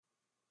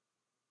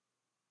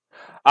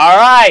All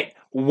right,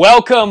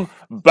 welcome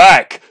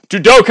back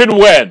to Dokkan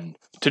When.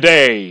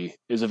 Today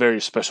is a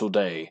very special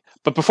day.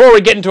 But before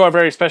we get into our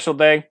very special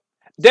day,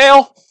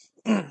 Dale.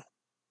 No,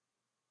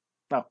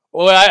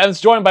 well, I was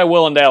joined by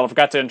Will and Dale. I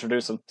forgot to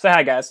introduce them. Say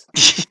hi, guys.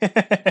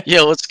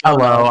 Yeah, what's going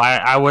Hello, on?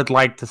 I would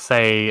like to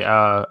say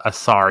a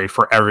sorry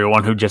for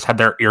everyone who just had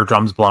their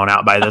eardrums blown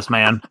out by this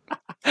man.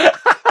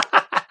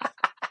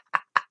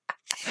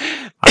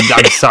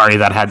 I'm sorry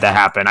that had to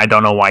happen. I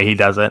don't know why he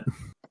does it.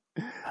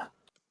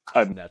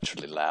 I'm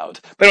naturally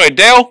loud. But anyway,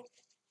 Dale,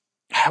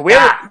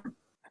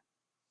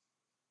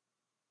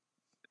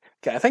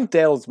 Okay, I think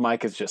Dale's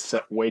mic is just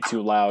set way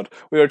too loud.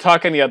 We were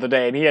talking the other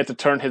day, and he had to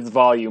turn his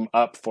volume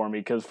up for me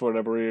because for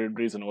whatever weird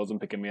reason, it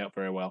wasn't picking me up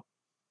very well.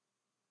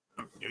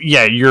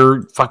 Yeah,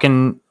 your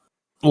fucking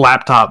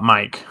laptop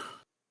mic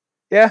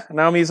Yeah,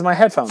 now I'm using my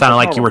headphones. sounded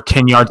like you were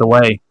 10 yards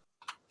away.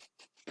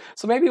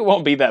 So maybe it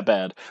won't be that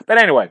bad. But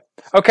anyway,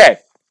 okay.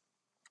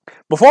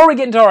 Before we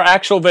get into our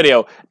actual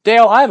video,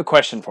 Dale, I have a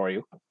question for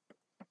you.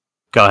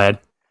 Go ahead.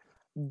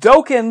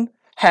 Dokkan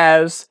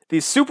has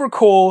these super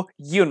cool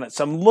units.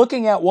 I'm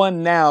looking at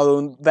one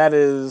now that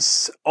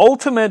is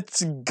Ultimate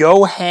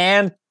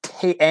Gohan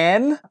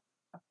Ten.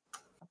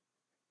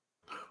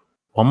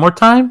 One more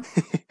time?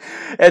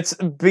 It's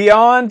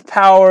Beyond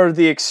Power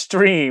the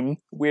Extreme,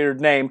 weird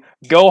name,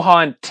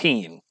 Gohan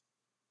Teen.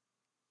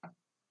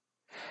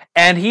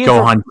 And he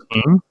Gohan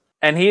King?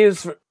 And he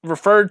is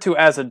referred to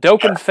as a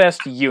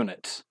Dokkanfest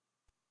unit.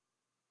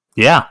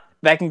 Yeah.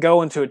 That can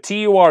go into a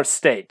TUR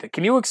state.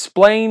 Can you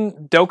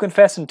explain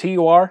Dokkanfest and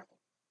TUR?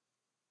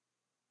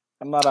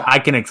 I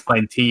can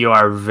explain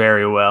TUR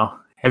very well.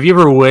 Have you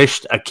ever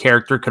wished a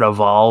character could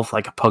evolve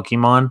like a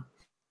Pokemon?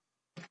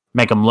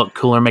 Make them look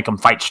cooler, make them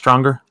fight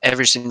stronger?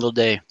 Every single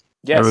day.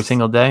 Yes. Every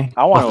single day?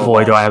 I want to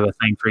Boy, evolve. do I have a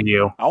thing for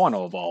you. I want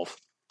to evolve.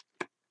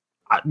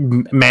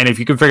 Man, if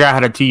you can figure out how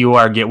to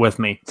TUR, get with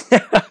me.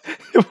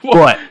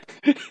 What?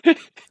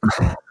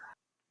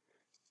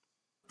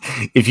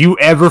 If you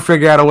ever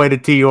figure out a way to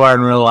TUR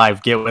in real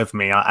life, get with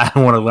me. I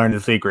want to learn the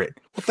secret.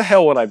 What the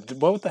hell would I do?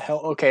 What the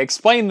hell? Okay,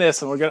 explain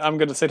this, and I'm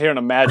gonna sit here and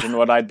imagine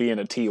what I'd be in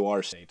a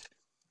TUR state.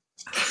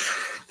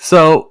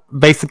 So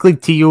basically,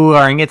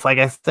 TURing, it's like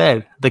I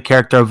said, the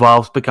character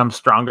evolves, becomes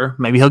stronger.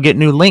 Maybe he'll get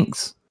new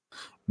links.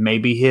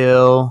 Maybe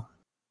he'll.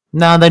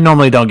 No, they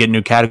normally don't get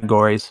new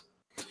categories.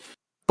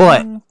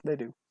 But they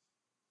do.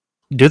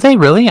 Do they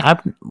really?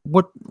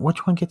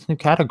 Which one gets new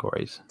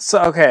categories?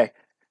 So okay,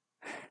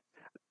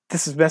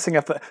 this is messing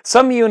up.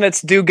 Some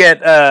units do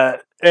get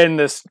in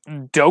this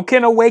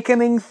Dokkan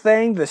Awakening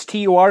thing. This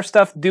TUR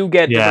stuff do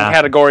get different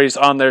categories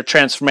on their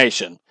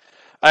transformation.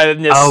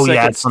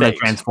 It's when they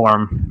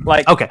transform.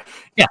 Like okay,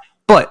 yeah,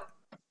 but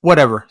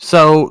whatever.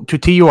 So to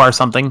TUR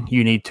something,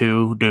 you need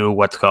to do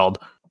what's called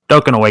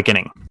Dokkan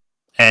Awakening,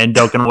 and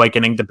Dokkan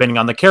Awakening, depending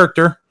on the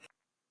character,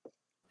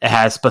 it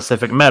has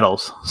specific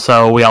medals.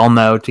 So we all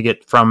know to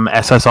get from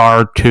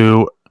SSR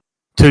to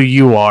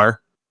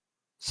UR,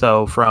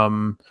 so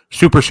from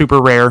super,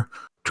 super rare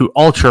to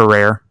ultra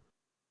rare,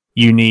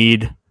 you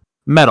need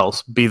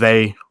medals. Be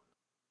they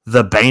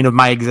the bane of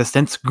my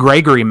existence,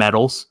 Gregory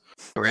medals,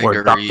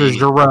 or Dr.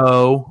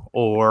 Giro,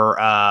 or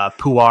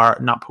Puar,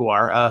 not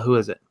Puar, who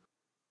is it?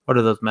 What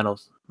are those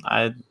medals?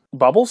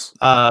 Bubbles?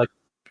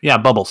 Yeah,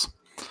 Bubbles.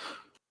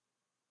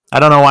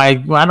 I don't know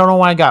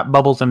why I got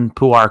Bubbles and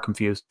Puar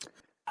confused.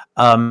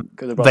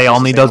 They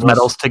all need those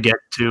medals to get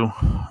to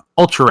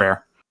ultra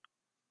rare.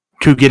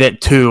 To get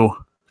it to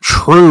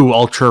true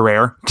ultra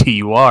rare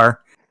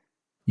TUR,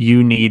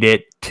 you need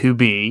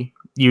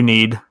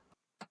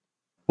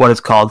what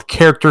is called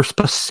character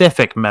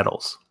specific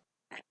medals.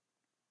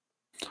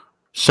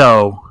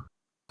 So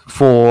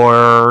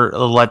for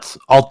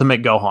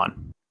Ultimate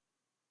Gohan.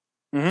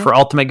 Mm-hmm. For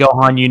Ultimate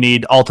Gohan, you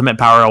need Ultimate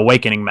Power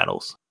Awakening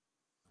medals.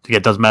 To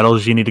get those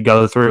medals, you need to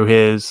go through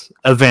his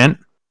event.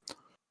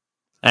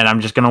 And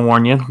I'm just going to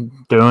warn you,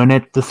 doing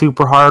it the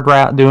super hard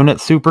route, doing it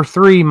Super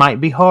 3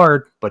 might be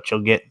hard, but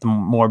you'll get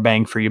more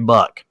bang for your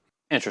buck.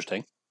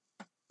 Interesting.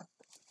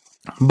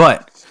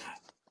 But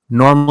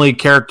normally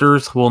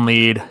characters will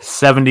need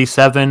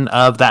 77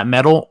 of that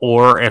medal,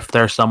 or if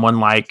there's someone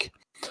like,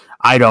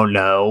 I don't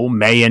know,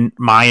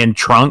 Mayan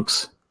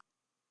Trunks,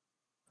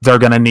 they're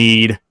going to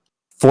need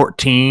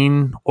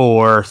 14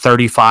 or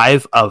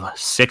 35 of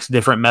 6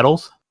 different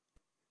medals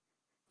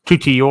to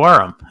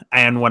TUR him.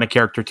 And when a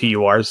character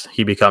TURs,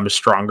 he becomes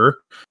stronger.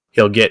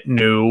 He'll get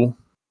new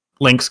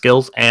link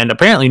skills and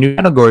apparently new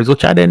categories,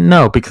 which I didn't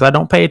know because I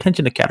don't pay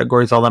attention to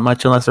categories all that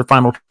much unless they're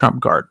final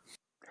trump card.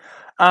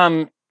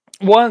 Can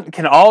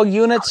all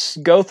units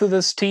go through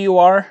this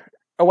TUR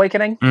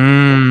Awakening?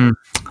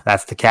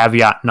 That's the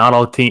caveat. Not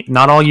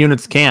all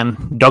units can.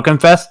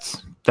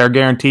 Dokkanfests, they're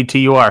guaranteed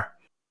TUR.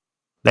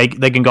 They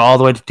can go all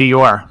the way to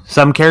TUR.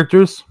 Some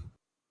characters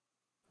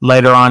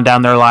later on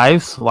down their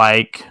lives,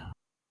 like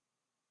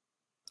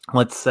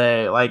let's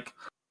say, like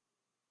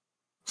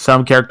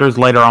some characters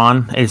later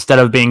on, instead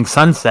of being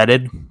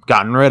sunsetted,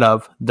 gotten rid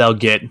of, they'll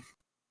get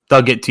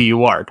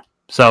TUR'd.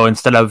 So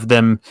instead of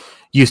them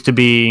used to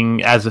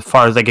being as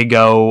far as they could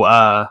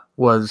go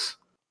was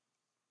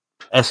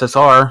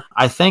SSR,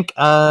 I think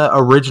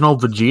original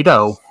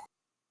Vegito,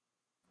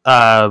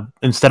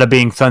 instead of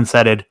being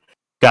sunsetted,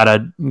 got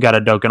a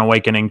Dokkan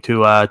Awakening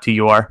to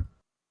TUR.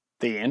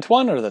 The int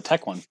one or the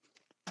tech one?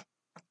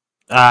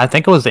 I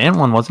think it was the int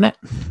one, wasn't it?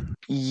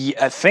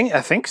 Yeah, I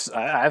think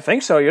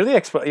so. You're the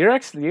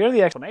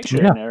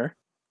explanation there.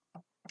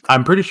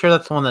 I'm pretty sure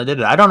that's the one that did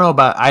it. I don't know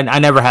about. I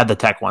never had the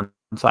tech one,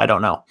 so I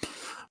don't know.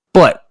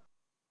 But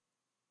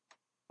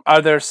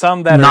are there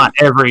some that not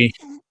every?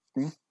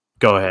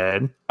 Go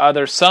ahead. Are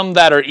there some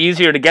that are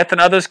easier to get than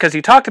others? Because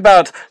you talked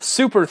about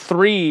Super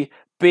 3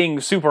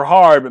 being super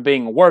hard but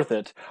being worth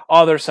it.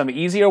 Are there some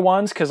easier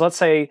ones? Because let's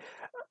say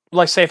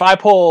if I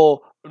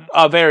pull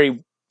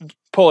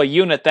a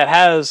unit that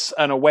has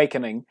an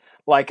awakening,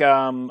 like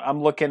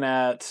I'm looking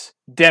at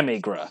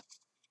Demigra.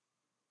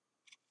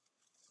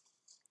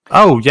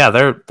 Oh yeah,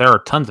 there are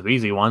tons of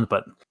easy ones,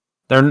 but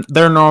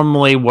they're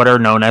normally what are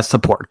known as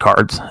support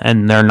cards,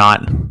 and they're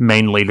not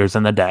main leaders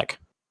in the deck.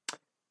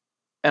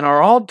 And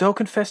are all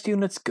Dokkanfest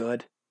units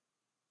good?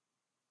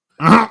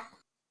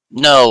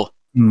 No.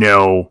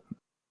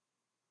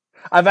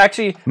 I've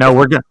actually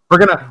we're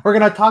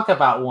gonna talk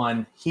about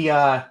one. He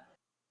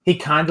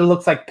kind of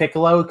looks like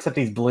Piccolo, except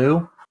he's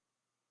blue,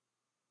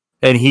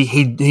 and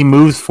he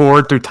moves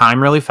forward through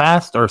time really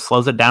fast, or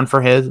slows it down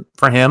for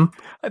him.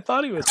 I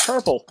thought he was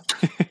purple.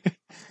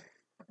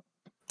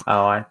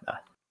 I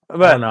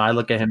don't know. I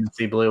look at him and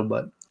see blue,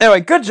 but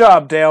anyway, good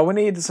job, Dale.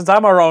 Since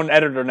I'm our own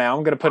editor now,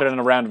 I'm going to put it in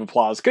a round of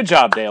applause. Good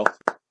job, Dale.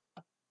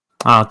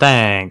 Oh,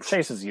 thanks.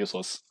 Chase is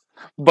useless,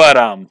 but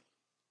I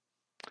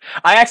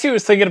actually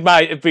was thinking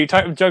about if we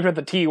joked about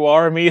the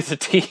TUR, me as a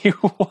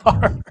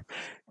TUR.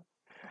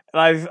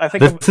 And I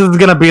think this is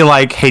going to be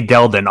like Hey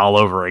Delden all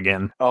over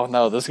again. Oh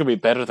no, this is going to be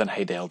better than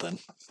Hey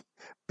Delden.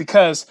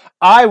 Because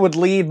I would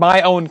lead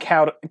my own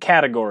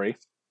category.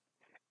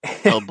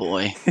 Oh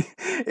boy.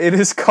 It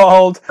is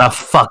called the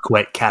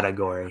fuckwit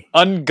category.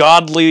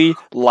 Ungodly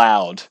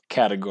loud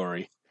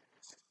category.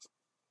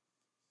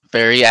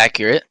 Very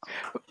accurate.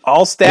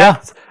 All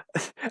stats,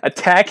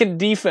 attack and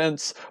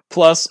defense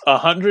plus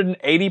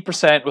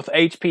 180%, with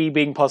HP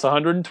being plus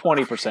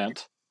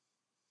 120%.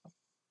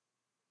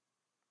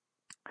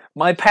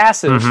 My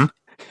passive,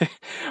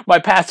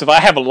 I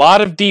have a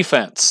lot of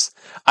defense,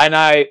 and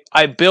I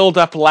build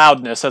up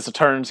loudness as the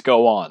turns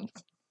go on.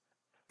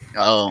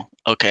 Oh,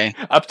 okay.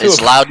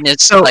 Is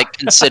loudness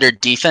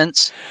considered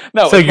defense?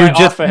 No. So you're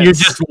just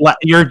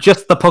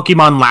the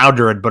Pokemon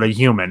Loudred, but a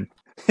human.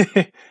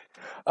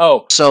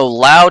 Oh, so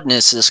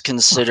loudness is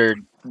considered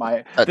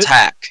my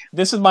attack.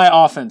 This is my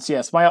offense.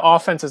 Yes, my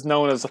offense is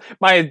known as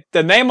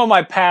the name of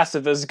my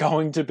passive is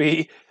going to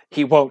be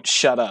He Won't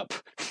Shut Up.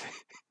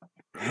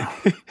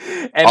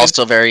 And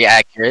also very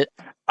accurate.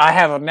 I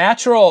have a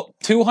natural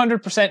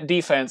 200%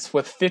 defense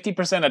with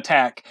 50%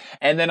 attack,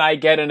 and then I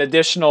get an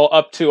additional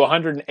up to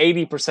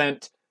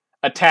 180%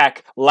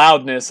 attack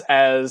loudness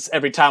as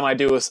every time I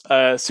do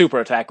a super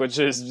attack, which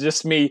is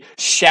just me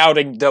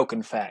shouting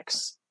Dokkan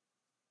facts.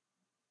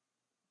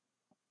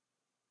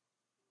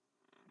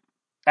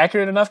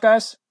 Accurate enough,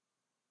 guys?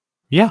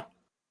 Yeah.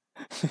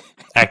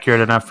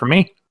 Accurate enough for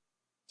me.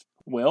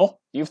 Will,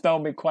 you've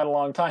known me quite a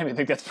long time. You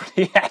think that's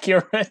pretty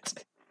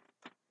accurate?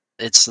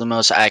 It's the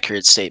most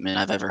accurate statement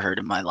I've ever heard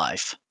in my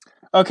life.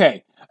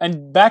 Okay,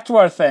 and back to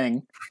our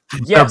thing.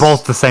 Yes. They're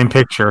both the same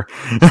picture.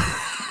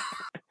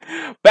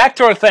 Back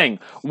to our thing.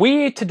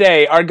 We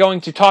today are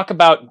going to talk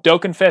about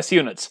Dokkanfest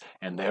units,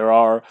 and there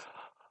are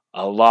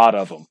a lot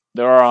of them.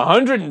 There are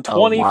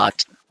 120. A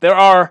lot. There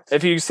are,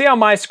 if you see on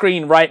my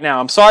screen right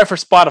now, I'm sorry for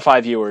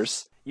Spotify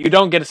viewers, you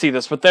don't get to see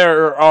this, but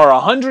there are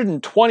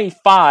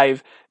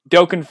 125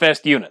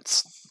 Dokkanfest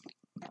units.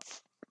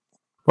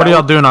 What are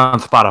y'all doing on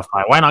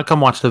Spotify? Why not come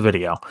watch the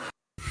video?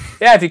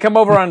 Yeah, if you come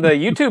over on the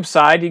YouTube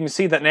side, you can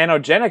see that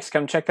Nanogenics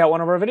come check out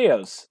one of our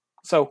videos.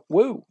 So,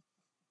 woo.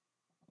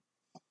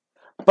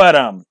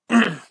 But,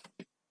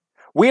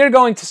 we are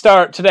going to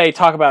start today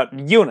talk about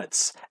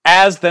units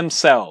as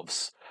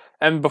themselves.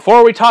 And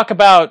before we talk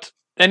about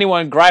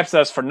anyone gripes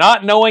at us for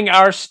not knowing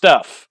our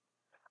stuff,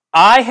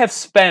 I have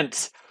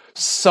spent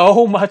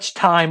so much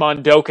time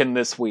on Dokkan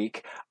this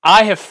week.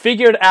 I have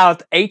figured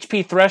out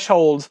HP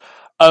thresholds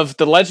of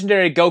the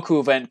Legendary Goku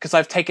event because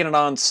I've taken it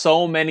on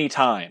so many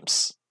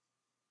times.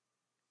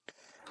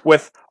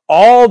 With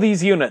all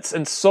these units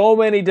in so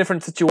many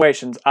different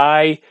situations,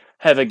 I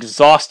have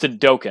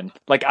exhausted Dokkan.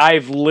 Like,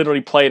 I've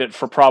literally played it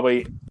for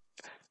probably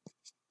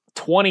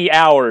 20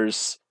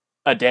 hours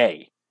a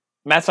day.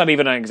 And that's not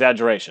even an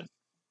exaggeration.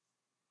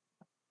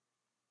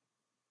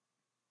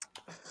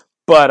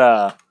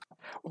 But,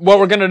 what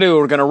we're going to do,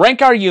 we're going to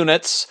rank our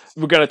units.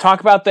 We're going to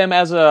talk about them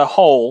as a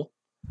whole.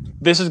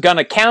 This is going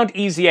to count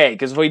EZA,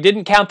 because if we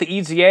didn't count the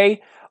EZA,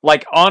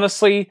 like,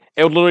 honestly,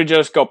 it would literally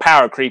just go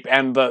power creep,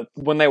 and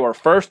when they were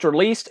first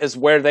released is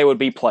where they would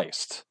be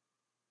placed.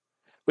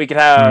 We could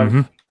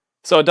have...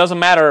 So it doesn't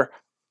matter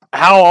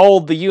how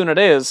old the unit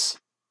is,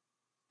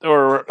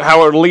 or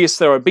how released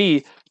there would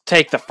be,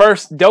 take the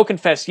first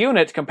Dokkanfest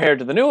unit compared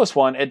to the newest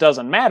one, it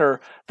doesn't matter.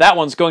 That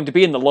one's going to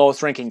be in the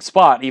lowest ranking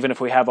spot, even if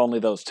we have only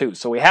those two.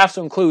 So we have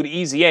to include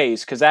Easy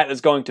A's, because that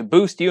is going to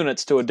boost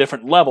units to a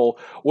different level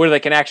where they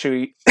can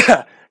actually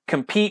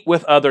compete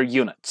with other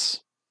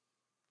units.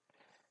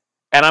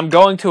 And I'm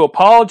going to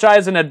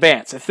apologize in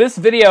advance. If this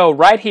video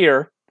right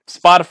here,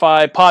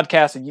 Spotify,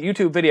 podcast, and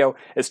YouTube video,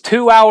 is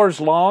 2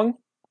 hours long,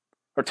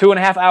 or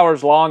 2.5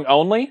 hours long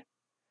only,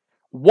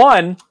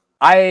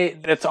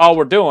 that's all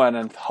we're doing,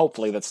 and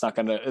hopefully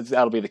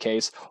that'll be the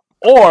case.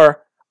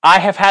 Or I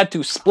have had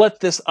to split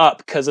this up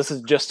because this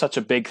is just such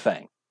a big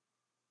thing.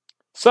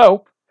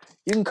 So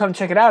you can come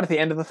check it out at the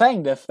end of the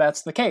thing if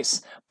that's the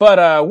case.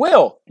 But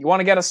Will, you want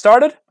to get us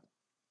started?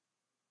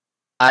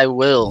 I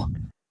will.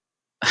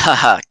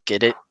 Haha,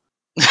 get it?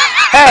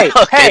 Hey,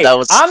 okay,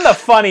 I'm the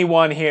funny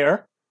one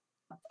here.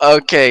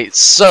 Okay,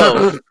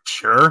 so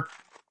sure.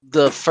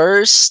 The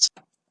first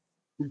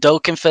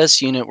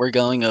Dokkanfest unit we're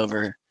going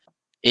over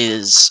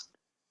is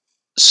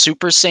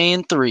Super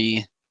Saiyan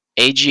 3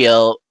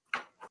 AGL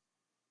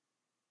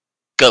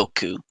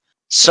Goku.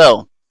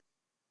 So,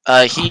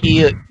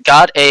 he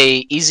got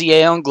a Easy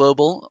A on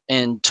Global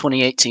in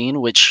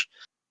 2018, which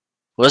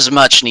was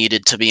much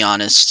needed, to be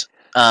honest.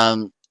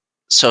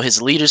 So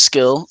his leader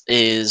skill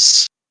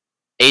is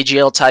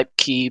AGL type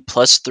key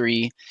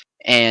 +3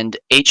 and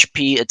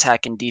HP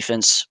attack and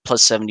defense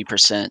 +70%.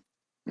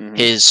 Mm-hmm.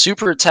 His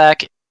super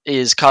attack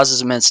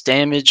causes immense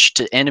damage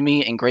to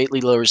enemy and greatly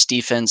lowers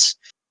defense,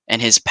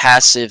 and his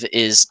passive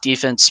is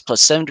defense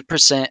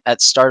 +70% at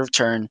the start of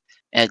turn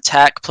and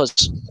attack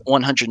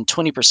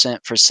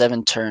 +120% for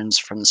 7 turns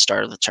from the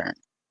start of the turn.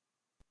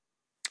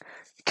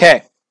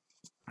 Okay.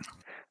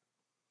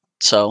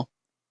 So,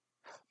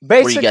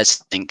 what do you guys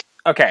think?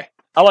 Okay,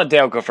 I'll let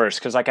Dale go first,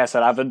 because like I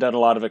said, I've done a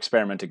lot of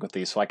experimenting with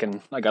these, so I got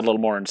a little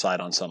more insight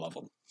on some of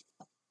them.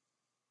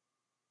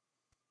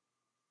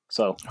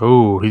 So.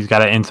 Ooh, he's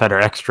got an insider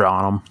extra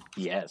on him.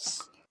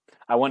 Yes.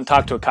 I went and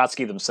talked to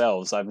Akatsuki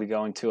themselves. I'd be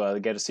going to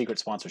get a secret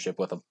sponsorship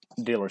with a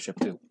dealership,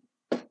 too.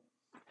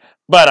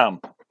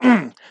 But,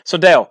 so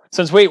Dale,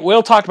 since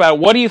we'll talk about it,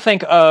 what do you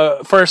think,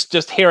 first,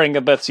 just hearing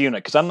of this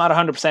unit? Because I'm not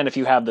 100% if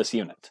you have this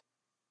unit.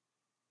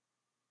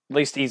 At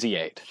least Easy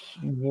 8.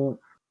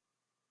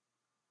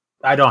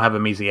 I don't have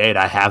him Easy 8,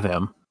 I have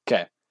him.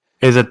 Okay.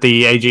 Is it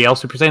the AGL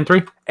Super Saiyan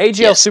 3? AGL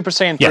yes. Super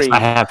Saiyan 3. Yes, I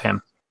have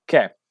him.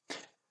 Okay.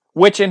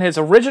 Which in his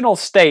original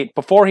state,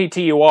 before he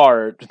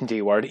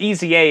TUR'd,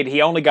 Easy 8,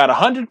 he only got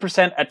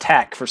 100%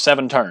 attack for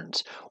 7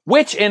 turns.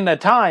 Which in the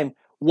time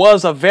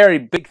was a very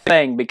big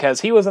thing,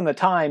 because he was in the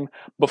time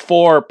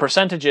before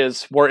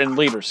percentages were in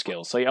leader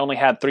skills, so he only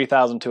had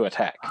 3,002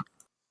 attack.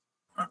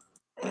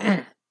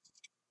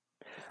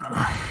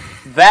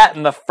 That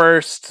in the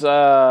first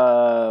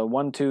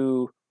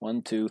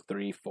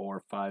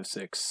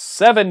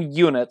 7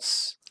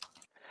 units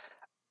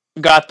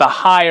got the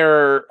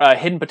higher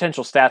hidden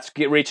potential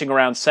stats, reaching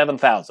around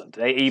 7,000.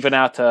 They even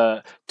out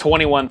to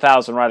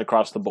 21,000 right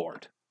across the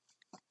board.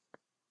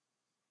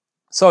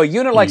 So a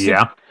unit like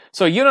Super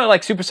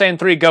Saiyan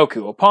 3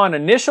 Goku, upon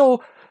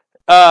initial,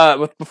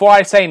 before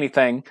I say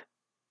anything,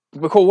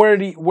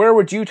 where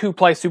would you two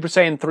place Super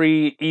Saiyan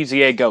 3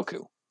 Easy A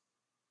Goku?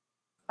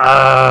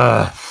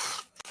 I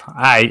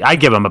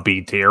give him a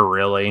B tier,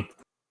 really.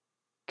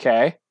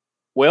 Okay.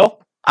 Will?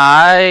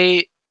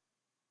 I'd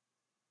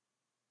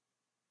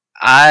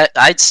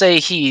say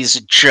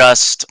he's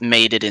just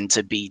made it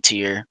into B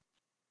tier.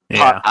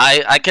 Yeah.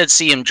 I could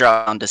see him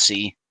drawn to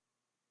C.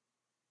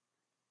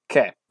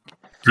 Okay.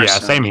 Yeah,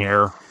 same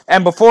here.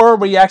 And before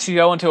we actually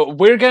go into it,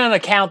 we're going to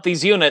count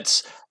these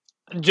units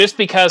just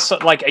because,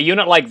 like, a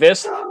unit like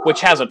this, which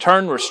has a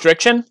turn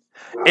restriction,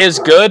 is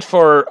good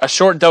for a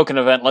short Dokkan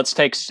event. Let's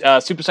take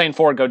Super Saiyan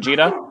 4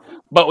 Gogeta.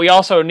 But we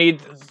also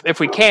need, if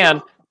we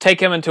can, take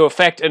him into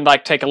effect and,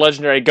 like, take a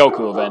legendary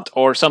Goku event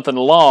or something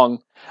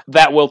long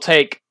that will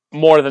take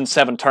more than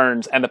 7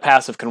 turns and the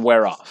passive can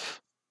wear off.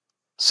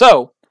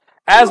 So,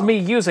 as me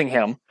using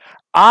him,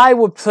 I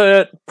would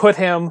put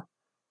him...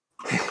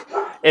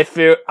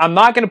 I'm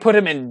not going to put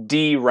him in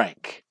D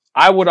rank.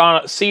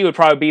 C would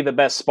probably be the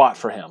best spot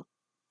for him.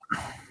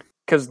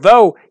 Because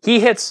though he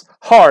hits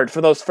hard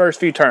for those first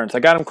few turns, I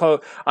got him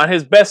close. On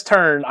his best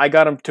turn, I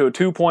got him to a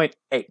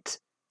 2.8.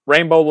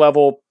 Rainbow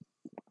level,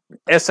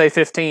 SA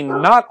 15.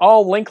 Not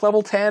all Link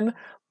level 10,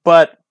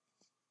 but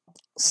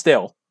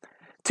still.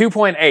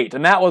 2.8,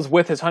 and that was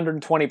with his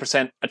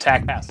 120%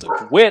 attack passive,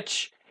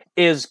 which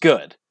is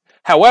good.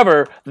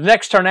 However, the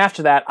next turn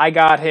after that,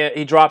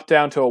 he dropped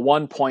down to a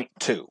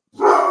 1.2.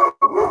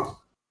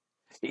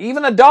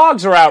 Even the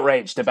dogs are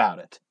outraged about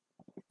it.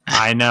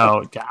 I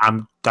know.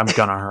 I'm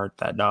gonna hurt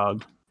that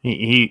dog.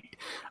 He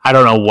I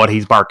don't know what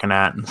he's barking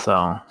at,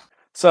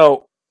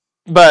 so.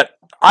 But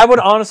I would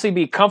honestly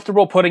be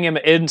comfortable putting him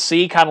in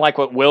C, kind of like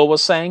what Will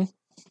was saying.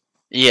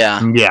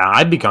 Yeah. Yeah,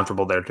 I'd be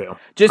comfortable there too.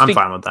 I'm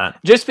fine with that.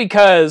 Just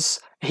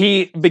because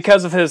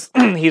of his,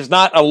 he's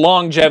not a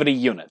longevity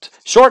unit.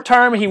 Short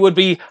term, he would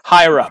be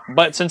higher up,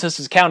 but since this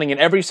is counting in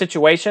every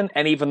situation,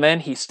 and even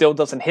then, he still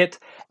doesn't hit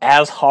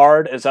as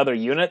hard as other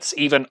units,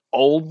 even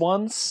old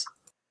ones.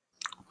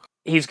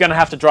 he's going to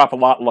have to drop a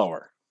lot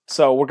lower.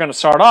 So we're going to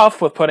start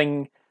off with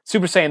putting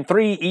Super Saiyan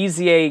 3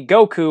 EZA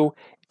Goku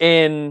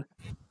in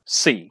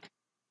C.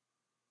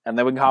 And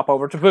then we can hop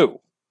over to Boo.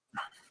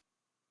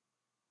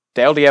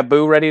 Dale, do you have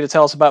Boo ready to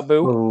tell us about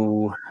Boo?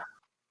 Ooh.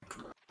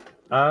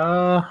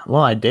 Well,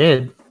 I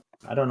did.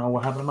 I don't know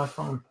what happened to my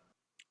phone.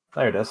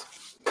 There it is.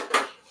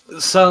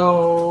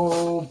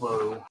 So,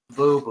 Boo.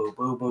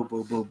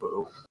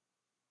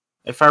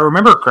 If I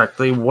remember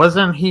correctly,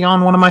 wasn't he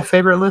on one of my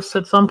favorite lists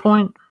at some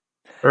point?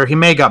 Or he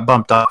may have got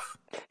bumped off.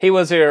 He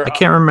was here. I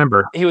can't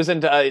remember. He was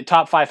in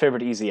top 5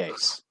 favorite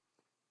EZAs.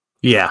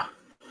 Yeah.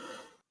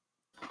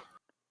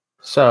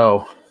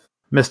 So,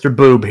 Mr.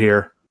 Boob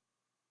here.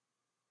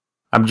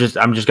 I'm just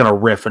gonna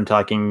riff until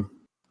I can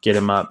get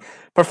him up.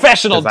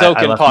 Professional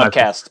Dokkan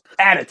podcast.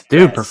 At its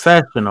dude, best.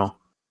 Professional.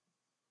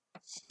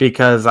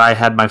 Because I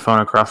had my phone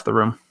across the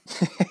room.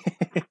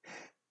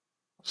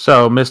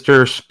 So,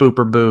 Mr.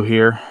 Spooper Boo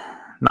here.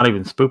 Not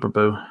even Spooper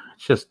Boo.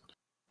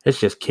 It's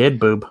just Kid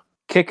Boob.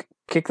 Kick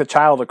the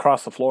child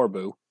across the floor,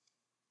 Boo.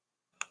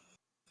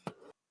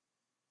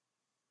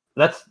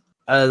 That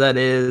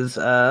is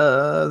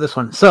this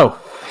one. So,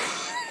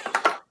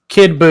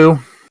 Kid Boo,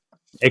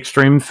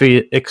 extreme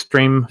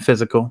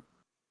physical.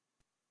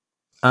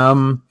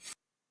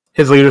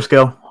 His leader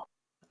skill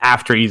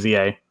after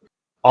EZA.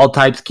 All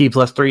types key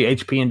plus 3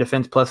 HP and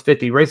defense plus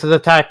 50. Raises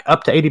attack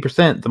up to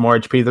 80%. The more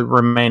HP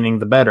remaining,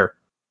 the better.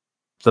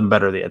 The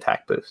better the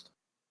attack boost.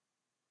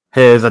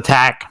 His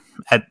attack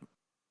at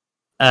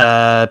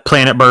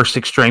Planet Burst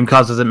Extreme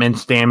causes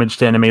immense damage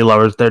to enemy,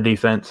 lowers their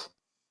defense.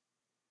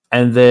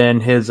 And then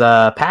his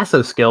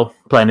passive skill,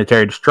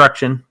 Planetary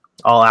Destruction.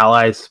 All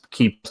allies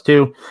keep plus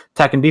 2.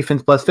 Attack and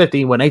defense plus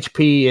 50. When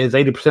HP is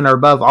 80% or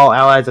above, all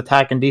allies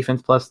attack and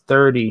defense plus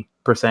 30%.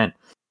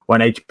 When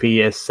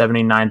HP is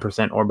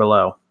 79% or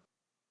below.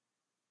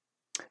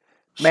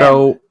 Man.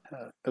 So,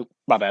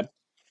 my bad.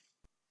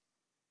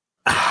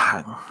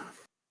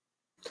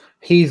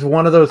 He's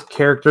one of those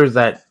characters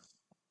that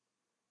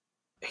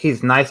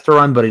he's nice to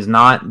run, but he's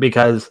not,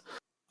 because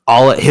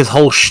his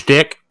whole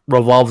shtick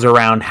revolves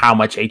around how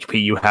much HP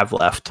you have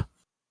left.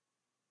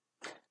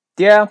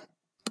 Yeah.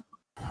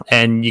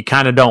 And you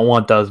kind of don't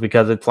want those,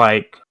 because it's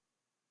like,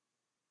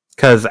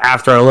 because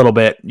after a little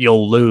bit,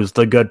 you'll lose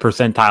the good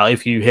percentile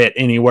if you hit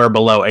anywhere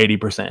below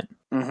 80%.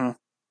 Mm-hmm.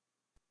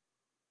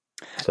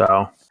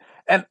 So,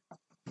 and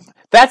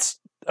that's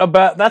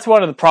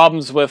one of the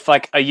problems with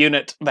like a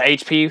unit, the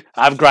HP.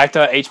 I've griped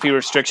about HP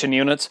restriction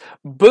units.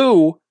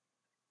 Boo.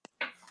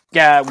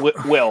 Yeah,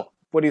 Will.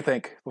 What do you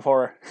think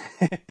before?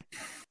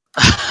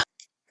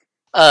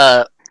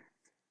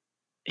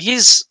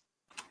 He's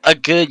a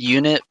good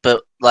unit,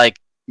 but like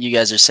you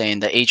guys are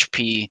saying, the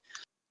HP.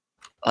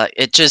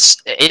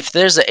 If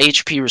there's a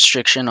HP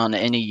restriction on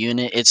any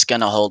unit, it's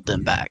gonna hold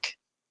them back.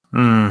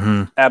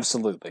 Mm-hmm.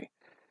 Absolutely.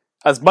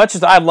 As much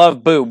as I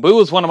love Boo, Boo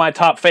is one of my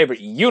top favorite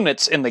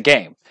units in the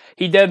game.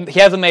 He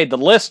hasn't made the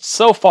list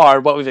so far,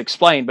 what we've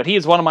explained, but he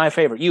is one of my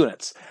favorite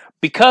units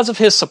because of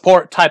his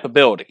support type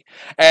ability.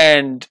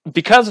 And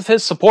because of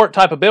his support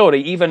type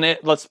ability,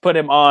 let's put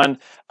him on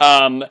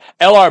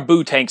LR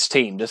Boo Tank's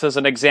team. Just as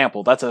an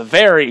example, that's a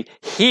very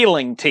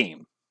healing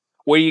team.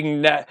 Where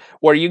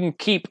you can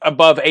keep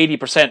above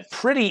 80%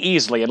 pretty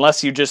easily,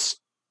 unless you just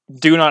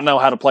do not know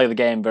how to play the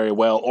game very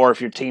well, or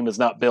if your team is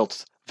not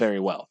built very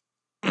well.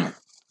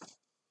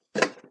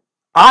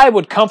 I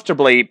would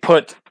comfortably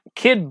put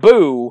Kid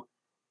Boo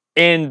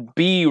in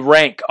B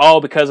rank,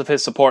 all because of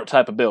his support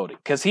type ability.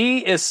 Because he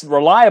is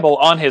reliable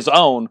on his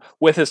own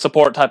with his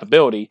support type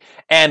ability,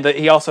 and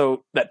he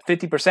also, that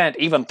 50%,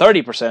 even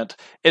 30%,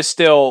 is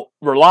still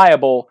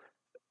reliable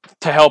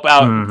to help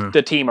out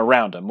the team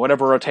around him,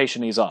 whatever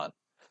rotation he's on.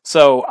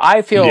 So I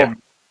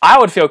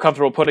would feel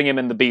comfortable putting him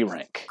in the B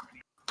rank.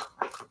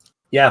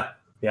 Yeah,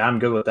 I'm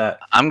good with that.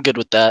 I'm good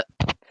with that.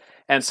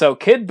 And so,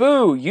 Kid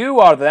Boo, you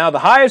are now the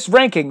highest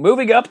ranking,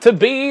 moving up to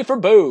B for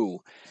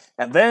Boo.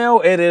 And now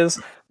it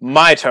is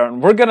my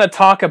turn. We're going to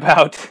talk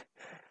about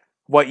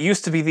what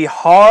used to be the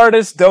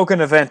hardest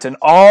Dokkan event in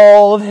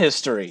all of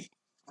history.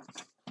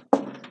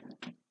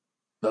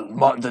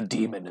 The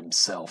demon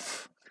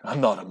himself.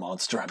 I'm not a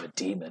monster, I'm a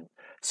demon.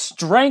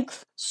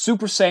 Strength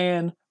Super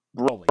Saiyan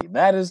Broly.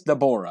 That is the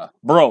Bora.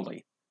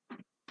 Broly.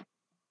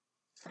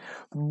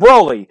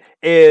 Broly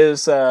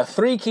is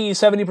 3 key,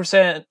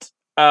 70%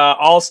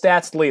 all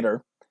stats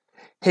leader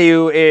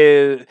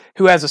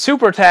who has a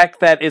super attack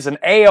that is an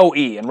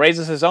AoE and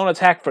raises his own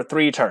attack for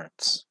 3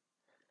 turns.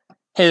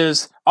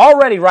 His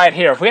already right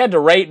here, if we had to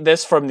rate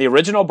this from the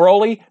original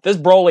Broly, this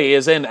Broly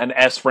is in an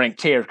S rank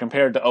tier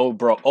compared to old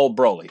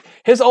Broly.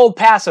 His old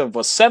passive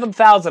was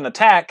 7,000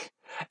 attack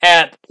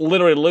at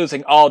literally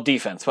losing all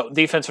defense, but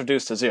defense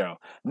reduced to 0.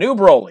 New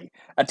Broly,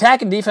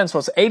 attack and defense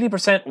was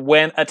 80%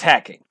 when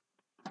attacking.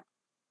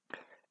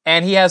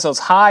 And he has those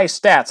high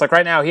stats. Like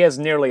right now, he has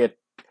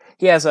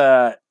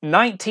a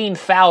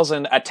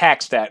 19,000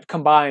 attack stat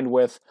combined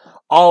with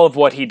all of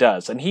what he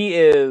does. And he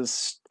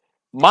is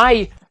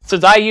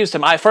since I used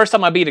him, first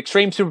time I beat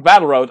Extreme Super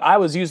Battle Road, I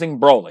was using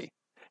Broly.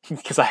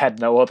 because I had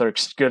no other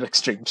good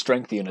extreme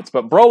strength units.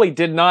 But Broly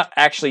did not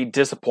actually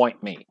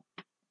disappoint me.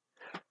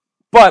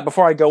 But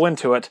before I go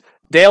into it,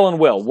 Dale and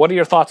Will, what are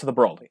your thoughts of the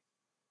Broly?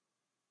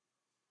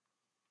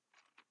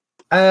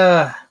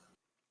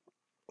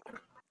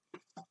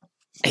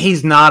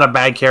 He's not a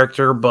bad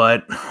character,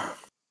 but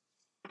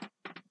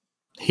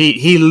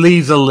he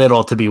leaves a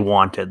little to be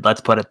wanted.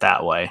 Let's put it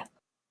that way.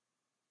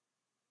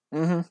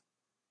 Mm-hmm.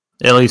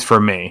 At least for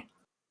me.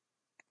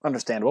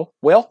 Understandable.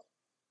 Will?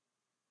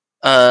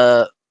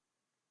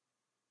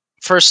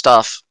 First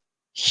off,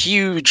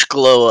 huge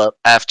glow up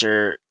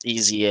after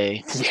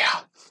EZA. Yeah.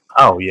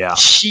 Oh yeah.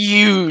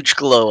 Huge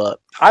glow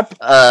up.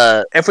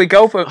 If we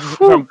go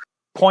from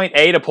point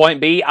A to point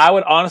B, I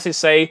would honestly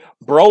say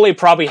Broly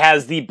probably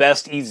has the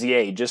best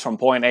EZA just from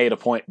point A to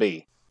point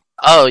B.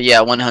 Oh yeah,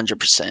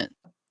 100%.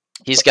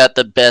 He's got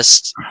the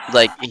best.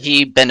 Like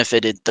he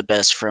benefited the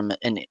best from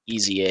an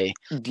EZA.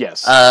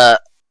 Yes.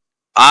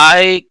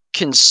 I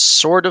can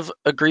sort of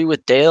agree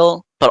with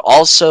Dale, but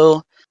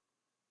also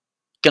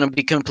gonna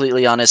be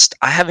completely honest,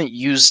 I haven't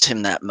used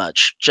him that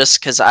much just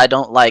because I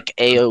don't like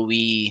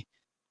AoE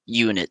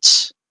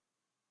units.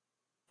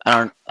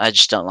 I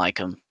just don't like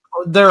them.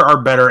 There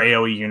are better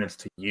AoE units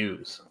to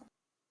use.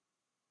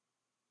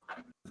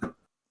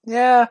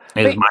 Yeah.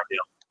 Is my deal.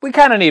 We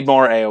kind of need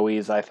more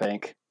AoEs, I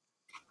think.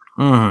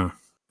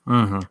 Mm-hmm.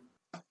 Mm-hmm.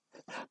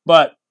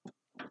 But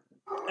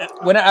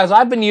as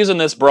I've been using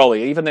this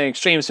Broly, even the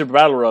Extreme Super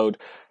Battle Road,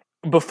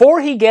 before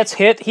he gets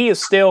hit, he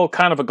is still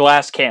kind of a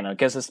glass cannon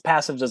because his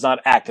passive does not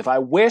active. I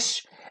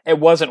wish it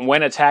wasn't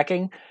when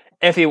attacking.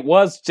 If it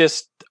was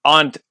just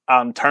on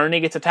turn, he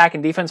gets attack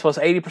and defense plus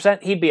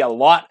 80%, he'd be a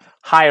lot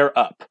higher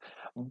up.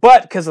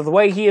 But because of the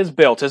way he is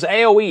built, his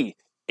AoE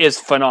is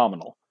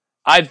phenomenal.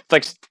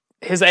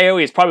 His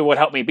AoE is probably what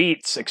helped me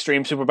beat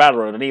Extreme Super Battle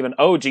Road and even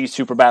OG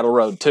Super Battle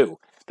Road too.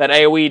 That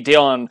AoE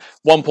dealing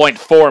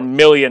 1.4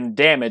 million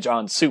damage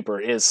on Super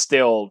is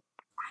still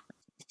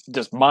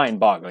just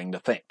mind-boggling to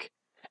think.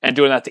 And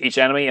doing that to each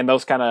enemy in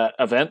those kind of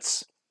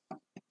events.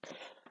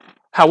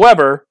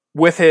 However,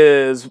 with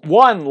his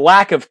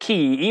lack of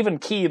key, even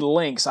keyed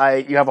links,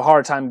 you have a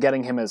hard time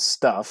getting him his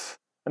stuff.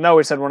 I know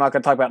we said we're not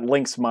going to talk about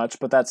links much,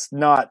 but that's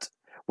not...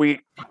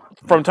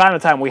 From time to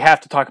time, we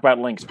have to talk about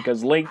links,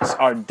 because links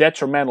are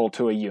detrimental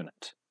to a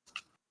unit.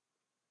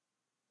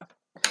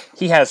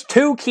 He has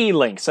 2 key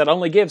links that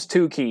only gives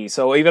 2 keys,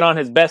 so even on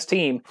his best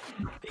team,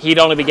 he'd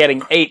only be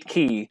getting 8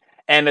 key,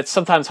 and it's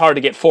sometimes hard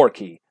to get 4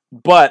 key.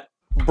 But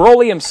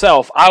Broly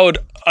himself, I would,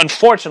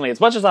 unfortunately, as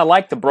much as I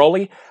like the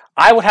Broly,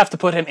 I would have to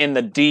put him in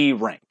the D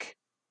rank.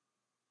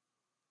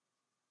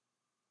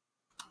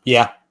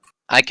 Yeah.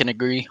 I can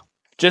agree.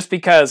 Just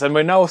because, and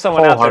we know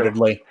someone out there...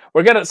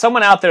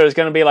 Someone out there is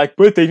going to be like,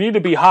 but they need to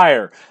be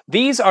higher.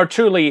 These are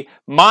truly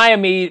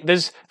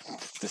this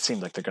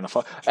seems like they're going to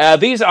fall.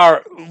 These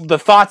are the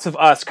thoughts of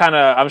us kind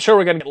of, I'm sure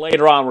we're going to get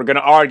later on, we're going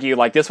to argue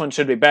like this one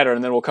should be better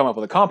and then we'll come up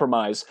with a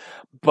compromise.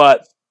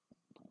 But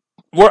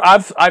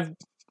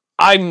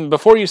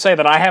before you say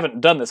that I haven't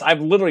done this,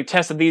 I've literally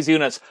tested these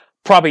units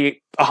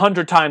probably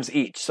 100 times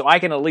each. So I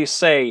can at least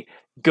say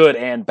good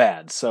and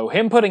bad. So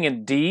him putting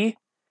in D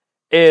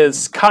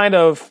is kind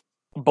of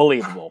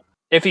believable.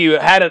 If you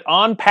had it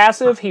on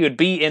passive, he would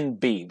be in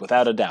B,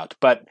 without a doubt.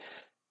 But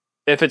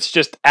if it's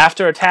just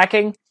after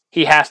attacking,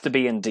 he has to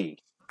be in D.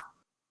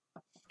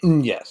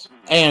 Yes.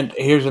 And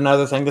here's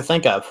another thing to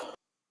think of.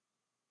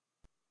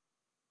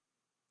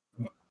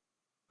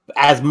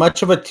 As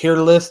much of a tier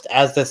list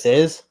as this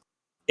is,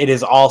 it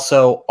is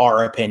also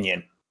our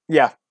opinion.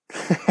 Yeah.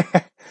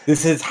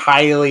 This is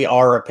highly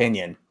our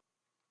opinion.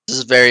 This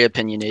is very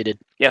opinionated.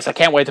 Yes, I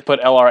can't wait to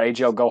put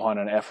LRAGO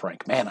Gohan in F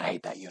rank. Man, I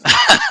hate that unit.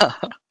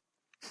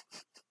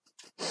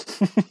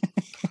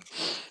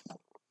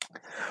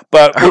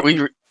 But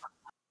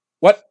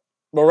what?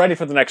 We're ready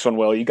for the next one,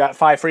 Will. You got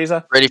 5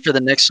 Frieza? Ready for the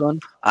next one?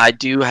 I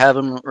do have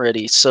them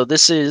ready. So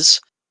this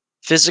is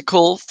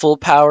physical full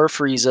power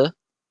Frieza.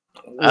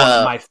 One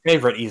of my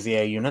favorite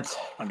EZA units.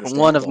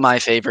 One of my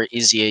favorite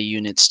EZA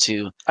units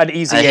too. An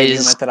EZA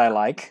unit that I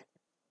like.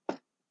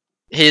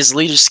 His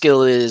leader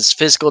skill is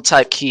physical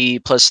type key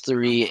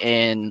 +3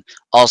 and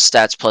all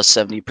stats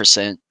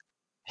 +70%.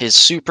 His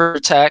super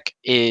attack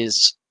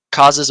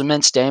causes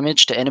immense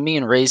damage to enemy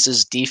and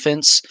raises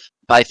defense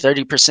by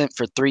 30%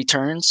 for 3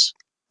 turns.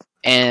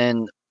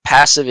 And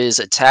passive is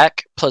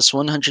attack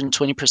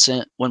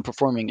 +120% when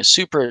performing a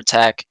super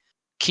attack,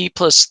 key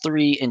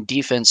 +3 and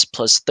defense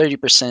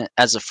 +30%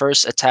 as a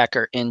first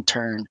attacker in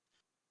turn.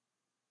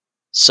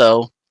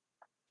 So,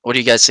 what do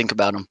you guys think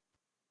about him?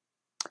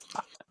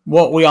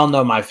 Well, we all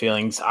know my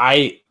feelings.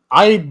 I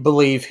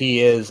believe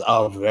he is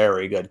a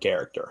very good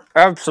character.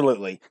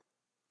 Absolutely.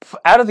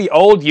 Out of the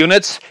old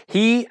units,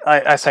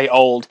 I say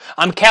old.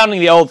 I'm counting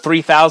the old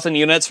 3000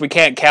 units. We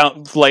can't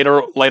count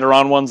later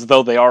on ones,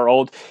 though they are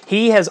old.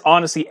 He has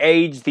honestly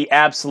aged the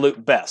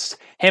absolute best.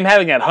 Him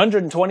having that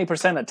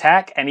 120%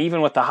 attack, and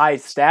even with the high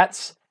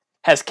stats,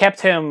 has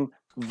kept him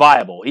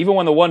viable. Even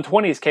when the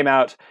 120s came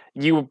out,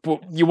 you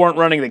weren't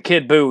running the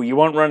Kid Buu, you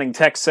weren't running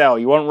Tech Cell,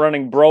 you weren't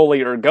running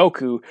Broly or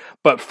Goku,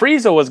 but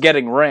Frieza was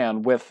getting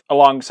ran with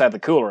alongside the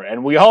cooler,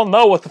 and we all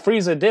know what the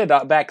Frieza did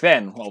back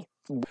then. Well,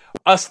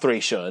 us three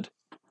should.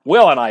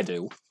 Will and I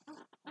do.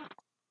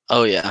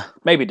 Oh, yeah.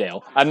 Maybe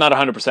Dale. I'm not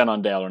 100%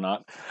 on Dale or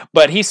not.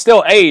 But he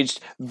still aged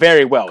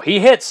very well.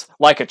 He hits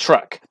like a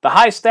truck. The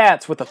high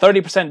stats with the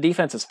 30%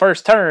 defense his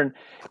first turn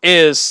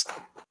is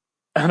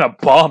an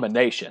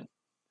abomination.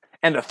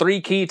 And the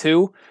 3 key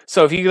too.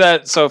 So if you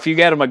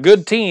get him a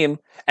good team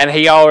and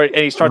he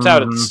starts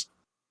out it's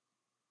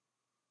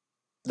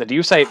did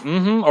you say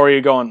or are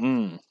you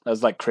going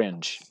That's like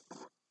cringe.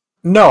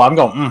 No, I'm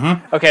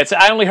going Okay, so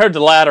I only heard the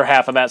latter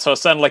half of that, so it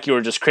sounded like you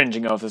were just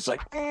cringing off. It's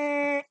like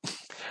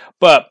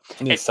But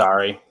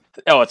sorry.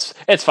 Oh,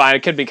 it's fine.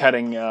 It could be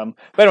cutting. But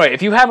anyway,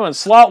 if you have him in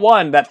slot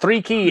 1, that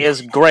 3 key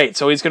is great.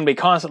 So he's going to be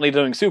constantly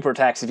doing super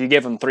attacks if you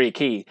give him 3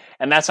 key,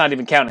 and that's not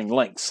even counting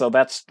links. So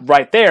that's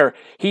right there.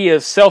 He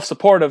is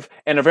self-supportive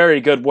in a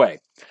very good way.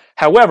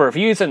 However, if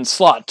you use it in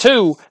slot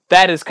 2,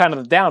 that is kind of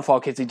the downfall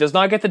because he does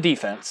not get the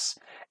defense.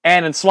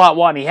 And in slot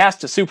 1, he has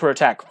to super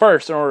attack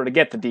first in order to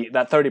get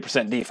that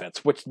 30%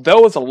 defense, which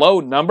though is a low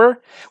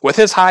number, with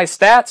his high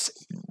stats,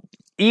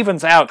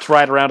 evens out to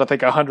right around, I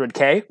think,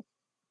 100k.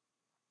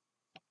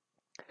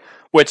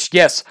 Which,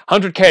 yes,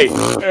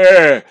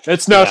 100k,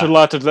 it's not a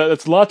lot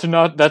that's not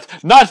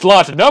a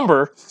lot to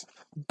number,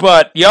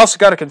 but you also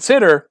got to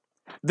consider,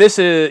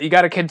 you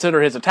got to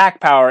consider his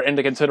attack power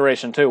into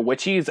consideration too,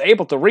 which he's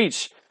able to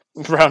reach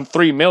around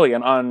 3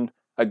 million on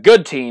a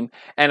good team,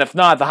 and if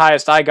not, the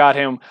highest I got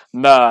him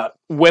by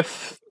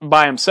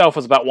himself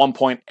was about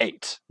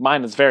 1.8.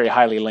 Mine is very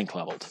highly link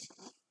leveled.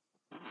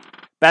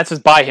 That's his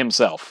by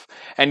himself.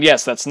 And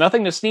yes, that's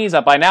nothing to sneeze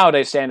at by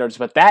nowadays standards,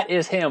 but that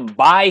is him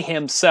by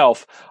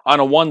himself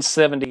on a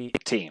 170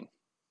 team.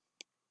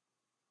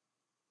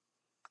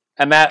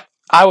 And that,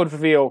 I would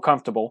feel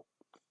comfortable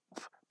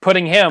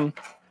putting him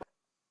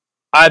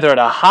either at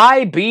a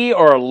high B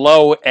or a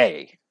low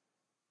A.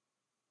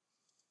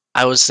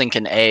 I was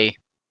thinking A.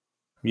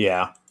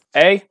 Yeah.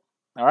 A?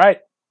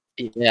 Alright.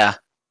 Yeah.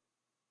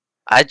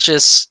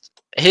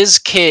 His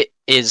kit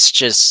is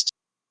just...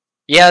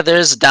 Yeah,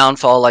 there's a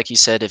downfall, like you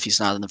said, if he's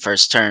not in the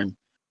first turn.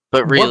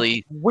 But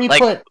really... We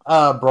put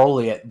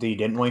Broly at D,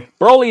 didn't we?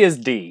 Broly is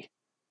D.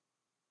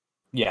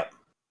 Yeah.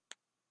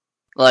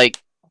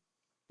 Like,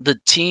 the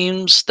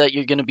teams that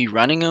you're going to be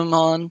running him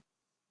on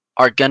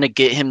are going to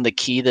get him the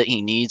key that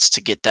he needs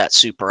to get that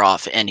super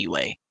off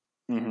anyway.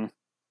 Mm-hmm.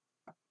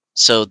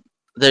 So,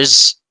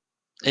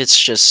 it's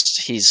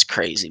just, he's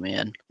crazy,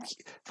 man.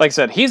 Like I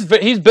said, he's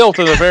built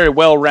in a very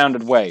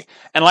well-rounded way.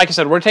 And like I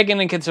said, we're taking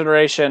into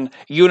consideration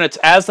units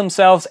as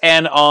themselves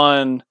and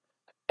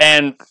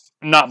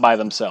not by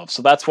themselves.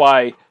 So that's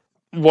why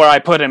where I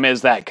put him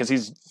is that, because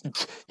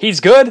he's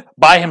good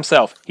by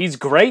himself. He's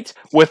great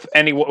with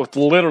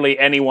literally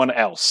anyone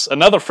else.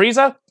 Another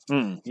Frieza?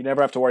 You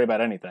never have to worry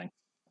about anything.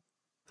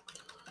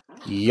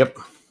 Yep.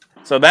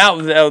 So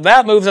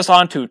that moves us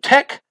on to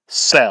Tech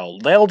Cell.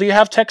 Dale, do you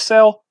have Tech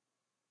Cell?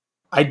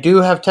 I do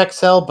have Tech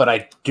Cell, but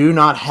I do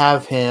not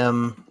have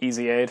him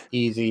Easy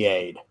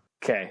Aid.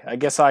 Okay, I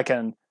guess I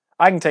can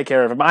take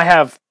care of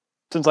him.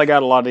 Since I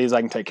got a lot of these, I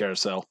can take care of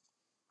Cell.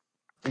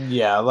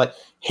 Yeah, like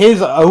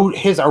his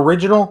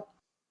original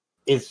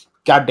is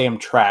goddamn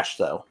trash,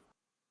 though.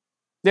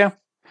 Yeah.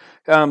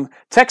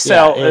 Tech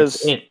Cell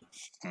is...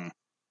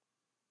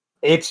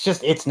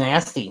 It's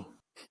nasty.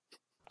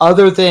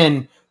 Other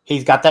than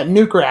he's got that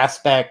nuker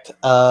aspect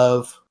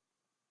of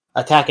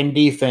attack and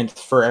defense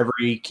for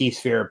every key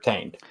sphere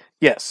obtained.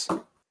 Yes.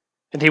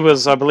 And he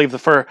was, I believe,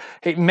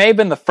 he may have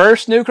been the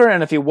first nuker,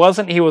 and if he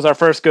wasn't, he was our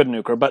first good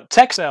nuker. But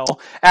Tech Cell,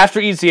 after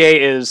EZA,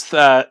 is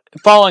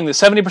following the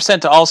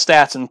 70% to all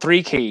stats and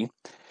 3 key.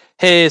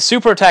 His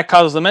super attack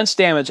causes immense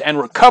damage and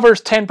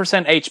recovers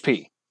 10%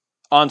 HP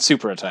on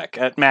super attack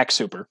at max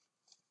super.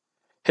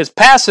 His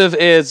passive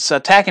is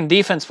attack and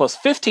defense plus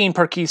 15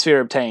 per key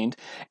sphere obtained,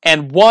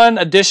 and 1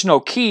 additional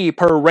key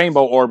per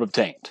rainbow orb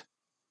obtained.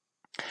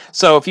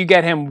 So if you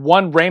get him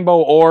 1 rainbow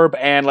orb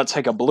and let's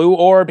take a blue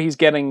orb, he's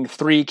getting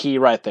 3 key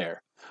right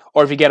there.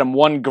 Or if you get him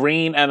 1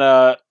 green and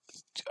a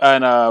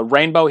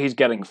rainbow, he's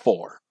getting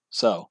 4.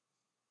 So,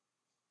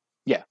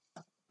 yeah.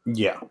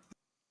 Yeah.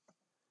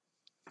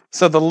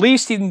 So the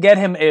least you can get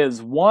him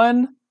is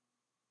 1,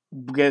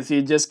 because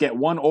you just get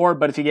 1 orb,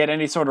 but if you get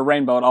any sort of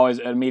rainbow, it always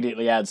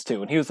immediately adds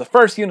 2. And he was the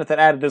first unit that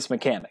added this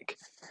mechanic.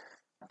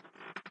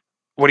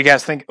 What do you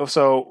guys think?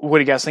 So, what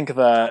do you guys think of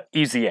the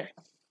EZA?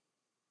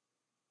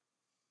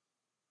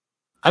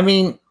 I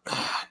mean,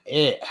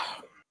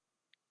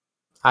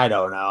 I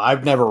don't know.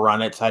 I've never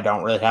run it, so I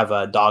don't really have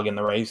a dog in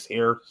the race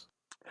here.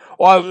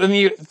 Well,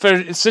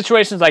 for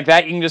situations like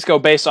that, you can just go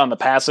based on the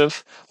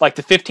passive, like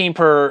the 15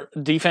 per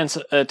defense,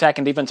 attack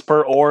and defense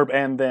per orb,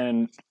 and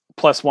then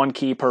plus 1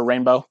 key per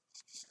rainbow.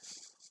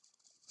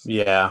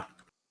 Yeah.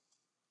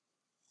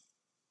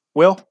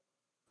 Will?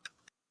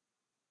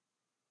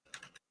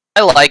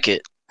 I like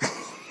it.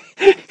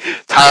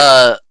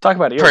 Talk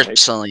about it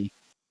personally.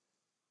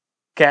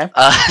 Okay.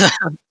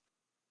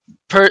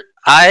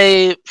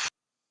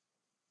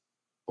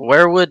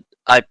 Where would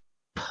I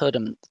put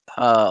him?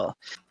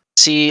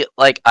 See,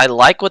 like, I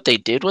like what they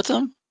did with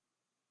him,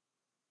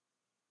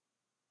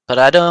 but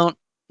I don't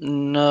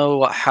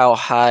know how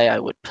high I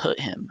would put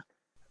him.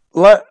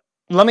 Let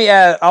me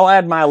add. I'll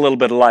add my little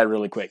bit of light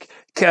really quick.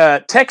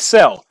 Tech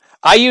Cell.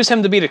 I use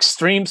him to beat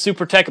Extreme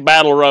Super Tech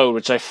Battle Road,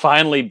 which I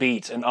finally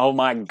beat, and oh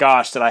my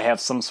gosh, did I have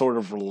some sort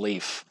of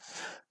relief.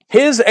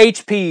 His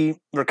HP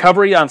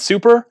recovery on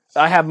Super,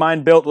 I have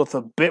mine built with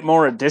a bit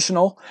more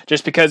additional,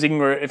 just because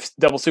if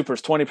double Super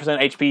is 20%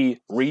 HP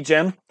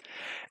regen,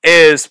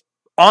 is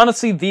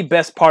honestly the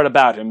best part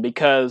about him,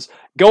 because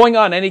going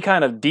on any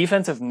kind of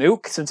defensive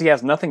nuke, since he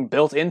has nothing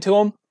built into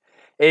him,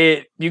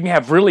 you can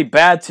have really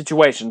bad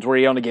situations where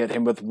you only get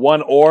him with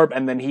one orb,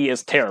 and then he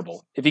is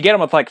terrible. If you get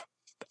him with like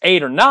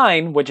 8 or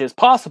 9, which is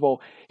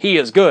possible, he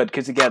is good,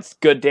 because he gets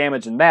good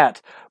damage in that.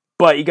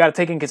 But you got to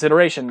take in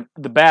consideration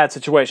the bad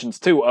situations,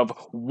 too, of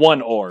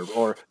 1 orb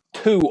or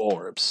 2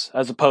 orbs,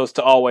 as opposed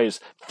to always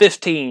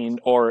 15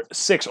 or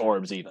 6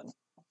 orbs even.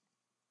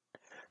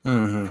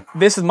 Mm-hmm.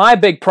 This is my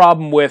big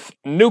problem with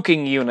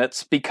nuking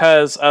units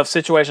because of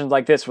situations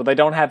like this where they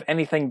don't have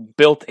anything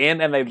built in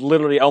and they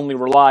literally only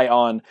rely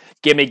on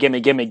gimme,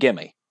 gimme, gimme,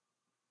 gimme.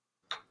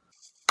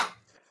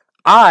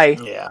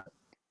 I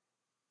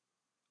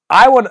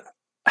would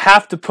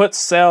have to put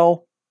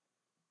Cell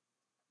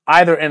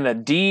either in the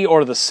D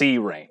or the C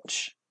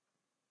range.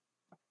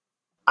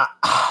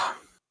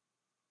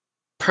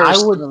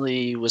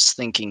 Personally, was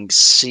thinking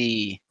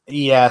C.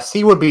 Yeah,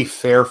 C would be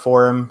fair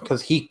for him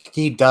because he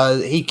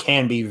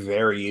can be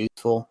very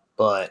useful,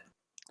 but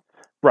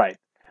right.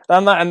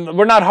 And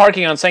we're not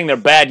harking on saying they're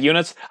bad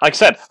units. Like I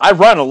said, I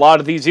run a lot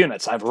of these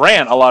units. I've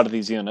ran a lot of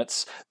these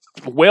units.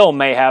 Will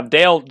may have.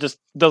 Dale just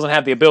doesn't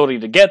have the ability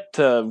to get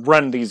to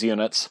run these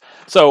units.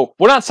 So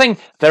we're not saying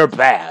they're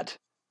bad.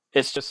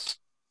 It's just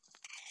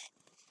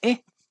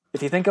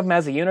if you think of them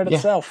as a unit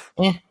itself.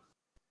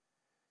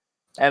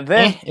 And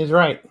then is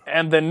right.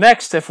 And then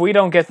next, if we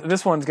don't get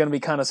this one's going to be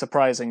kind of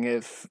surprising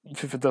if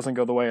it doesn't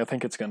go the way I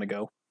think it's going to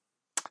go.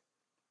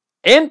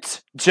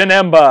 Int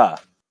Janemba,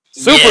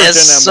 Super yes,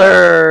 Janemba.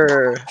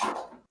 Sir.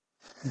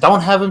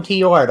 Don't have him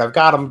TO'd. I've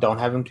got him. Don't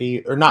have him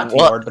or not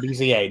TO'd, but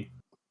he's EA'd.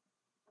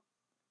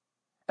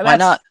 Why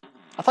not?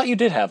 I thought you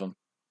did have him.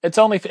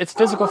 It's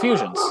physical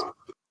fusions.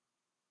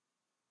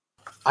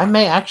 I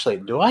may actually.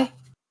 Do I?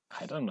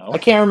 I don't know. I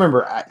can't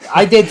remember.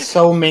 I did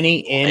so many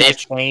in a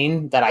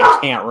chain that I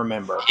can't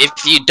remember.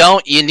 If you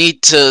don't, you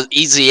need to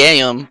easy A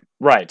him.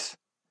 Right.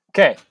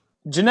 Okay.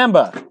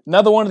 Janemba,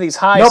 another one of these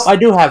high... Nope, I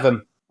do have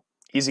him.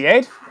 Easy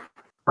aid?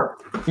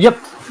 Yep.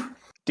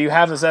 Do you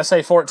have his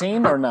SA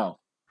 14 or no?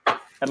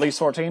 At least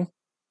 14?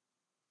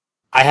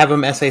 I have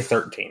him SA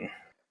 13.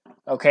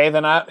 Okay,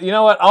 then you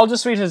know what? I'll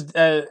just read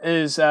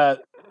his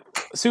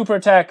super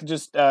attack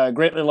just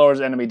greatly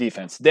lowers enemy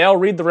defense. Dale,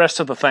 read the rest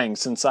of the thing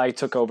since I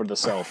took over the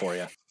cell for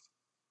you.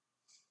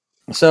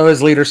 So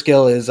his leader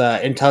skill is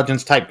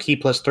intelligence type T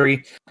plus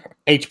 3,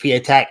 HP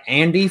attack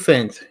and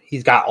defense.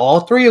 He's got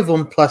all 3 of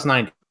them plus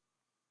 90.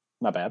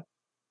 Not bad.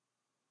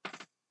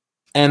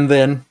 And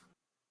then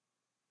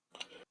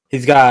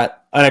he's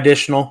got an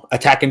additional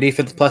attack and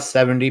defense plus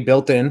 70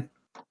 built in.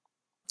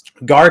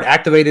 Guard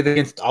activated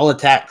against all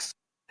attacks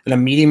and a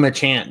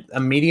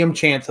medium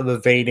chance of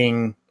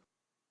evading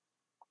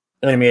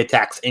enemy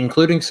attacks,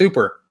 including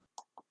super,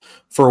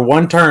 for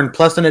 1 turn,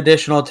 plus an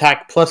additional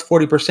attack plus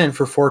 40%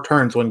 for 4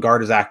 turns when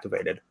guard is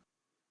activated.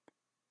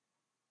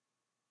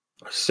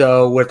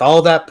 So with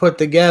all that put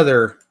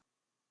together,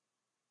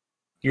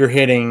 you're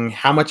hitting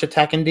how much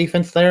attack and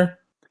defense there?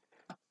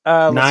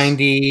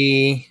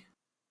 90,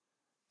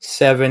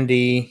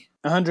 70...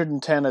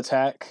 110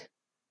 attack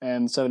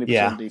and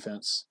 70%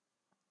 defense.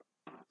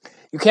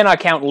 You cannot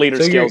count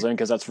leader skills in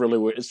because it's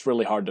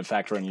really hard to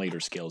factor in leader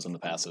skills in the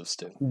passives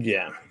too.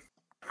 Yeah.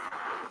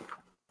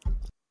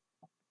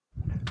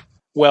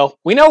 Well,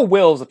 we know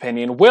Will's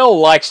opinion. Will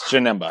likes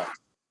Janemba.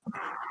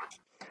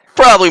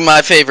 Probably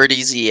my favorite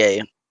Easy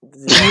A.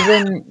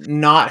 Even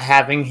not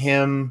having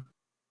him...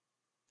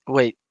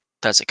 Wait,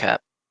 that's a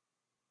cap.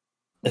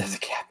 That's a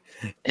cap.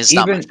 It's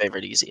not my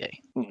favorite Easy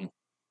A. Mm-mm.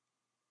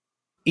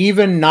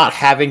 Even not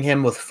having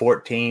him with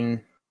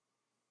 14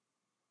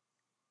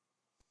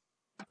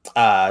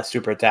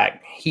 super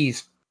attack,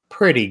 he's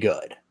pretty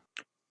good.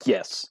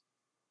 Yes.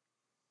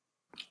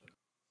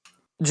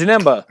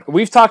 Janemba,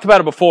 we've talked about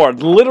it before.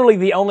 Literally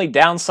the only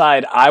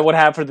downside I would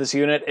have for this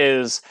unit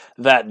is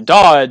that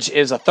dodge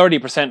is a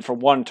 30% for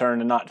 1 turn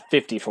and not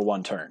 50 for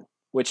 1 turn,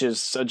 which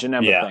is a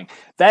Janemba thing.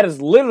 That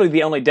is literally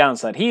the only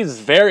downside. He is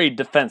very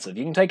defensive.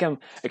 You can take him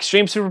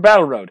Extreme Super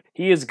Battle Road.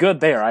 He is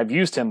good there. I've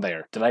used him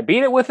there. Did I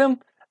beat it with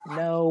him?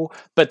 No.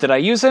 But did I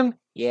use him?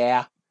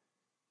 Yeah.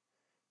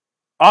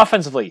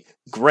 Offensively,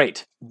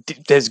 great.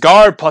 His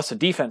guard plus the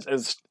defense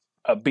is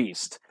a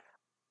beast.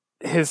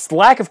 His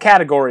lack of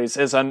categories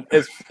is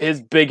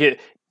his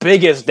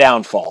biggest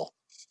downfall.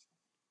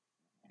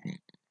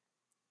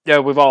 Yeah,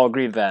 we've all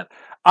agreed to that.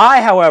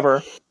 I,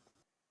 however,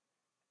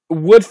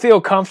 would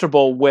feel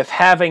comfortable with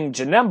having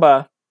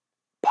Janemba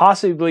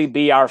possibly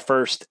be our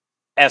first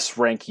S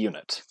rank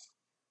unit.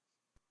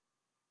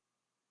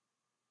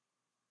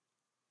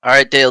 All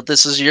right, Dale,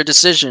 this is your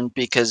decision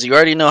because you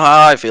already know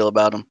how I feel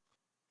about him.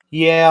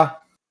 Yeah.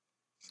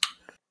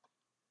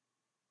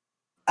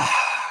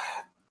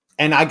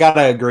 And I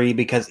gotta agree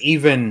because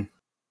even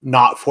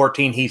not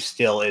 14, he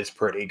still is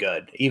pretty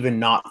good. Even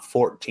not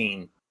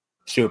 14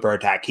 super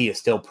attack, he is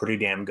still pretty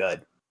damn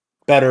good.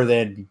 Better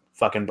than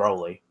fucking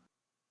Broly.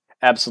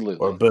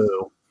 Absolutely. Or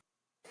Boo.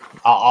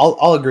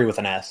 I'll agree with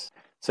an S.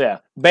 So yeah,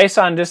 based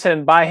on just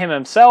him by him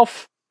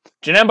himself,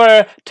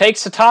 Janemba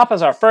takes the top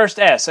as our first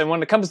S. And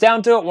when it comes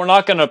down to it, we're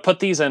not going to put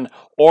these in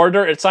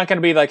order. It's not going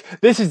to be like,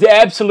 this is the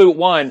absolute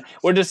one.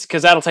 We're just,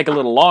 because that'll take a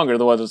little longer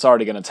than what it's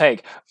already going to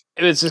take.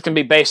 It's just going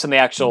to be based on the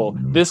actual,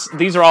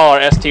 these are all our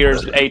S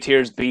tiers, A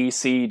tiers, B,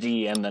 C,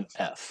 D, and then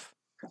F.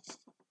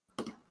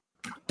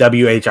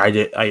 WH.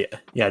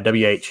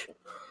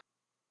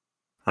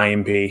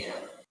 IMP.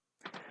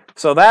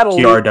 So that'll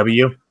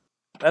QRW.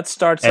 That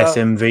starts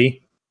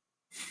SMV.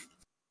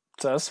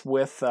 Us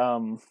with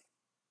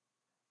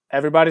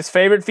everybody's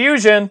favorite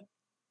fusion,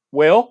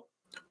 Will.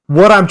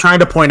 What I'm trying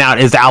to point out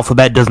is the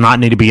alphabet does not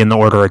need to be in the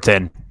order it's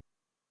in.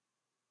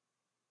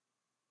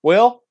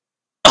 Will?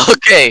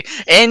 Okay,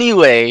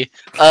 anyway,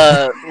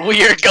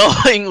 we are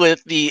going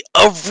with the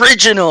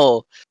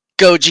original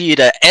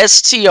Gogeta,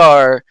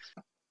 STR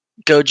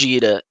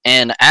Gogeta,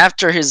 and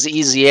after his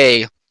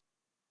EZA,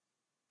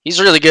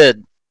 he's really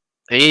good.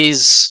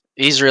 He's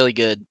really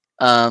good.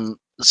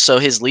 So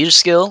his leader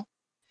skill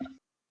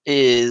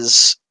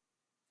is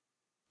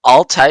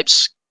all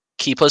types,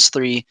 Ki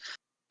 +3,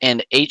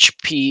 and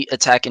HP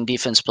attack and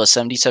defense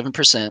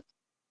 +77%.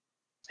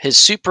 His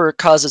super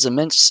causes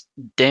immense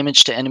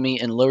damage to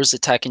enemy and lowers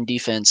attack and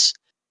defense.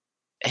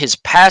 His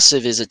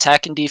passive is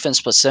attack and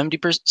defense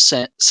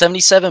 +70%,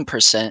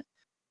 77%,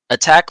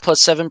 attack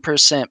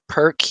 +7%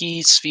 per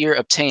key sphere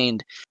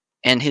obtained,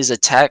 and his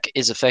attack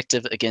is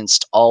effective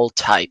against all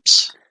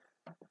types.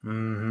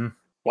 Mm-hmm.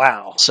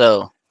 Wow.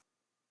 So,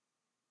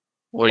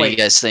 what do you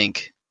guys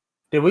think?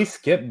 Did we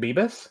skip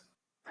Beebus?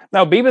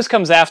 No, Beebus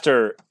comes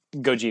after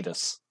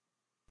Gogetas.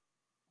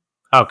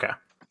 Okay.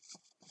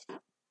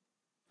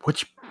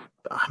 Which,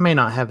 I may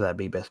not have that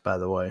Beebus, by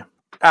the way.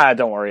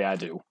 Don't worry, I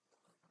do.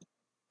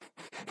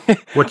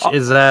 Which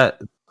is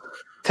that?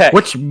 Tech.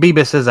 Which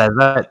Beebus is that? Is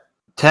that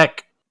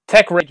Tech?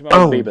 Tech Rage Mode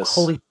Beebus.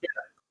 Holy shit.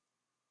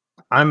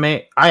 I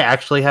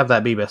actually have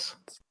that Beebus.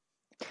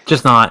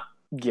 Just not.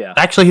 Yeah.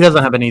 Actually, he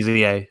doesn't have an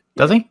EZA.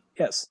 Does he?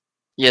 Yes.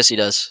 Yes, he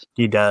does.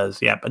 He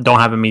does, yeah, but don't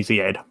have him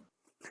EZA'd.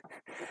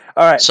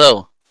 All right.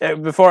 So,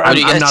 before what do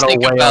you guys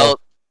think about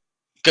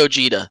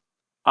Gogeta?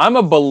 I'm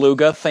a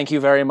beluga, thank you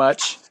very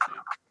much.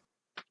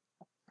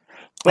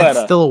 But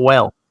That's still a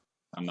whale.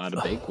 I'm not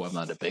a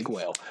big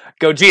whale.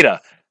 Gogeta.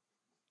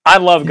 I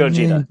love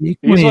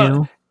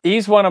Gogeta.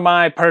 He's one of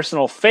my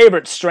personal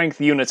favorite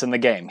strength units in the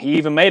game. He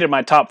even made it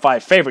my top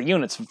 5 favorite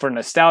units for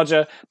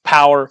nostalgia,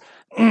 power.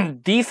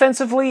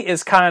 Defensively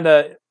is kind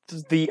of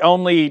the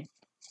only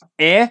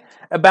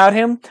about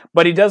him,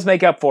 but he does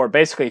make up for it.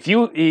 Basically, if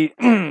you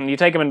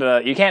take him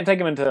into, you can't take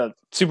him into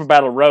Super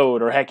Battle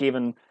Road or heck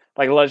even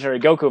like a Legendary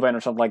Goku event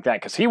or something like that,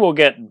 because he will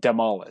get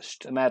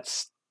demolished, and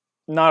that's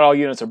not all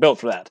units are built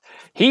for that.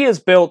 He is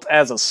built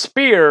as a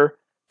spear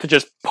to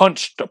just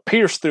to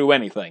pierce through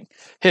anything.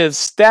 His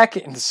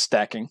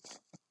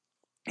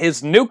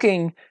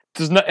nuking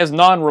is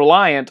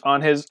non-reliant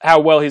on how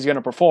well he's going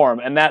to perform,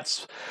 and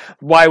that's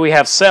why we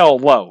have Cell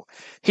low.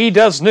 He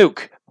does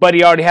nuke, but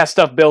he already has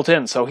stuff built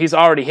in, so he's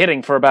already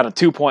hitting for about a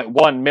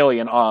 2.1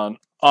 million on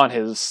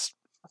his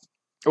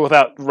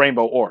without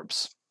rainbow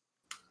orbs.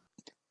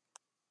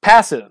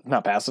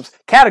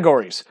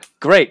 Categories,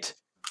 great.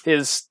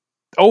 His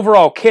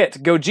overall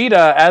kit,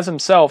 Gogeta as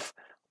himself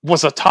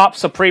was a top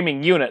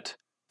reigning unit,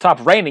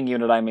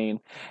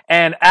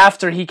 and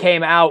after he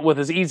came out with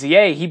his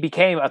EZA, he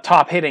became a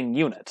top hitting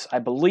unit. I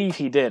believe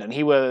he did, and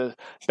he was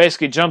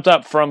basically jumped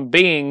up from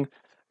being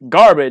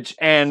garbage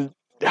and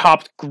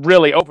hopped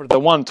really over the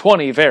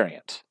 120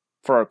 variant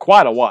for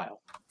quite a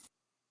while.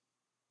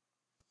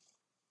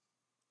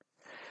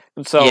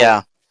 And so,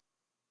 yeah.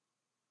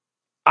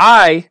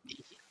 I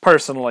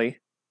personally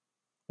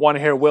want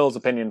to hear Will's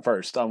opinion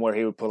first on where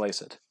he would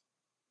place it.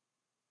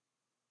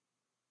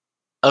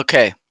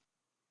 Okay.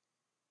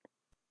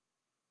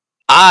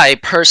 I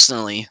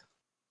personally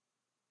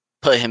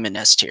put him in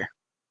S tier.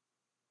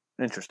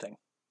 Interesting.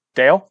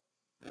 Dale?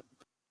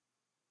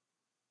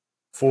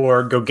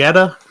 For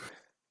Gogeta?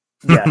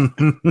 Yeah.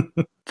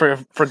 for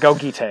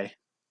Gogeta.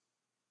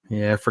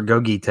 Yeah, for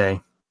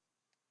Gogeta.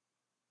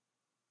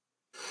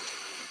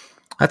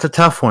 That's a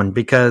tough one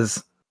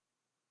because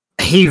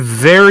he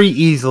very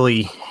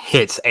easily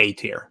hits A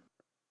tier.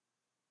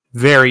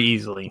 Very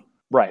easily.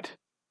 Right.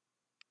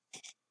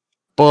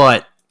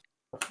 But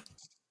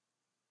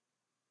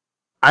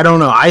I don't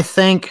know. I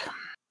think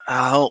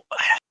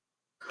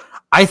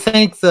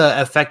the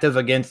effective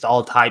against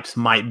all types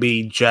might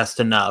be just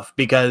enough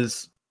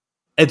because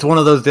it's one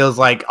of those deals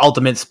like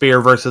Ultimate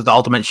Spear versus the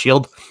Ultimate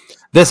Shield.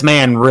 this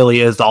man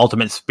really is the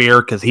ultimate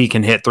spear because he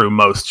can hit through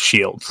most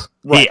shields.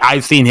 Right.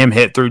 I've seen him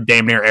hit through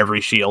damn near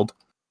every shield.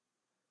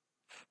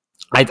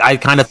 I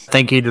kind of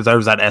think he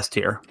deserves that S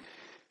tier.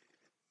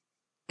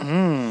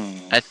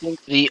 I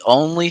think the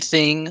only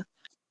thing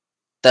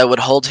that would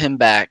hold him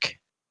back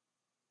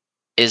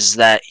is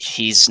that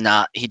he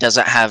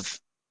doesn't have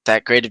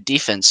that great of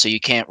defense, so you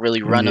can't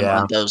really run him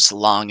on those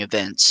long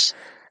events.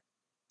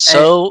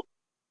 So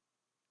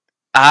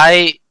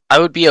I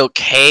would be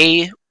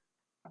okay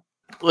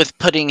with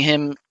putting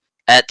him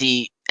at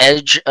the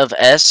edge of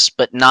S,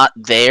 but not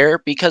there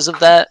because of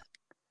that.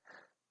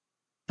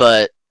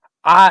 But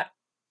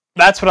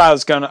that's what I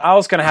was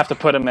gonna have to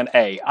put him in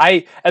A.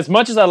 As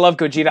much as I love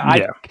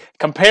Gogeta,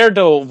 compared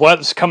to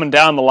what's coming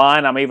down the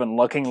line, I'm even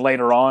looking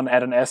later on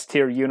at an S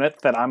tier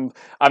unit that I'm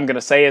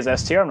gonna say is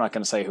S tier. I'm not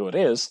gonna say who it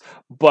is,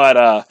 but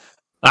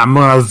I'm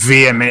gonna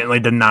vehemently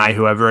deny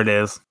whoever it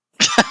is.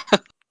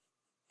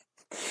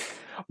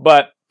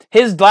 But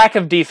his lack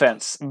of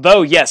defense,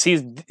 though, yes,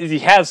 he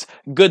has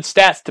good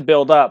stats to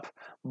build up,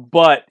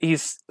 but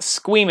he's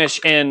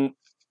squeamish in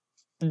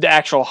the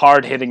actual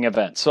hard-hitting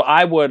events. So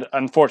I would,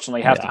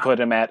 unfortunately, have to put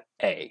him at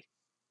A.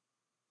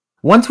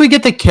 Once we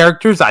get the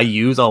characters I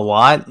use a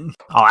lot,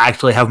 I'll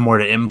actually have more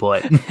to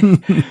input.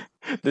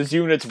 This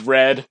unit's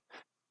red.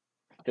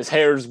 His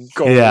hair's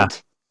gold. Yeah.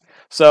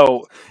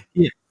 So,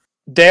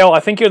 Dale,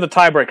 I think you're the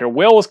tiebreaker.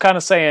 Will was kind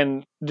of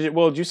saying,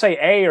 did you say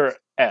A or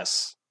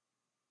S?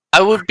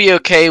 I would be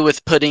okay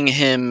with putting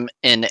him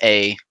in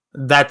A.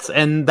 That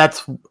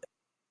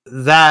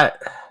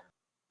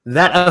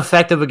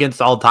effective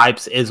against all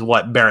types is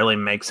what barely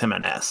makes him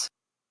an S.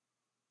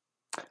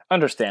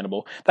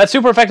 Understandable. That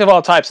super effective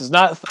all types is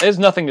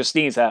nothing to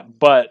sneeze at,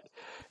 but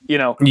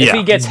if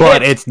he gets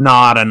hit, it's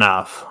not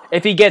enough.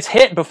 If he gets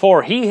hit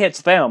before he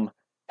hits them,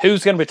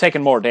 who's going to be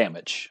taking more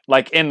damage,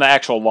 like in the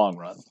actual long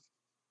run?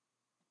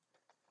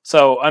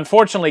 So,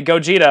 unfortunately,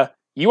 Gogeta,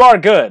 you are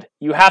good.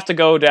 You have to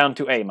go down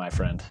to A, my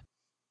friend.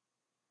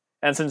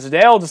 And since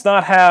Dale does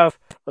not have,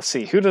 let's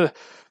see, it could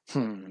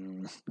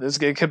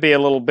be a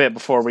little bit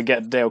before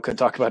Dale could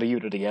talk about a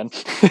unit again.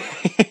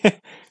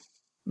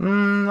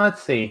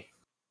 Let's see.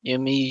 You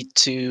need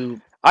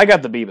to. I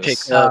got the Beebus.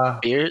 Pick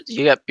up Beers.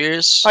 You got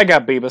Beers. I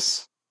got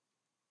Beebus.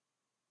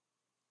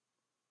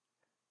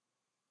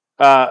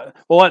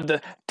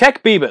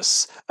 Tech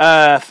Beebus.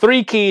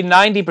 3-key,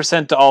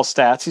 90% to all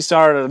stats. He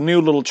started a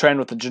new little trend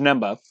with the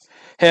Janemba.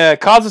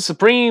 Causes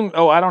supreme.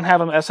 Oh, I don't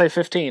have him SA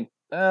 15.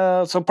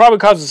 So probably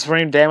causes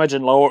supreme damage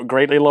and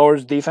greatly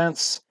lowers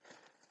defense.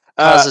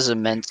 Causes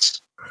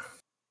immense.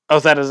 Oh,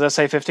 is that his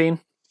SA 15?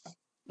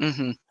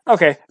 Mm-hmm.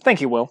 Okay,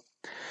 thank you, Will.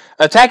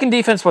 Attack and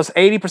defense was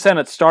 80%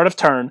 at start of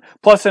turn,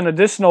 plus an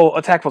additional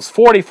attack was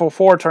 40 for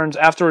 4 turns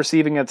after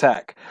receiving an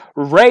attack.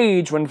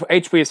 Rage, when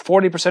HP is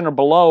 40% or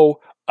below,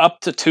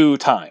 up to 2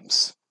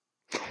 times.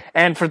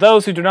 And for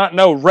those who do not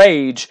know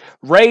Rage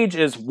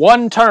is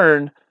 1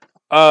 turn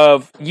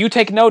of you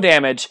take no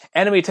damage,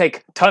 enemy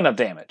take ton of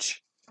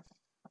damage.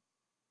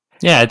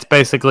 Yeah, it's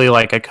basically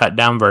like a cut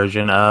down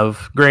version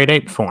of Grade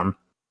 8 form.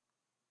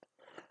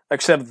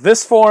 Except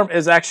this form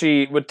is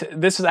actually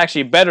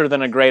better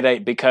than a Grade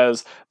 8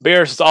 because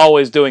Beerus is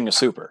always doing a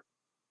super.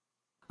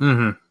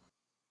 Mm-hmm.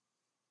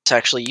 It's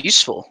actually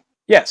useful.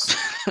 Yes.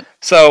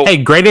 So hey,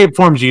 Grade 8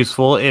 form's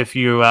useful if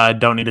you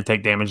don't need to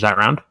take damage that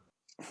round.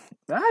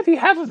 If you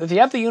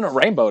have the unit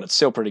rainbowed, it's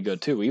still pretty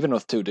good too, even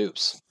with 2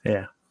 dupes.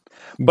 Yeah.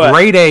 But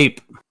Grade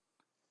 8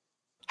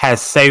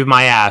 has saved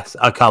my ass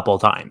a couple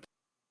times.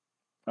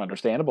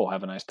 Understandable.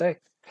 Have a nice day.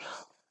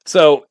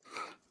 So,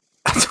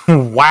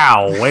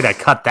 wow, way to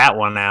cut that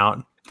one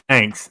out.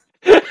 Thanks.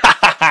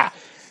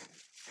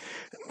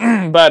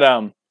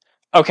 But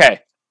okay.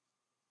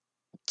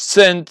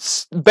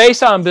 Since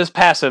based on this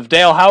passive,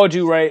 Dale, how would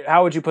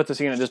you put this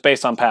unit just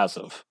based on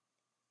passive?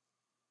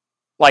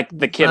 Like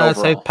the kid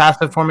overall. Say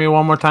passive for me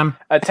one more time.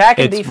 Attack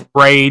and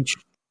Rage.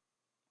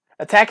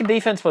 Attack and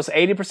defense was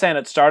 80%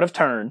 at start of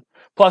turn,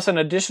 plus an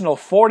additional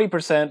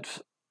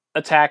 40%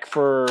 attack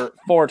for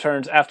 4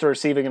 turns after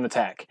receiving an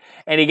attack.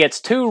 And he gets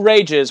 2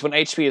 rages when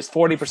HP is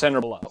 40%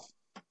 or below.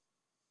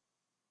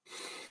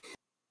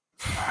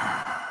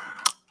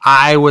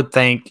 I would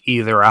think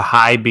either a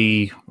high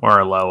B or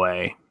a low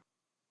A.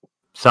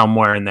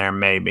 Somewhere in there,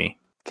 maybe.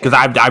 Because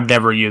I've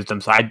never used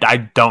him, so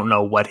I don't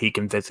know what he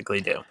can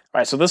physically do.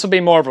 Alright, so this will be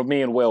more of a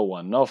me and Will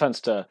one. No offense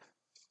to...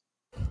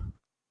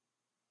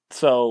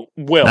 So,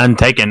 Will. None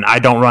taken. I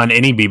don't run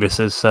any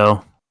Beebuses,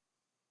 so...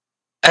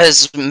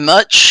 As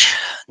much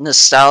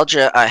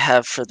nostalgia I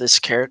have for this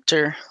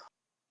character,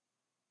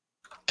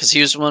 because he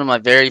was one of my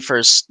very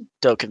first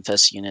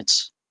Dokkanfest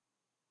units,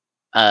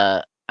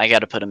 I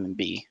gotta put him in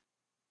B.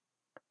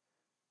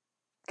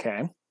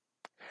 Okay.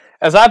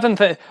 As I've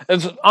been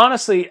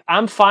honestly,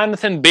 I'm fine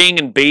with him being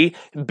in B.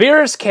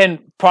 Beerus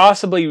can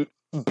possibly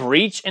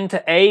breach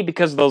into A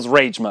because of those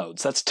rage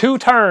modes. That's 2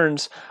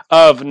 turns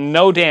of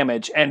no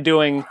damage and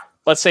doing,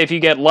 let's say if you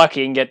get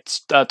lucky and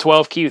get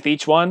 12 key with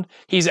each one,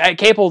 he's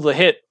capable to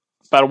hit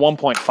about a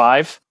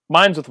 1.5.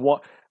 Mine's with 1,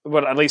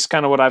 but at least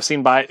kind of what I've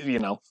seen by,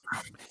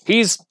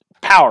 he's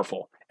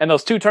powerful. and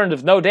those 2 turns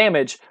of no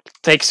damage,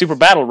 take Super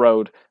Battle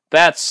Road,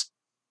 that's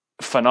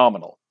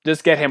phenomenal.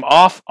 Just get him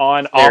off,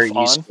 on, Very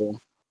off, useful. on.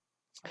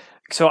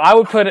 So I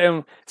would put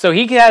him... So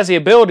he has the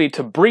ability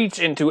to breach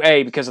into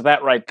A because of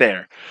that right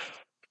there.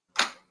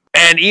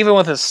 And even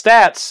with his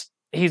stats,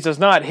 he does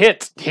not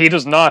hit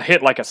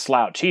like a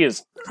slouch. He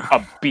is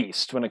a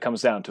beast when it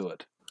comes down to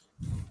it.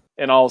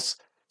 And all...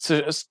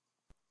 So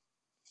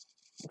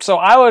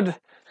I would...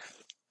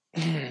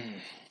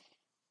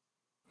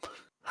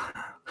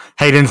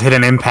 Hayden's hit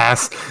an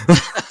impasse.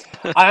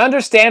 I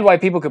understand why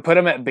people could put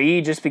him at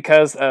B just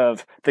because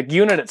of the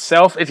unit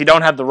itself. If you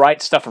don't have the right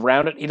stuff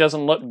around it, he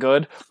doesn't look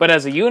good. But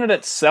as a unit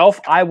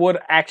itself, I would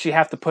actually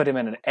have to put him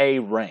in an A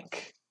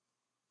rank.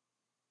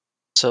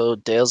 So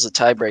Dale's a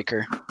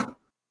tiebreaker.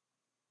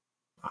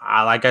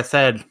 Like I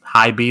said,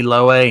 high B,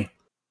 low A.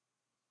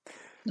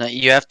 Now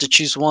you have to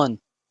choose one.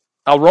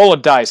 I'll roll a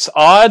dice.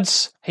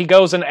 Odds, he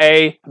goes in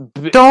A.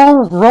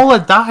 Don't roll a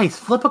dice.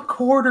 Flip a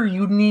quarter,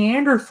 you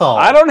Neanderthal.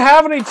 I don't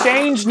have any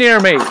change near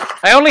me.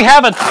 I only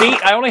have a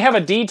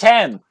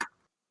D10.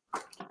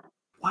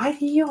 Why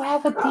do you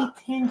have a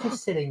D10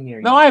 just sitting near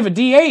you? No, I have a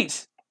D8.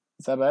 Is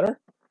that better?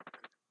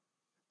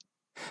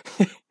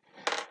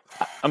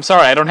 I'm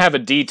sorry, I don't have a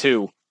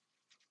D2.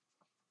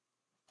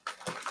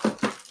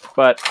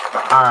 But...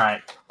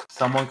 Alright.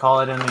 Someone call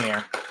it in the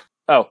air.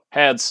 Oh,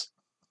 heads.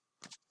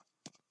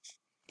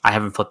 I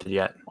haven't flipped it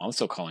yet. Well, I'm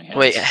still calling heads.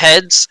 Wait,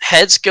 heads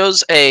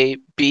goes A,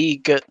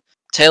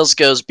 tails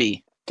goes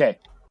B. Okay.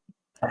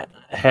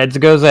 Heads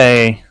goes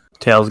A,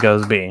 tails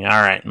goes B.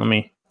 Alright, let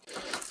me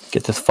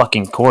get this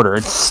fucking quarter.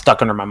 It's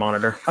stuck under my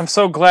monitor. I'm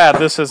so glad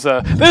this is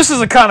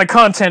the kind of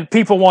content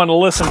people want to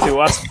listen to.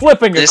 Us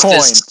flipping a coin.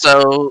 This is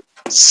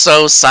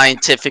so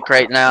scientific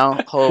right now.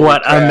 Holy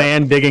What, crap. a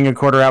man digging a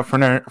quarter out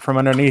from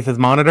underneath his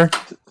monitor?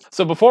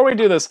 So before we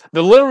do this,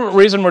 the little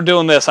reason we're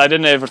doing this, I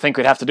didn't ever think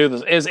we'd have to do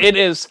this, is it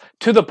is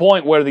to the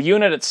point where the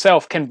unit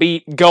itself can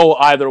go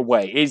either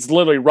way. He's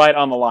literally right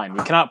on the line.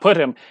 We cannot put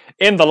him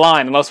in the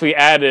line unless we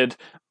added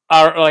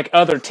our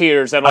other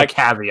tiers that A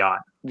caveat.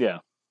 yeah.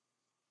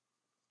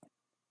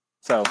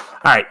 So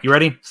Alright, you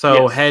ready?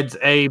 So Yes. heads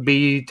A,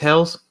 B,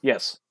 tails?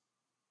 yes.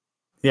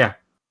 Yeah.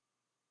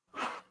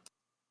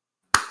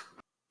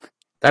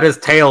 That is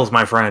tails,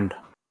 my friend.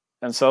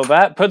 And so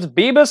that puts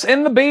Beebus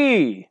in the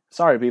B.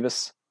 Sorry,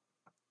 Beebus.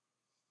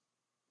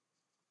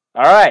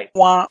 All right.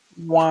 Wah,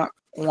 wah,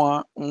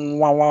 wah,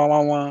 wah, wah,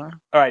 wah, wah.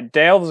 All right,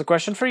 Dale, there's a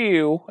question for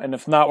you, and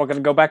if not, we're going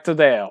to go back to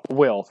Dale.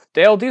 Will.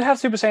 Dale, do you have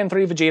Super Saiyan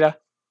 3 Vegeta?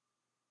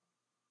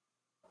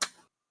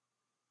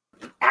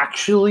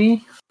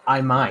 Actually,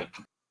 I might.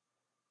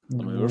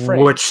 Let me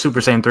rephrase. Which Super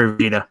Saiyan 3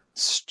 Vegeta?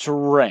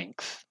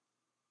 Strength.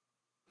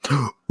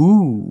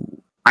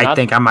 Ooh. I Not-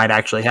 think I might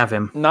actually have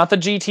him. Not the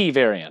GT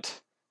variant.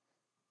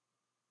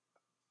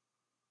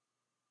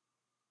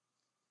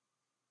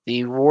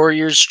 The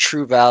Warrior's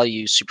True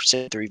Value Super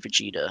Saiyan 3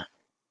 Vegeta.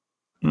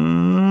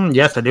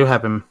 Yes, I do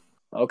have him.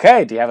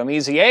 Okay, do you have him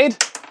Easy Aid?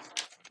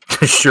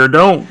 Sure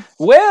don't.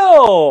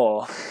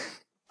 Will!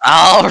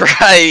 Alright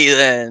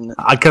then.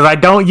 Because I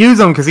don't use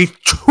him because he's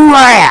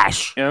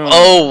trash.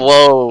 Oh,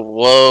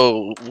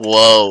 whoa.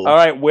 All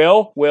right,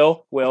 Will,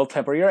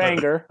 temper your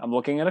anger. I'm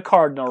looking at a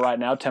cardinal right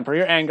now. Temper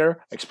your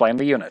anger. Explain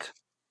the unit.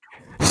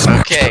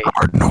 Okay.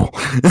 Cardinal.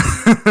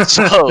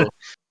 So,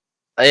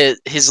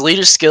 his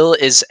leader skill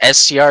is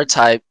SCR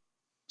type,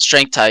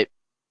 strength type,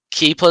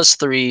 key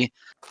 +3,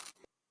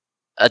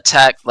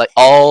 attack, like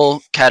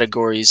all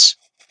categories,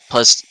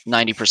 plus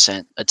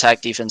 90%,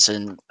 attack, defense,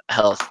 and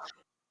health.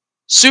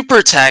 Super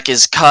attack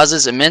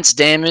causes immense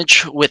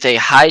damage with a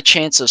high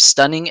chance of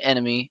stunning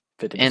enemy,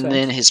 50%. and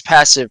then his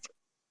passive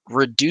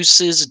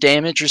reduces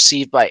damage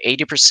received by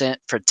 80%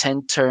 for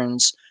 10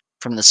 turns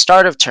from the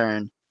start of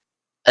turn.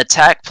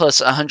 Attack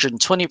plus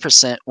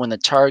 120% when the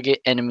target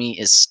enemy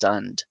is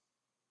stunned.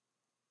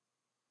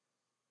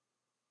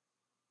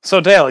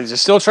 So, Dale, is he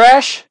still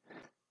trash?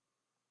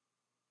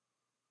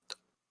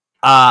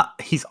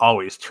 He's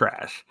always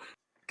trash.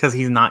 Because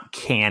he's not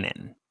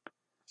canon.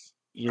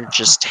 You're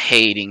just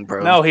hating,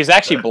 bro. No, he's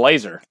actually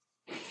Blazer.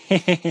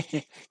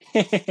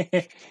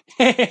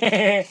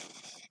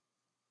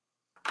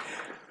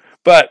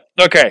 But,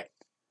 okay.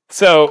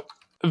 So,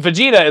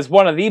 Vegeta is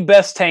one of the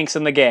best tanks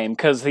in the game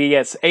because he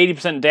gets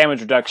 80%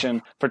 damage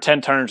reduction for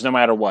 10 turns no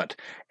matter what.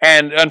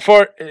 And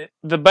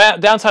the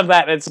downside of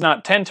that, it's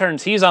not 10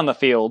 turns he's on the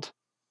field,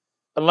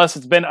 unless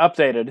it's been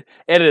updated.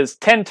 It is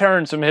 10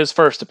 turns from his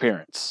first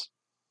appearance.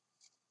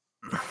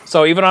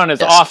 So even on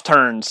his off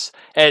turns,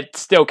 it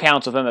still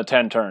counts within the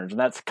 10 turns. And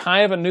that's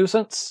kind of a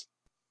nuisance.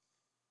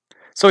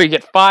 So you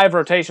get 5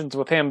 rotations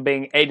with him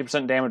being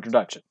 80% damage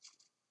reduction.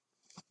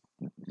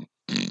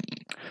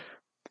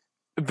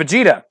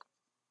 Vegeta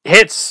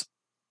hits,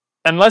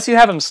 unless you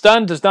have him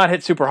stunned, does not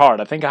hit super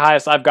hard. I think the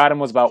highest I've got him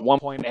was about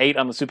 1.8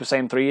 on the Super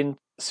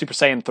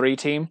Saiyan 3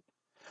 team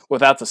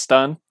without the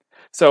stun.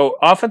 So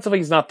offensively,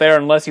 he's not there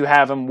unless you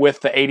have him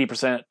with the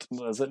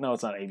 80%. Is it? No,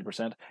 it's not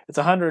 80%. It's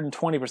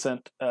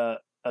 120%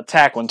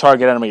 attack when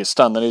target enemy is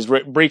stunned. Then he's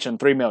breaching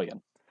 3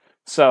 million.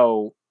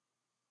 So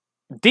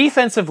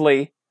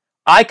defensively,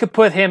 I could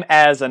put him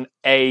as an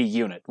A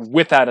unit,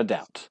 without a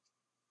doubt.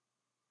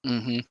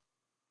 Mm-hmm.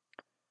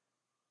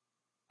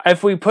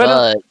 If we put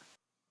him...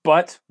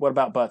 But, what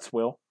about butts,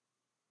 Will?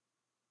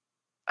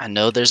 I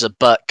know there's a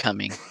butt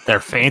coming. They're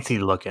fancy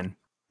looking.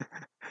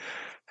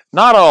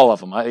 Not all of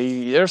them.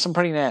 There's some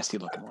pretty nasty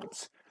looking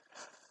ones.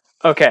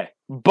 Okay,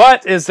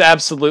 butt is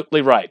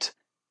absolutely right.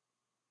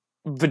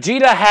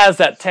 Vegeta has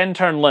that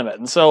 10-turn limit,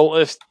 and so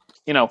if,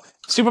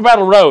 Super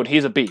Battle Road,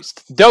 he's a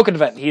beast. Dokkan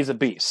event, he's a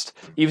beast.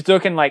 You've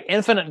looking like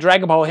Infinite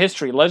Dragon Ball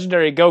History,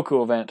 Legendary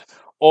Goku event,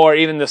 or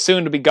even the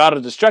soon-to-be God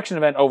of Destruction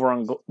event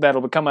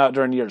that'll come out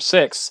during year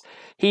 6,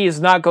 he is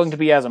not going to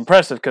be as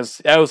impressive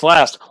because those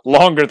last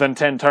longer than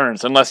 10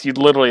 turns, unless you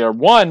literally are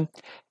 1,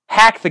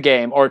 hack the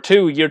game, or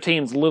 2, your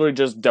team's literally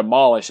just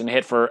demolish and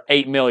hit for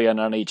 8 million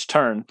on each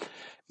turn.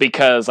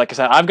 Because, like I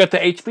said, I've got the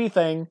HP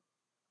thing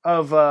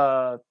of,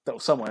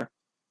 somewhere.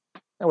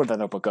 Where'd that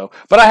notebook go?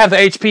 But I have the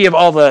HP of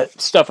all the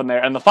stuff in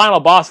there, and the final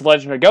boss of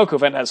Legendary Goku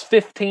event has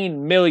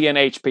 15 million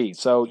HP,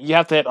 so you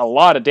have to hit a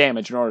lot of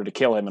damage in order to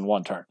kill him in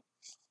 1 turn.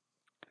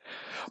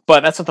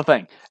 But that's not the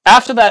thing.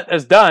 After that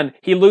is done,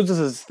 he loses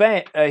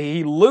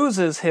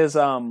his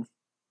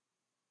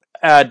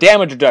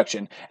damage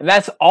reduction, and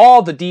that's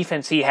all the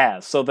defense he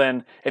has. So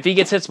then, if he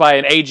gets hit by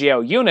an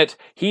AGL unit,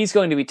 he's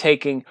going to be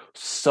taking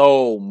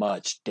so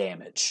much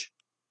damage.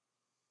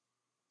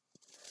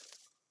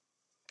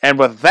 And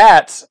with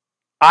that,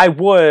 I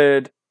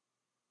would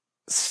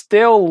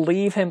still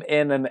leave him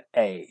in an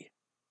A.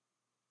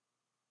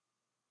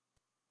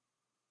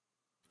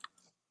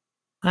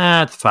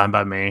 That's fine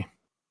by me.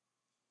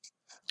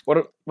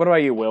 What about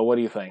you, Will? What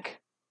do you think?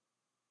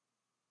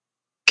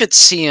 Could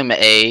see him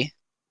A.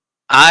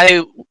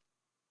 I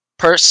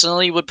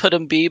personally would put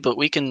him B, but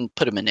we can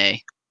put him in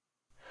A.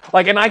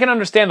 And I can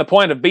understand the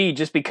point of B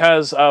just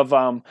because of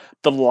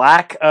the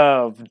lack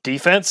of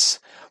defense,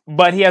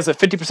 but he has a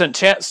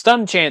 50%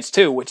 stun chance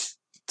too, which,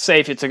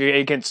 say if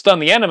he can stun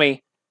the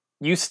enemy,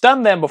 you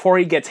stun them before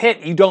he gets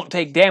hit, you don't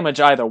take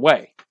damage either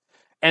way.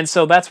 And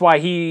so that's why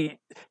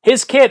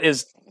his kit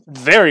is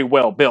very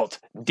well built.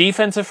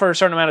 Defensive for a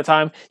certain amount of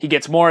time, he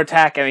gets more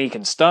attack and he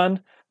can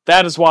stun.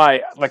 That is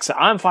why, like I said,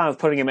 I'm fine with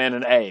putting him in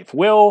an A. If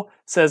Will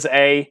says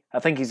A, I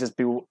think he just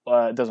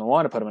doesn't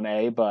want to put him in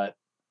A, but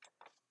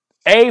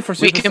A for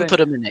Super Saiyan. We can put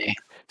him in A.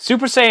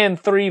 Super Saiyan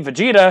 3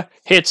 Vegeta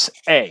hits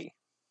A.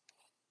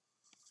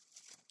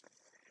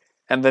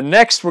 And the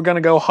next we're going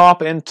to go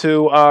hop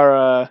into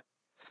our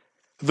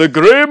the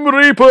Grim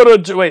Reaper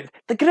the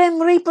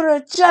Grim Reaper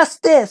of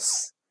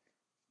Justice.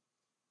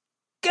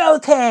 Go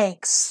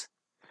Tanks.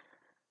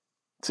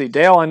 See,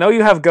 Dale, I know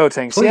you have Go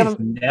Tanks. Please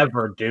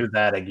never do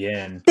that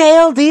again.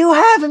 Dale, do you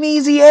have him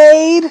Easy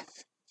Aid?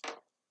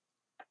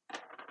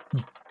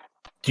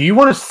 Do you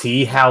want to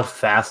see how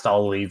fast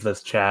I'll leave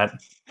this chat?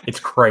 It's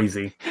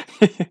crazy.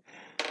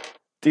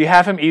 Do you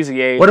have him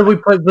Easy Aid? What did we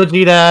put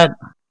Vegeta at?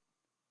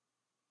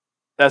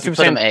 Super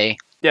Saiyan A.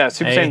 Yeah,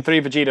 Super Saiyan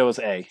 3 Vegeta was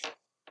A.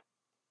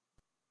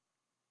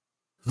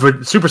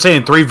 Super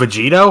Saiyan 3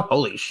 Vegeta?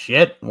 Holy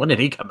shit. When did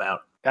he come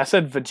out? I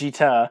said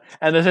Vegeta,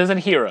 and this isn't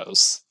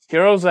Heroes.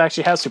 Heroes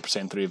actually has Super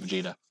Saiyan 3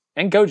 Vegeta.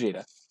 And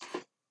Gogeta.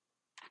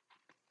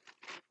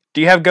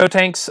 Do you have Go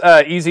Tanks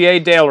Easy A,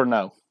 Dale, or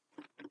no?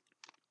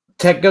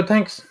 Tech Go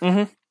Tanks?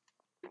 Mm-hmm.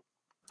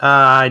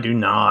 I do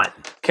not.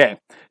 Okay.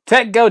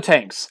 Tech Go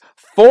Tanks.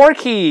 4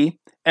 key,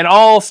 and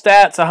all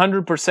stats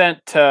 100%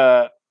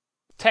 to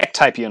tech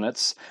type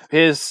units.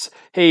 He's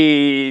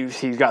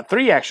got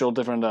 3 actual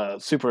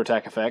different super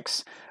attack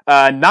effects.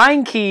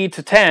 9 key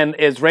to 10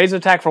 is raise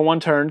attack for 1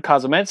 turn,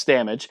 cause immense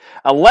damage.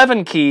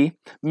 11 key,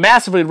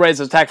 massively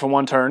raises attack for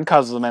 1 turn,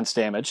 causes immense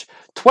damage.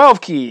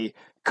 12 key,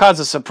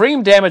 causes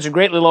supreme damage and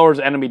greatly lowers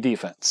enemy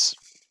defense.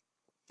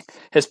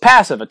 His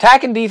passive,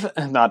 attack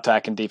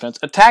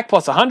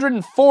plus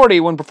 140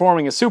 when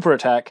performing a super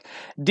attack,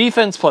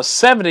 defense plus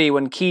 70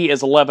 when key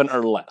is 11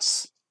 or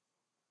less.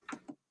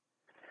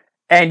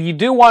 And you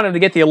do want him to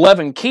get the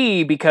 11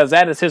 key because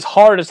that is his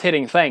hardest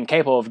hitting thing,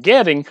 capable of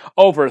getting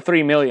over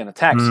 3 million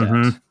attack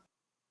stats.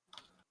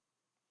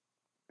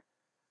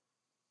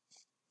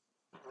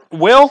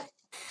 Will?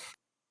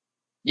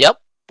 Yep.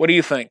 What do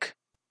you think?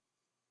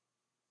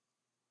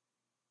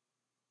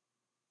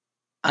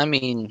 I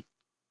mean,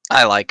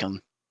 I like him.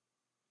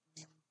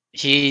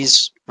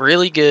 He's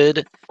really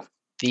good.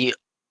 The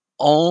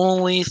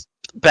only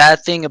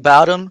bad thing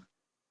about him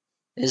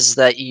is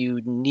that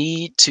you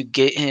need to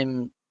get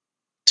him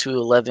to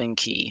 11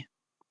 key.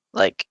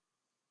 Like,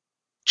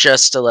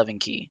 just 11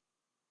 key.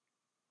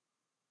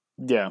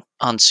 Yeah.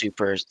 On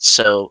Super.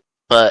 So,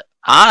 but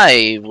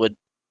I would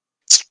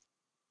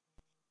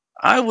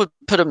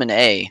put him in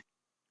A.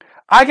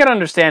 I can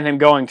understand him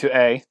going to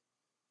A.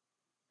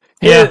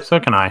 Yeah, so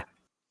can I.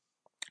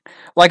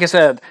 Like I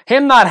said,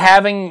 him not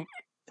having...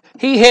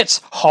 He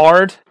hits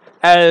hard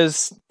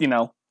as,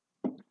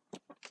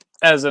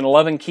 as an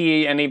 11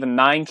 key and even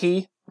 9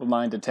 key, from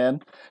 9 to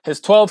 10.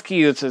 His 12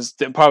 key is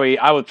probably,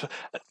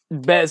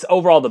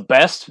 overall the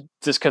best,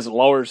 just because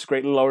it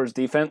greatly lowers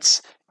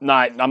defense.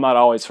 I'm not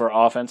always for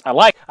offense. I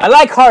like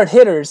hard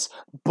hitters,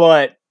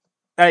 but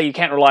you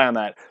can't rely on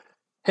that.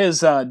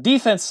 His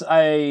defense,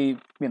 70%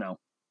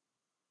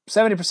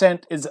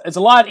 is it's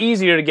a lot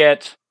easier to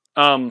get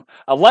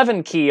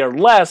 11 key or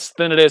less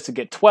than it is to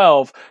get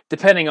 12,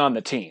 depending on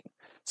the team.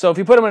 So if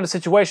you put him in a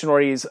situation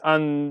where he's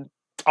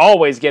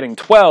always getting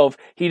 12,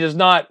 he does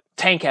not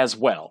tank as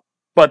well.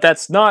 But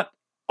that's not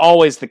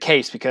always the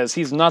case because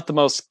he's not the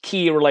most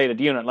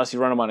key-related unit unless you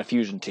run him on a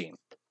fusion team.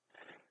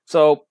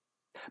 So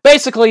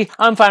basically,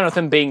 I'm fine with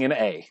him being an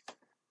A.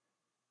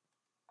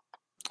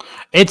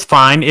 It's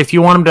fine. If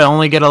you want him to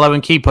only get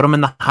 11 key, put him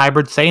in the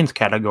Hybrid Saiyans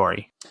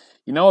category.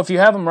 If you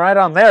have him right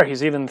on there,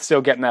 he's even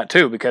still getting that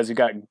too, because you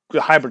got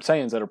Hybrid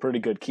Saiyans that are pretty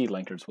good key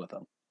linkers with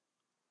him.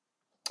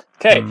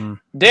 Okay,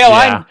 Dale,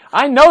 yeah.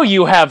 I know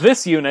you have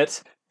this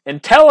unit,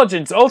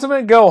 Intelligence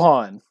Ultimate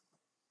Gohan.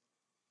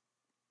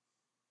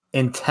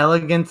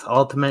 Intelligence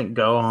Ultimate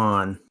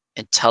Gohan.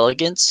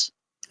 Intelligence?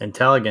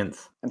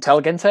 Intelligence.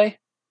 Intelligence?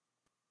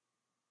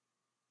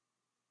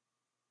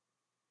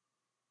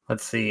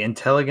 Let's see.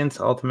 Intelligence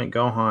Ultimate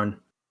Gohan.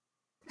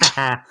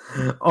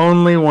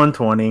 Only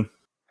 120.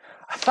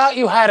 I thought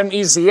you had him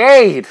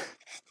EZA'd.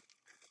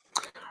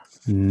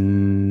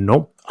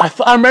 Nope.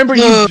 I remember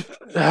you...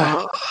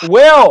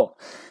 Will!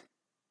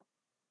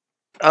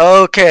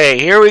 Okay,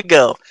 here we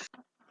go.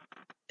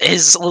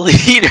 His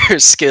leader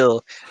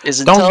skill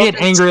is Don't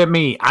get angry at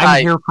me.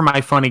 I'm here for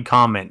my funny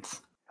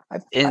comments.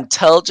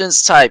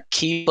 Intelligence type,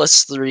 key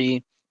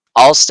 +3,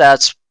 all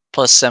stats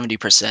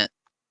 +70%.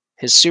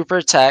 His super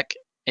attack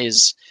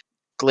is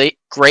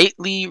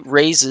greatly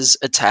raises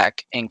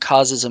attack and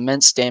causes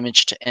immense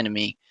damage to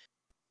enemy.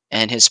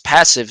 And his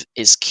passive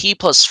is key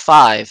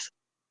 +5,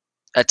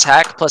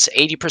 attack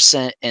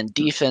 +80%, and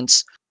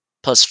defense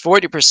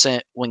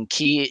 +40% when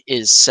key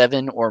is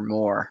 7 or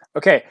more.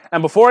 Okay,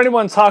 and before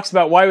anyone talks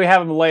about why we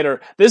have him later,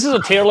 this is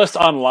a tier list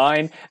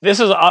online. This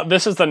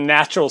is the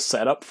natural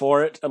setup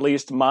for it, at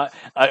least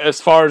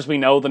as far as we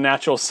know, the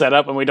natural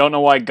setup, and we don't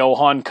know why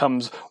Gohan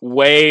comes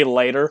way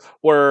later.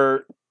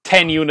 We're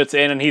 10 units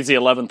in, and he's the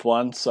 11th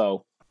one,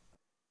 so...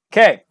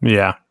 Okay.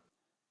 Yeah.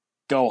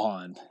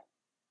 Gohan.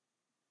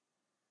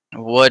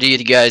 What do you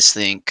guys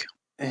think?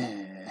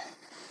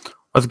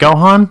 What's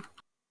Gohan?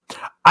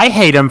 I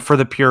hate him for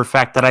the pure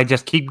fact that I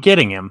just keep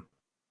getting him.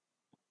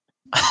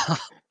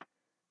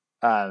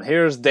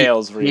 Here's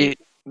Dale's reason.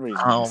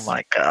 Oh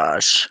my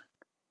gosh.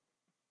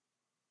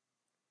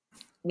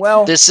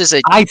 Well, this is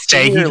a I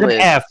say he's an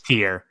F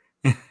tier.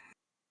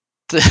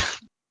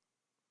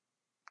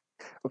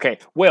 Okay,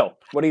 Will,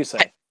 what do you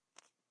say?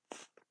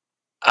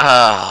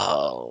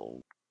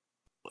 Oh.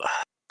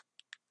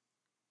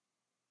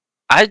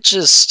 I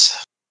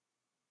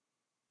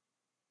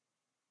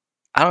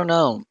don't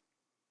know.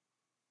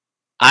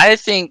 I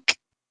think,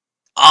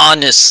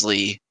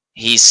 honestly,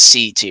 he's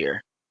C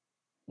tier.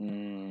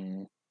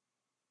 Do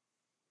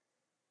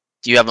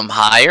you have him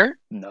higher?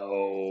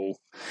 No.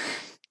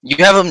 You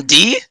have him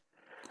D?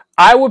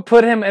 I would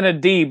put him in a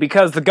D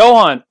because the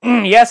Gohan,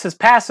 yes, his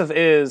passive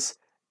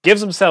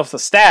gives himself the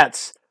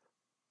stats,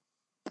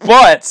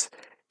 but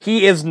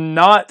he is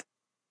not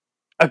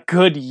a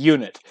good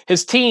unit.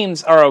 His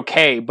teams are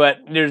okay, but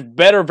there's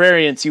better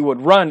variants you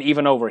would run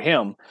even over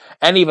him.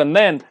 And even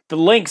then, the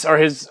links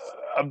are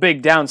a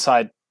big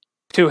downside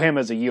to him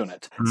as a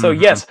unit. Mm-hmm. So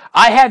yes,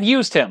 I have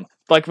used him.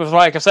 Like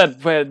I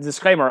said,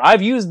 disclaimer,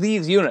 I've used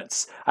these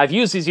units. I've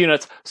used these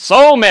units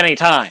so many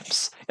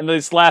times in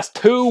these last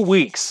 2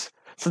 weeks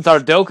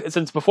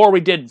since before we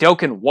did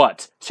Dokkan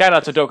What. Shout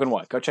out to Dokkan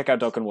What. Go check out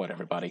Dokkan What,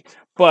 everybody.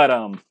 But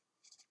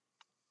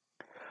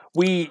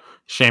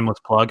shameless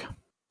plug.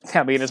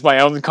 I mean, it's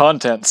my own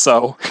content,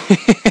 so...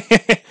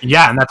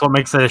 Yeah, and that's what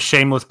makes it a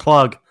shameless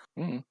plug.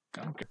 Okay.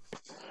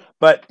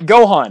 But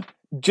Gohan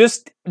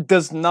just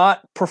does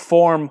not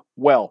perform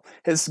well.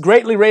 His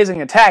greatly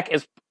raising attack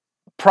is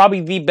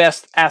probably the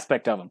best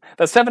aspect of him.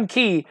 The 7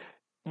 key,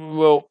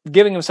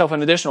 giving himself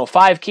an additional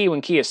 5 key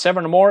when key is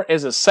 7 or more,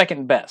 is his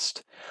second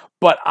best.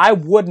 But I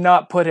would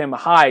not put him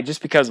high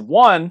just because,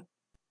 one,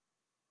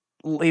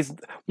 he's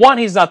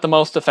not the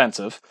most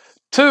offensive.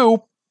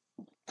 2,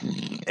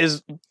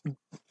 there's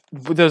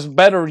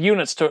better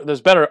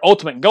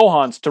Ultimate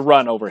Gohans to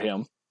run over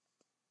him,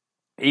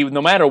 even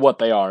no matter what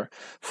they are.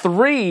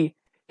 3,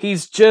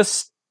 he's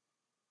just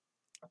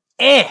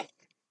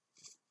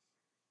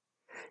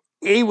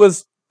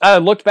I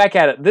looked back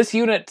at it. This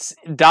unit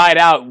died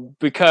out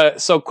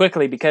so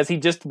quickly because he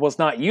just was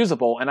not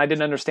usable, and I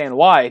didn't understand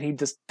why. And he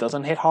just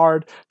doesn't hit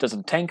hard,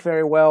 doesn't tank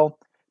very well,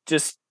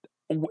 just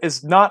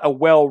is not a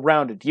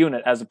well-rounded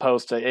unit as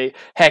opposed to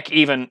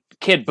even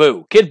Kid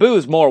Buu. Kid Buu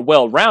is more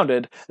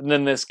well-rounded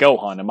than this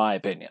Gohan, in my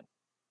opinion.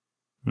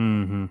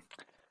 Mm-hmm.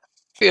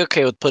 Be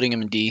okay with putting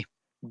him in D.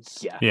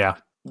 Yeah.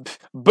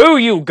 Boo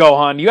you,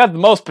 Gohan. You have the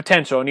most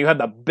potential, and you had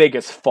the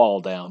biggest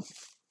fall down.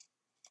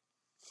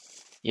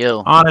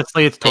 Yo,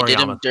 honestly, it's Toriyama's they did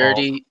him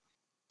dirty. Fault.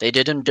 They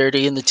did him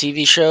dirty in the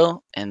TV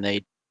show, and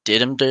they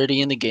did him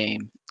dirty in the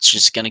game. It's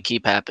just gonna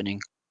keep happening.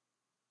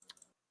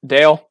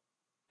 Dale,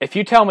 if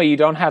you tell me you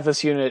don't have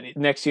this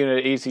next unit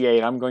at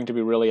EZ8, I'm going to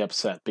be really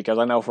upset because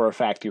I know for a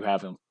fact you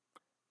have him.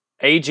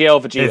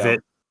 AGL Vegeta. Is it?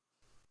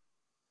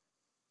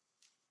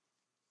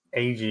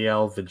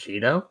 AGL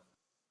Vegito?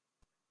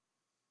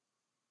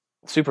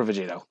 Super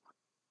Vegito.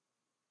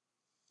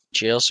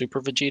 GL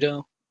Super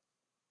Vegito?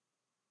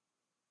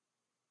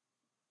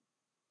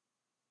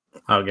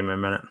 Oh, give me a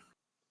minute.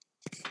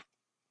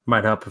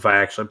 Might help if I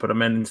actually put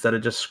them in instead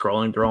of just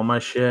scrolling through all my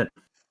shit.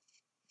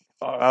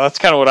 That's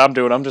kind of what I'm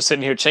doing. I'm just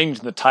sitting here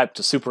changing the type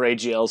to Super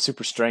AGL,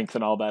 Super Strength,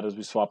 and all that as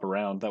we swap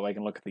around. That way I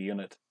can look at the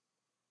unit.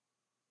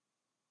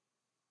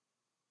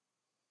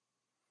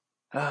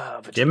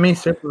 Give me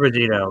Super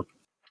Vegito.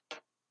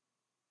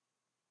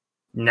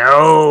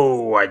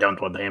 No, I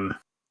don't want him.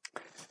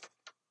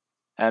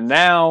 And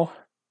now,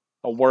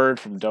 a word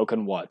from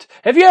Dokkan What.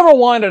 If you ever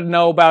wanted to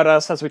know about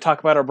us as we talk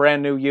about our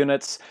brand new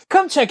units,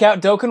 come check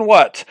out Dokkan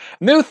What.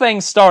 New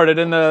things started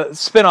in the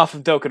spin-off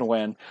of Dokkan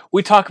Win.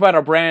 We talk about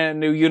our brand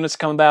new units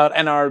coming out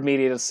and our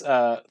immediate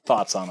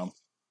thoughts on them.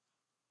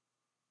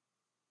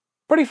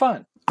 Pretty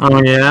fun.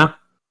 Oh, yeah?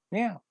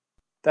 Yeah.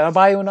 That'll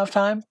buy you enough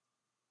time?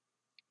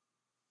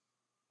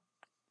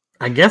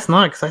 I guess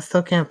not, because I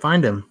still can't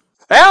find him.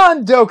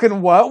 On Dokkan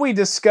What, we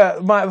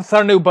discuss with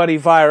our new buddy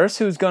Virus,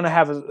 who's going to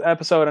have an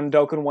episode on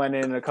Dokkan When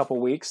in a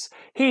couple weeks.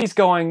 He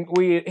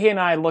and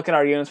I look at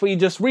our units. We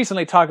just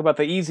recently talked about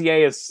the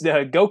EZA as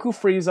Goku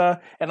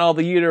Frieza and all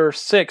the Year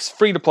 6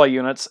 free-to-play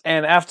units,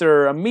 and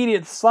after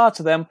immediate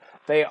thoughts of them,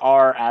 they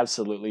are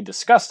absolutely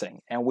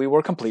disgusting, and we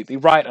were completely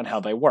right on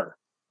how they were.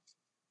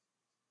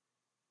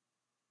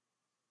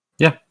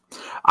 Yeah.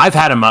 I've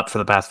had him up for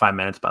the past 5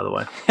 minutes, by the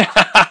way.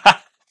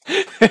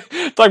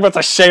 Talk about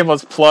the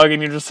shameless plug,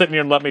 and you're just sitting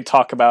here and let me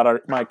talk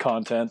about my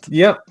content.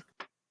 Yep.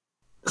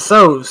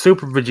 So,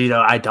 Super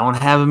Vegito, I don't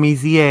have him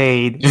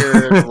EZA'd.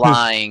 You're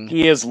lying.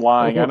 He is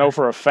lying. I know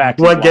for a fact.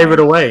 What gave it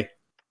away?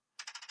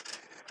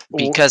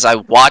 Because I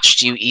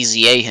watched you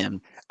EZA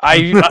him.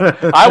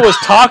 I was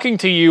talking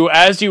to you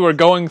as you were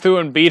going through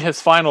and beat his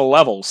final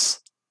levels.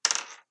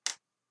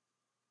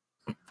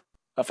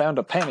 I found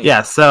a penny.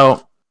 Yeah,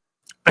 so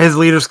his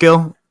leader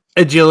skill,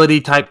 agility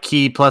type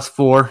key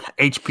 +4,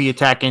 HP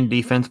attack and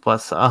defense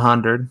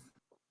 +100.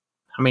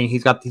 I mean,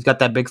 he's got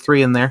that big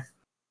 3 in there.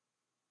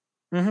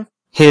 Mm-hmm.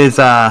 His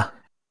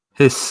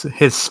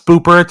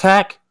spooper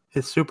attack,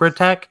 his super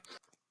attack,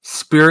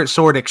 Spirit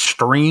Sword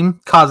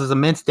Extreme, causes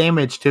immense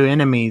damage to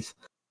enemies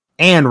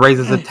and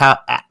raises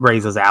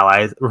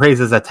allies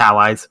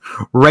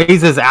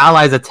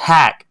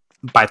attack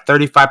by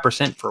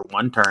 35% for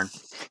 1 turn.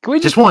 Can we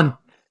just one?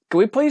 Can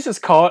we please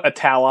just call it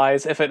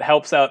Atalize if it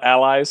helps out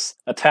allies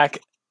attack?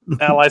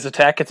 Allies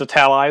attack. It's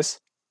Atalize.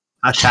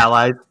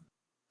 Atalize.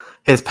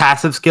 His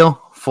passive skill,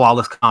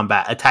 Flawless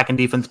Combat, attack and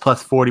defense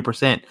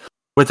 +40%.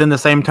 Within the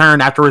same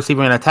turn, after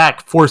receiving an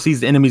attack, foresees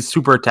the enemy's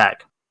super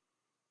attack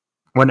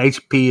when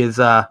HP is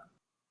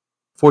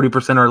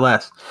 40% or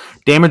less.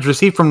 Damage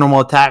received from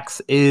normal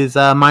attacks is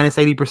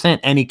 -80%,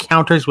 and he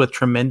counters with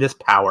tremendous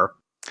power.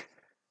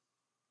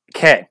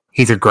 Okay.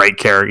 He's a great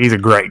character. He's a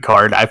great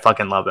card. I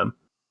fucking love him.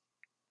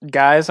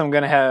 Guys, I'm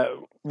going to have...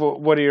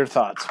 What are your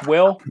thoughts?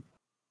 Will?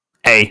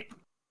 A.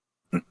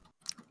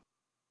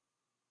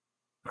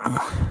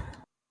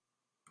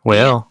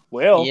 Will.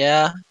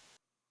 Yeah.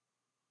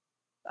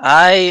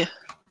 I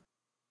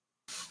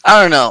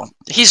don't know.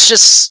 He's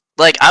just,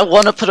 like, I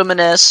want to put him in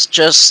S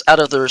just out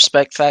of the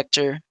respect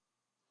factor.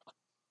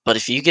 But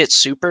if you get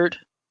supered,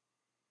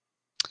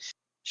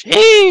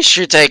 sheesh,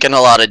 you're taking a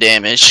lot of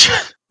damage.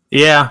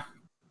 Yeah.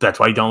 That's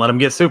why you don't let him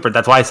get supered.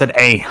 That's why I said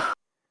A.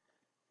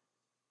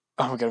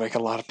 Oh, we're going to make a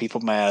lot of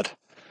people mad.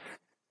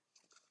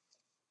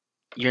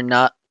 You're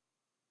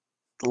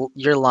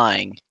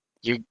lying.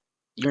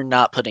 You're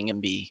not putting him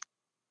B.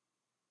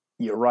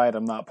 You're right,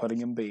 I'm not putting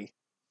him B.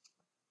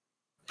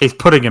 He's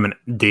putting him in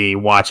D.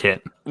 Watch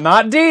it.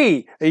 Not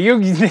D.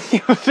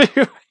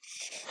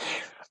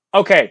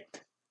 Okay.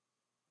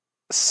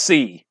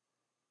 C.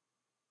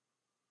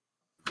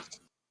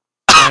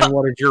 And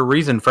what is your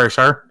reason for,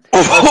 sir?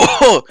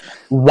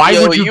 Why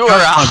would you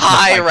are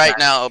high right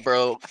now,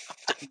 bro.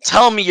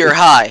 Tell me you're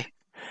high.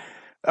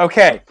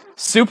 Okay.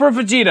 Super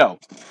Vegito,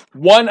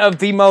 one of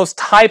the most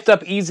hyped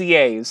up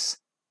EZAs,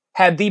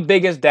 had the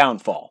biggest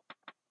downfall.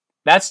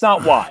 That's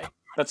not why.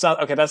 That's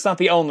not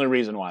the only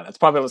reason why. That's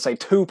probably, let's say,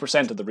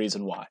 2% of the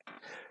reason why.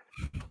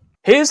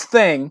 His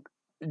thing,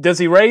 does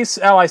he raise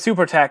ally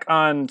super attack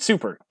on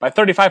super by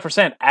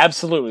 35%?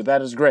 Absolutely,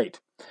 that is great.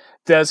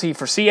 Does he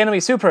foresee enemy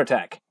super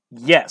attack?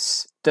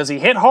 Yes. Does he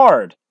hit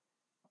hard?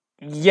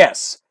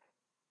 Yes.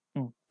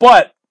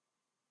 But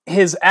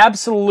his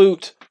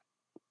absolute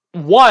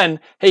one,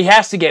 he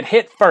has to get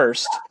hit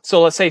first.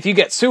 So let's say if you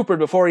get supered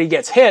before he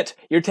gets hit,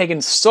 you're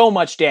taking so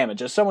much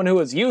damage. As someone who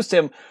has used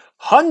him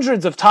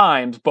hundreds of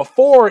times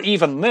before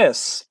even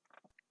this,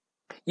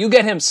 you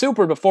get him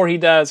super before he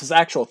does his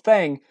actual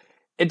thing.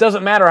 It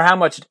doesn't matter how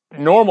much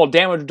normal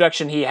damage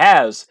reduction he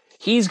has,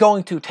 he's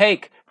going to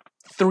take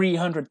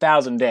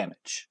 300,000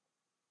 damage.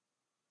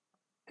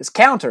 His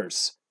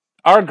counters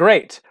are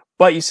great,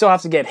 but you still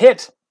have to get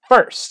hit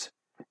first.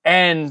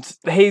 And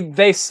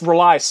they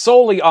rely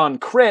solely on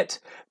crit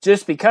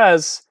just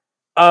because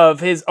of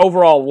his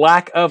overall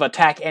lack of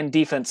attack and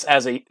defense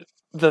as a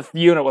the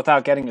unit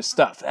without getting his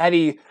stuff. Had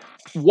he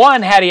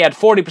had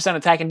 40%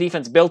 attack and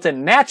defense built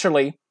in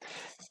naturally,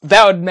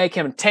 that would make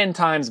him 10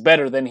 times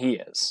better than he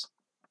is.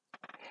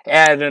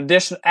 Add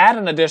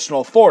an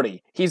additional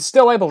 40. He's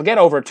still able to get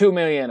over 2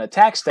 million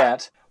attack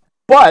stat,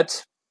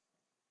 but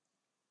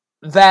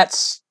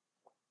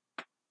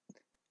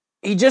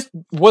he just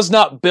was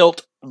not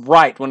built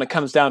right when it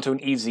comes down to an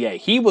EZA.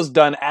 He was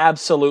done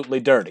absolutely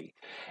dirty.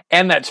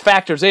 And that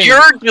factors in.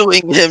 You're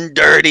doing him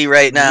dirty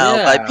right now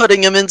by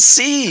putting him in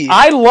C.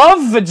 I love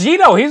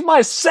Vegito. He's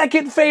my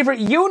second favorite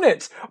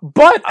unit.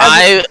 But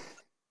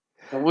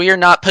we are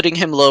not putting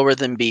him lower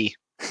than B.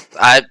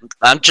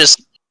 I'm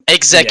just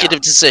executive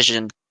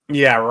decision.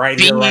 Yeah, right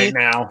B, here, right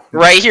now.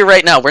 Right here,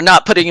 right now. We're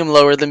not putting him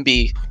lower than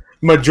B.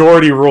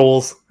 Majority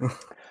rules.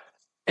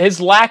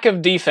 His lack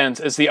of defense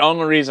is the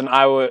only reason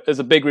is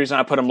a big reason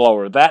I put him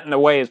lower. That and the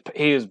way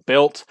he is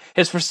built.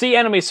 His foresee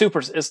enemy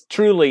supers is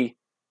truly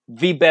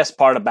the best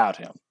part about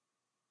him.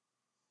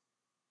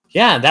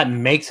 Yeah, that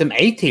makes him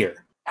A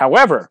tier.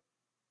 However,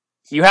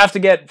 you have to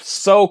get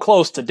so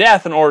close to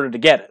death in order to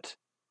get it.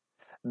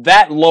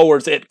 That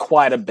lowers it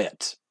quite a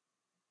bit.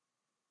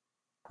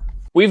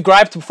 We've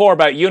griped before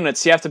about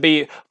units. You have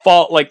to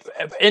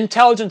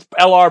intelligence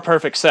LR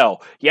perfect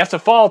cell. You have to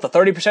fall to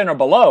 30% or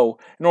below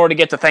in order to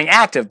get the thing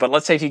active. But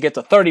let's say if you get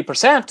to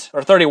 30%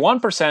 or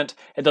 31%,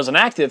 it doesn't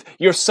active,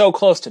 you're so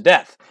close to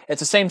death.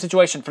 It's the same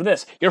situation for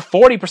this. You're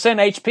 40%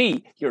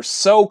 HP. You're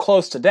so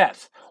close to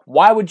death.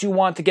 Why would you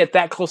want to get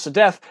that close to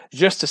death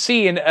just to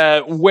see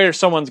where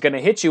someone's going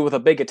to hit you with a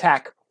big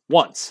attack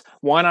once?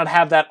 Why not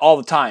have that all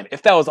the time?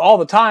 If that was all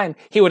the time,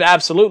 he would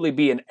absolutely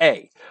be an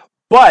A.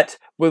 But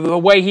with the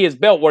way he is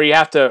built, where you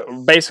have to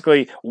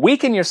basically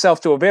weaken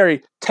yourself to a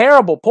very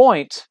terrible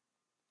point,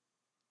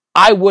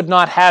 I would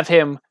not have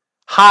him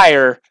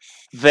higher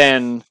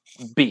than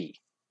B.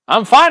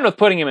 I'm fine with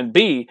putting him in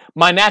B.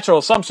 My natural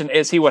assumption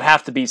is he would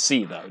have to be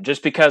C, though,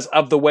 just because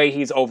of the way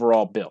he's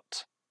overall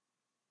built.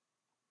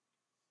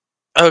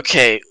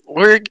 Okay,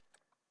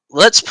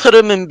 let's put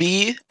him in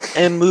B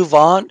and move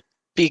on,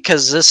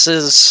 because this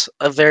is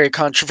a very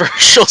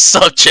controversial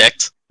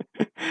subject.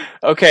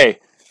 Okay,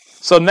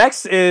 so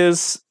next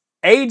is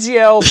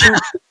AGL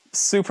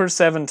Super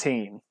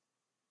 17.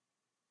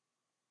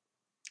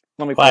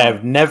 I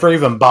have never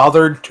even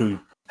bothered to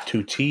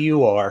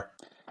TUR.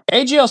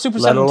 AGL Super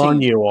 17. Let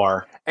alone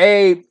UR.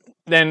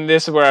 Then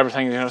this is where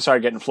everything's going to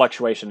start getting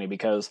fluctuationy,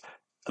 because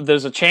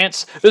there's a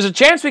chance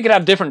we could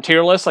have different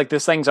tier lists, like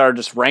these things are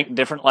just ranked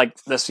different,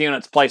 like this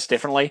unit's placed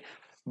differently,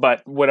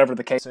 but whatever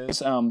the case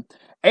is.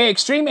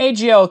 Extreme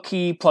AGL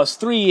key plus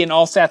 3 in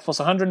all stats plus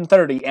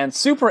 130, and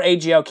Super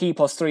AGL key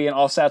plus 3 in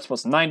all stats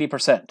plus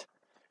 90%.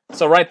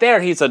 So right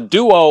there, he's a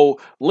duo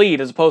lead,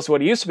 as opposed to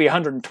what he used to be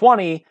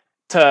 120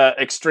 to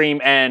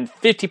Extreme and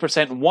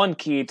 50% 1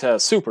 key to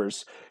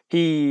Supers.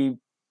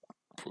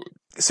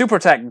 Super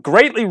attack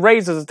greatly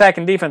raises attack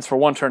and defense for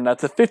 1 turn.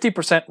 That's a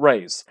 50%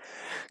 raise.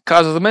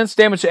 Causes immense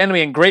damage to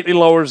enemy and greatly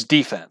lowers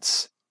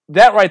defense.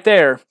 That right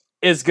there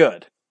is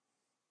good.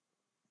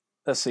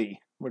 Let's see.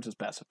 Where's his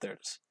passive? There it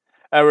is.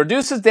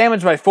 Reduces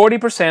damage by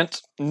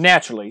 40%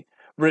 naturally.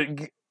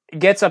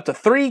 Gets up to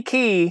 3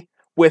 key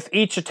with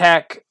each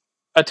attack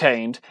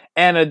attained.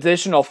 And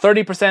additional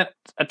 30%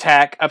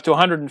 attack up to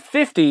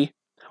 150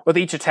 with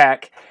each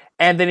attack.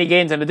 And then he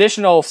gains an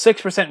additional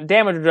 6%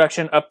 damage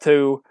reduction up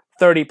to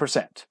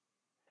 30%.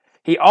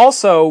 He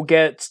also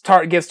gives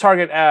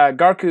target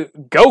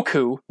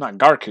Goku, not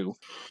Garku.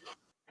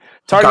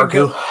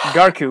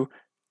 Garku.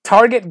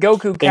 Target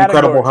Goku the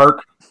category. Incredible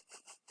Herc.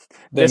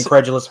 The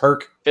Incredulous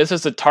Herc. This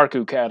is the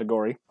Tarku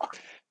category.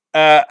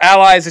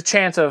 Allies a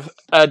chance of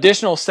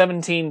additional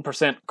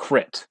 17%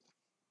 crit.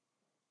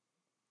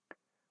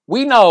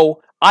 We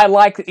know I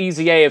like the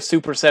EZA of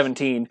Super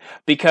 17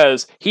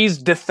 because he's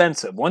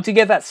defensive. Once you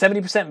get that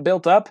 70%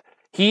 built up,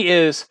 he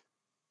is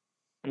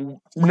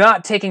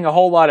not taking a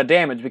whole lot of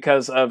damage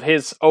because of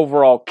his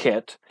overall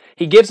kit.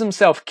 He gives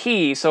himself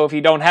key, so if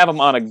you don't have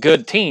him on a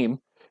good team,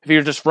 if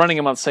you're just running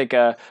him on, say,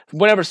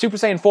 whenever Super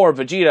Saiyan 4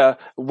 Vegeta,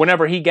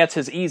 whenever he gets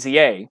his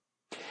EZA,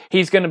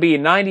 he's going to be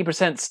 90%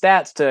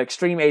 stats to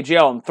Extreme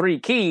AGL and 3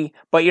 key,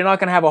 but you're not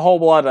going to have a whole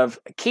lot of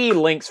key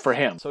links for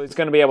him. So he's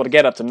going to be able to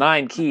get up to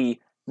 9 key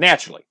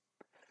naturally.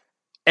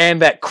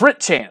 And that crit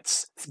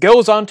chance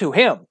goes on to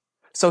him.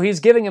 So he's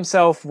giving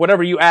himself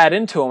whatever you add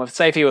into him.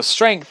 If he was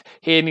strength,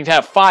 he'd need to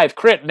have 5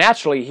 crit.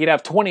 Naturally, he'd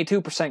have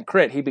 22%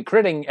 crit. He'd be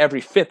critting every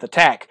 5th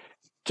attack,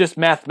 just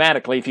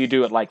mathematically, if you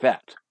do it like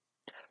that.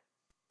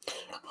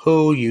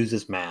 Who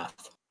uses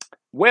math?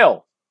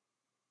 Will,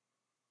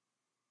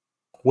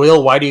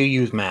 why do you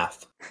use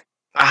math?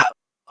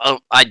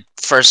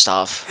 First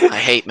off, I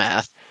hate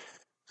math.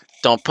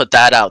 Don't put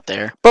that out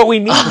there. But we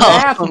need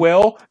math,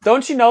 Will.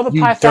 Don't you know the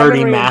Pythagorean...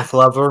 dirty math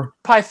lover.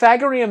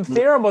 Pythagorean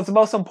theorem was the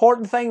most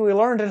important thing we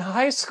learned in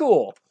high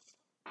school.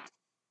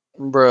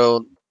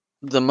 Bro,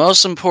 the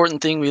most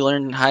important thing we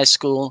learned in high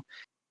school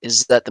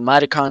is that the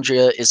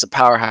mitochondria is the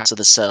powerhouse of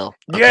the cell.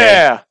 Okay?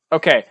 Yeah!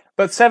 Okay,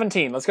 but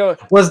 17, let's go.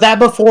 Was that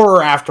before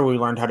or after we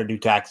learned how to do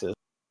taxes?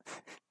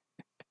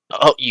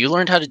 Oh, you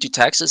learned how to do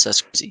taxes?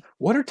 That's crazy.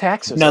 What are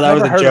taxes? No, that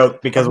was a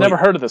joke because I've never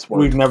heard of this word.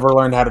 We've never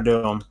learned how to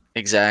do them.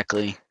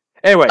 Exactly.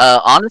 Anyway,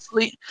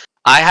 honestly,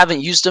 I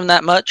haven't used them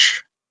that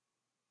much.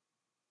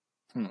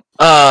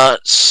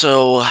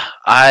 So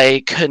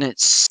I couldn't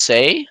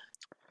say.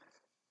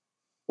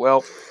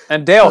 Well,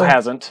 and Dale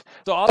hasn't.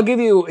 So I'll give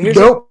you.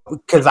 Nope,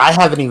 because I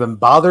haven't even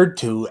bothered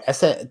to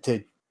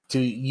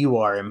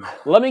UR him.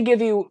 Let me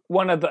give you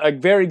a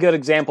very good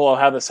example of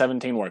how the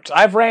 17 works.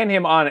 I've ran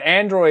him on the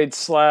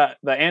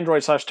Android/Target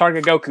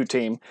Goku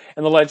team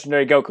in the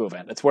Legendary Goku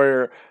event. It's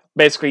where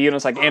basically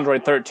units like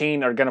Android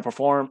 13 are going to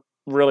perform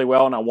really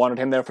well, and I wanted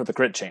him there for the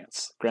crit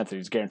chance. Granted,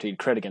 he's guaranteed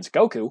crit against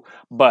Goku,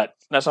 but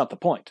that's not the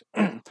point.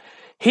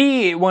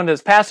 When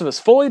his passive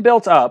is fully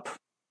built up,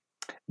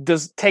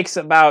 takes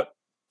about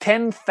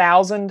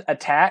 10,000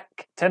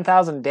 attack,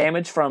 10,000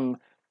 damage from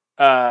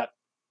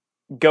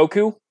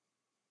Goku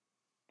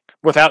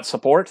without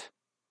support.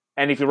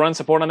 And if you run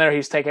support on there,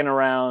 he's taking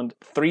around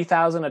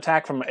 3,000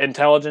 attack from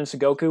Intelligence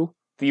Goku,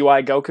 the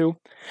UI Goku,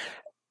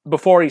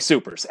 before he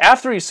supers.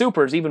 After he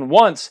supers, even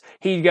once,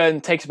 he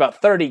takes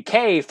about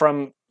 30k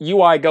from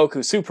UI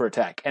Goku super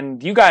attack.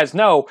 And you guys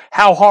know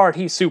how hard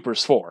he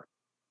supers for.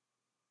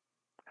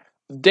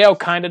 Dale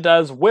kind of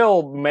does.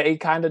 Will may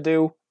kind of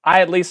do.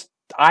 I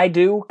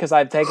do, because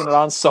I've taken it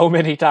on so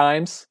many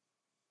times.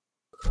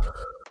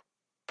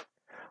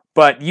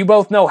 But you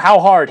both know how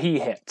hard he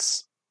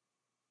hits.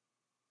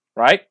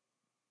 Right?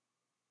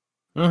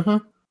 Mm-hmm.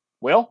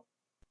 Will?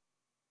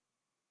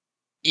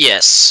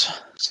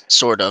 Yes,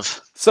 sort of.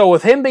 So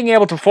with him being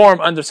able to perform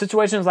under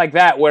situations like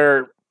that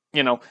where,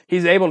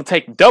 he's able to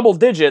take double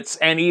digits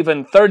and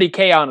even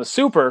 30k on a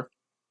super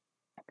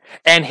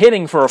and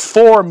hitting for a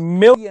 4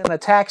 million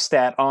attack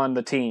stat on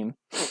the team,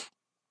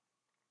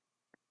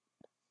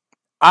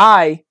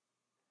 I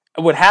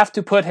would have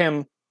to put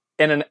him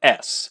in an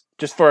S,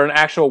 just for an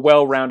actual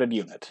well-rounded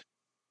unit.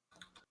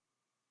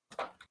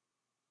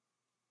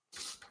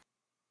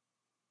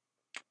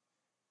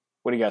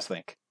 What do you guys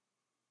think?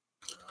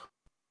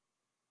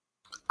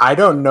 I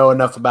don't know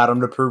enough about him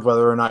to prove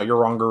whether or not you're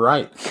wrong or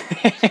right.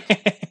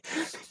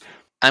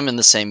 I'm in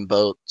the same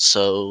boat,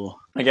 so...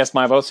 I guess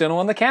my vote's the only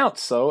one that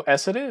counts, so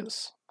S it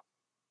is.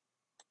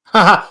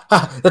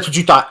 That's what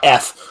you thought,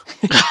 F.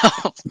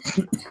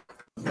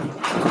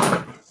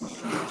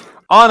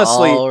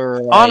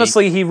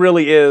 Honestly, he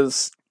really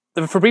is.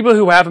 For people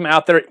who have him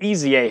out there,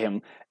 easy A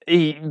him.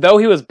 Though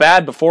he was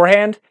bad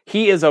beforehand,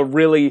 he is a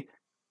really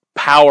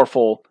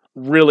powerful,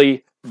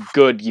 really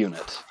good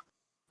unit.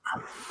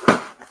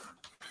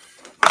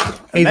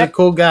 He's a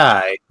cool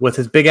guy with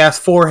his big ass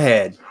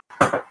forehead.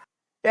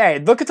 Hey,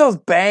 look at those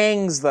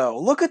bangs, though.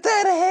 Look at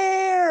that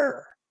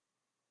hair.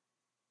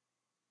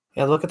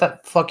 Yeah, look at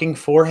that fucking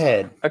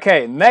forehead.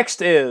 Okay,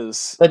 next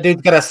is... That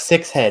dude's got a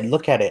 6 head.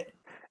 Look at it.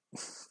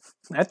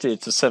 Actually,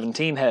 it's a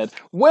 17 head.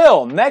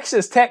 Will, next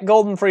is Tech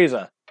Golden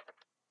Frieza.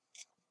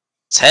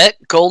 Tech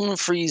Golden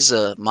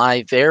Frieza,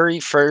 my very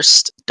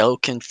first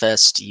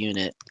dokkanfest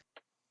unit.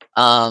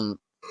 One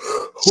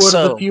of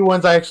the few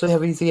ones I actually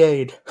have easy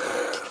aid.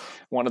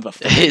 One of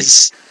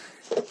the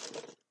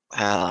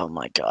oh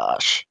my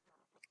gosh.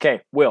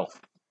 Okay, Will.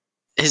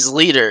 His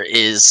leader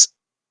is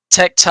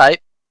Tech type,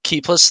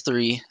 Key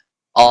 +3,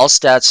 all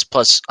stats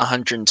plus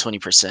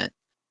 120%.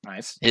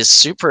 Nice. His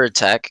super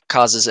attack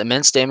causes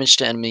immense damage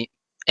to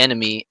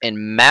enemy and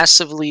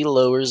massively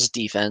lowers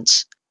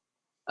defense.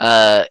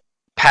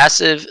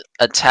 Passive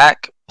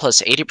attack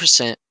plus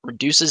 80%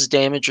 reduces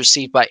damage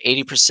received by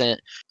 80%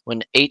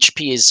 when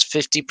HP is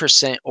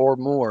 50% or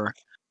more.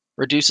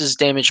 Reduces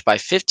damage by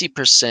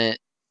 50%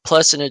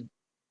 plus an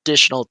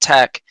additional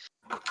attack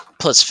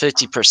plus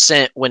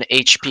 50% when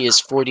HP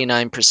is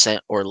 49%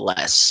 or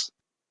less.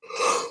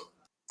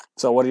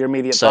 So what are your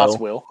immediate thoughts,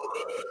 Will?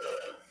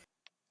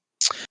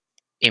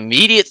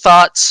 Immediate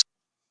thoughts,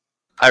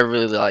 I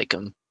really like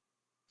him.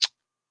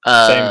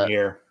 Same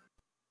here.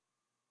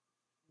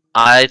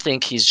 I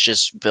think he's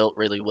just built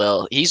really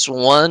well. He's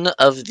one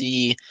of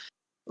the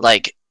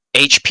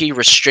HP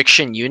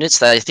restriction units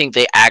that I think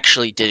they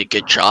actually did a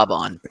good job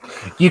on.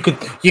 You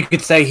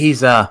could say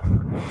he's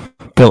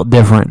built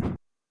different.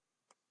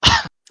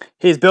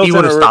 He's built. He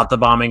would have stopped the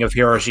bombing of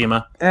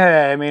Hiroshima.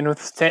 I mean, with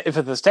the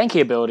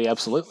stanky ability,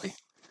 absolutely.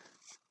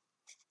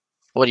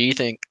 What do you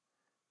think,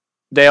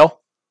 Dale?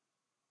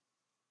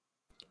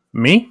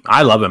 Me?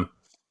 I love him.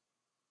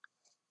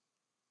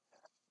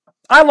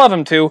 I love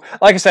him too.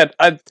 Like I said,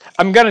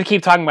 I'm going to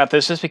keep talking about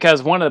this just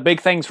because one of the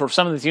big things for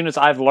some of these units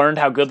I've learned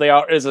how good they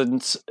are is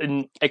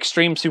an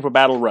Extreme Super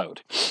Battle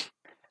Road.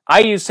 I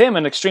used him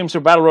in Extreme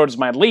Super Battle Road as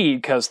my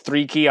lead because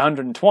 3 key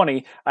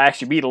 120, I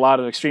actually beat a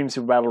lot of Extreme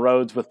Super Battle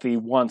Roads with the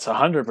once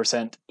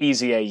 100%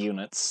 Easy A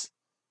units.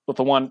 With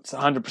the once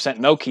 100%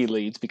 no key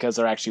leads because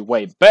they're actually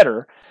way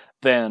better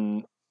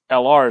than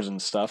LRs and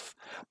stuff.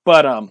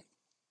 But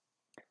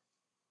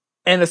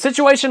in a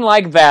situation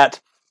like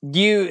that,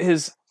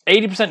 his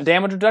 80%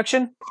 damage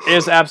reduction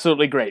is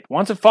absolutely great.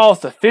 Once it falls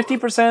to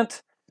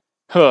 50%,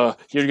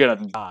 you're gonna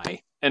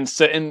die. And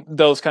so in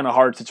those kind of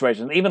hard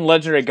situations, even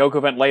Legendary Goku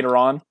event later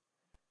on,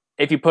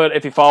 if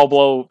you fall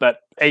below that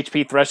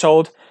HP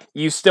threshold,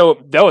 you still,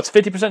 though it's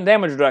 50%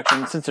 damage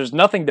reduction, since there's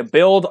nothing to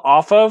build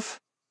off of,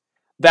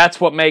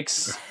 that's what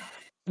makes...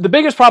 The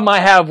biggest problem I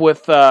have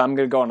with... I'm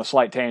going to go on a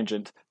slight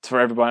tangent for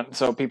everyone,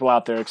 so people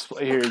out there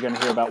here are going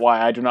to hear about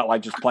why I do not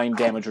like just plain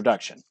damage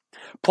reduction.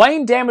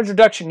 Plain damage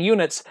reduction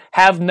units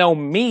have no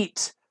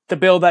meat to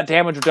build that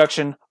damage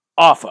reduction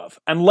off of,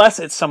 unless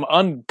it's some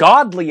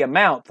ungodly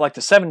amount like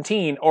the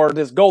 17 or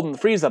this Golden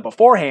Frieza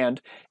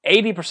beforehand,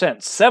 80%,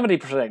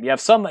 70%. You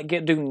have some that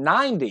do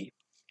 90.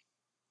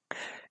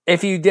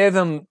 If you give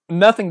them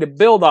nothing to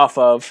build off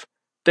of,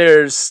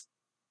 there's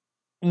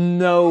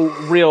no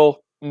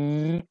real...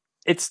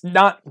 It's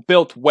not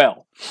built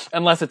well,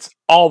 unless it's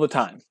all the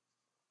time.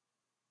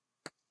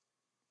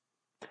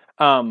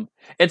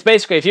 It's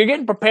basically, if you're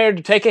getting prepared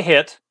to take a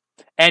hit,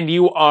 and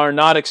you are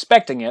not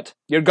expecting it,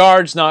 your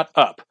guard's not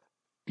up.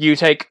 You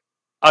take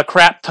a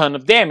crap ton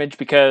of damage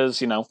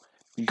because,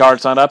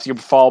 guard's not up, you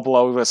fall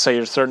below, let's say,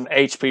 a certain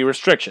HP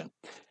restriction.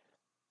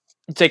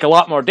 You take a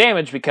lot more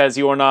damage because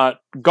you are not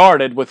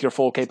guarded with your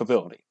full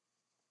capability.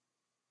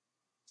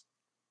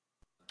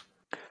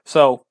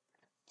 So,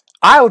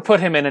 I would put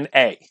him in an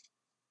A,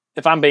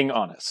 if I'm being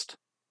honest.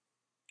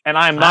 And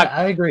I'm not.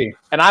 I agree.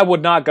 And I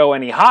would not go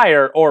any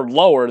higher or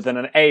lower than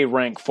an A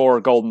rank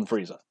for Golden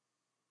Frieza.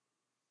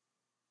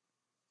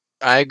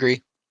 I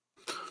agree.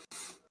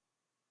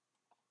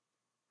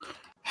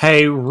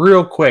 Hey,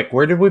 real quick,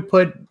 where did we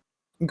put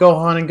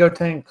Gohan and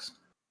Gotenks?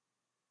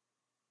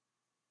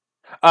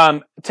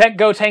 Tech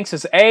Gotenks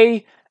is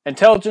A,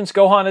 Intelligence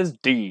Gohan is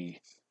D.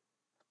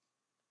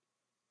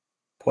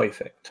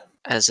 Perfect.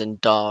 As in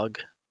dog.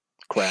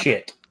 Crap.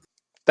 Shit.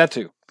 That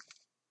too.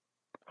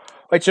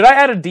 Wait, should I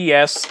add a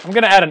DS? I'm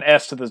going to add an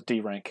S to this D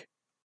rank.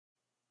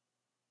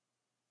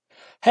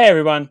 Hey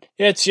everyone,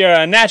 it's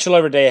your natural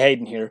everyday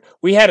Hayden here.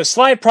 We had a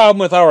slight problem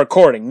with our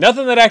recording.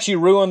 Nothing that actually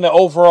ruined the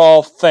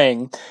overall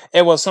thing.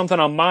 It was something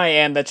on my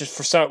end that just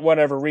for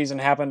whatever reason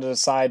happened to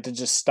decide to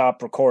just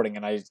stop recording,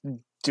 and I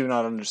do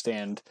not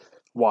understand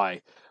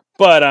why.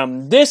 But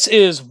this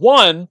is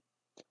right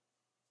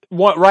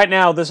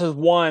now this is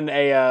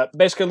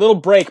basically a little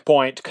break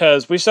point,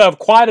 because we still have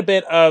quite a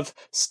bit of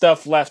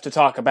stuff left to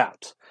talk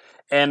about.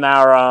 In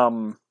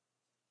our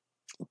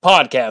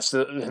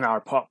podcast, in our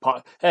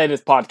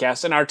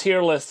podcast, in our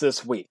tier list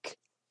this week,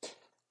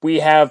 we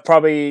have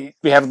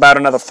about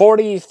another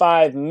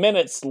 45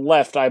 minutes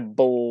left, I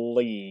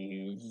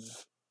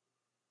believe.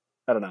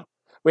 I don't know.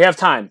 We have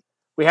time.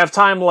 We have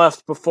time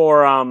left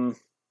before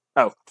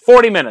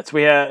 40 minutes.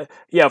 We have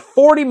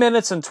 40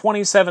 minutes and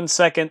 27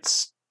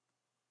 seconds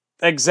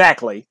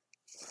exactly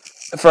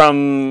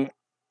from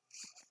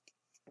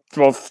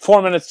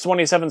 4 minutes,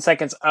 27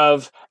 seconds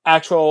of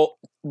actual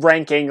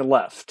ranking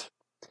left.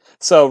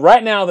 So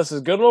right now, this is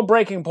a good little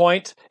breaking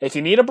point. If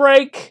you need a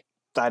break,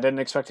 I didn't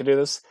expect to do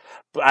this,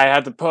 but I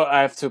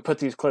have to put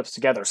these clips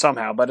together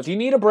somehow. But if you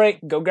need a break,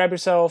 go grab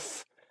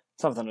yourself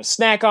something to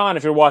snack on.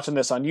 If you're watching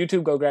this on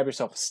YouTube, go grab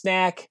yourself a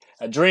snack,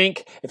 a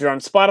drink. If you're on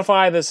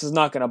Spotify, this is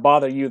not going to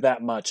bother you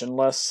that much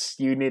unless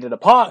you need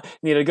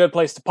a good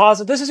place to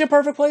pause it. This is your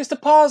perfect place to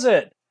pause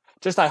it.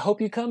 Just, I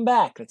hope you come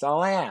back. That's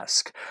all I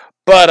ask.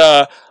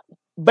 But,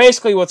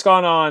 basically what's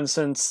gone on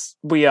since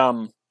we,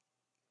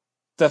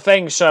 the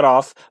thing shut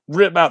off,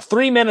 about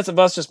 3 minutes of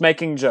us just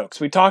making jokes.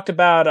 We talked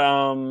about,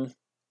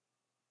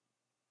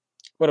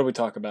 what did we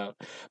talk about?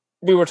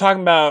 We were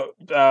talking about,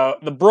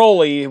 the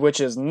Broly, which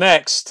is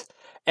next,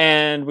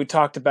 and we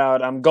talked about,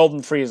 Golden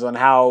Frieza and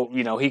how,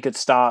 he could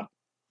stop.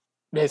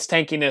 His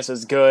tankiness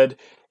is good.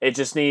 It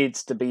just he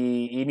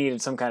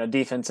needed some kind of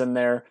defense in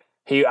there.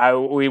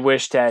 We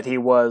wish that he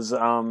was,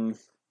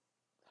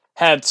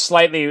 had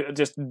slightly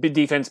just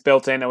defense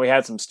built in, and we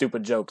had some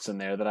stupid jokes in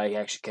there that I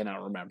actually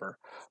cannot remember.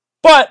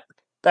 But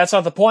that's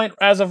not the point.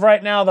 As of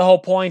right now, the whole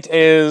point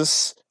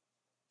is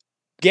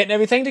getting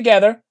everything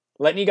together,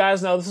 letting you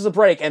guys know this is a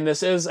break, and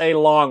this is a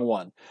long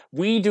one.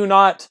 We do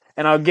not,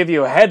 and I'll give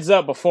you a heads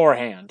up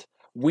beforehand,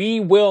 we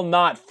will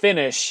not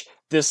finish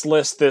this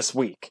list this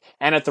week.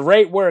 And at the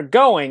rate we're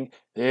going,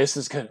 this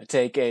is going to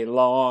take a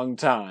long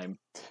time.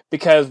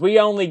 Because we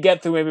only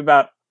get through maybe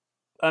about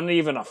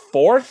even a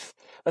fourth,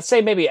 let's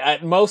say maybe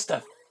at most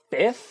a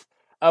fifth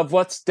of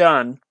what's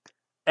done,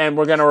 and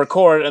we're going to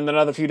record in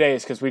another few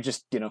days because we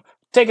just,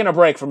 taking a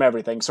break from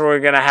everything. So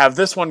we're going to have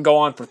this one go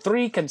on for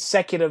 3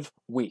 consecutive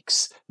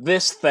weeks.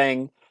 This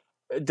thing,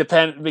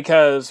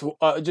 because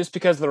of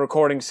the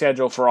recording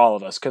schedule for all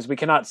of us, because we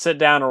cannot sit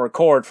down and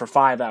record for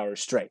 5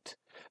 hours straight.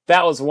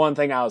 That was one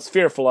thing I was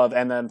fearful of,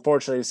 and then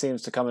unfortunately it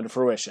seems to come into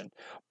fruition.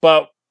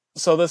 But,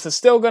 so this is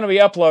still going to be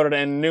uploaded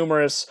in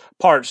numerous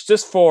parts,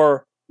 just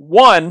for,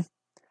 1,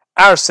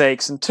 our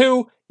sakes, and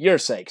 2, your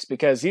sakes,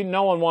 because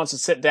no one wants to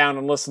sit down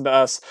and listen to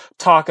us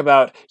talk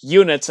about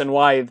units and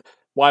why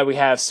we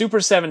have Super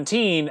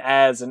 17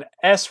 as an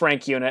S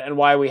rank unit and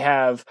why we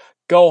have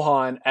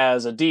Gohan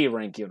as a D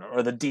rank unit,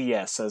 or the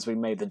DS as we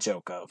made the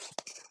joke of.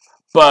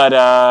 But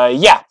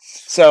yeah,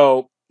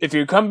 so if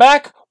you come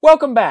back,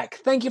 welcome back.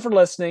 Thank you for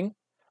listening.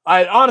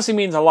 It honestly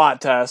means a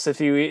lot to us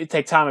if you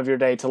take time of your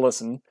day to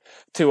listen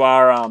to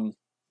our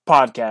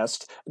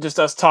podcast. Just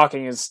us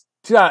talking is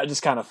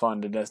just kind of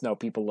fun to just know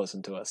people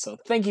listen to us. So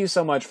thank you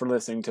so much for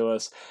listening to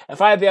us.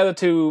 If I had the other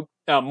two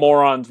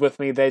morons with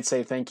me, they'd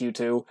say thank you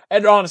too.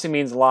 It honestly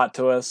means a lot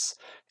to us.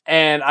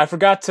 And I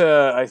forgot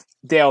to,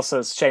 Dale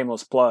says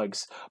shameless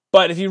plugs.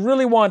 But if you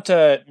really want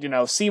to,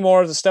 see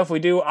more of the stuff we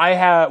do,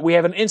 we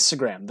have an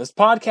Instagram. This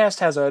podcast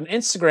has an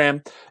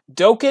Instagram,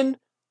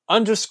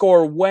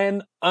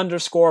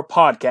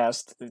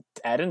 Dokkan_when_podcast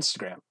at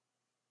Instagram.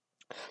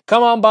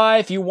 Come on by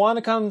if you want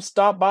to come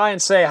stop by and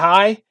say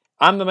hi.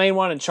 I'm the main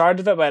one in charge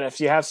of it, but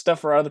if you have stuff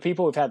for other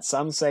people, we've had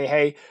some say,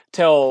 hey,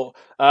 tell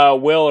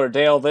Will or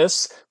Dale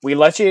this. We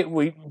let you,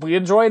 we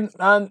enjoy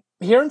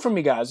hearing from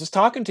you guys, just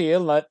talking to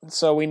you,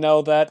 so we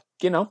know that,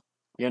 you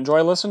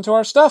enjoy listening to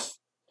our stuff.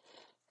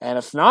 And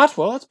if not,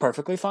 well, that's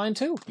perfectly fine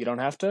too. You don't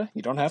have to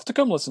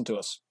come listen to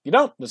us. You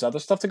don't. There's other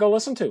stuff to go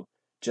listen to.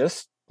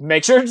 Just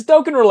make sure it's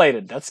Dokkan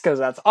related. That's because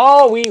that's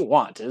all we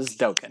want is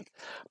Dokkan.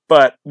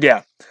 But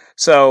yeah,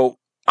 so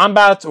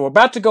we're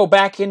about to go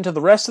back into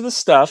the rest of the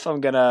stuff.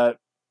 I'm gonna,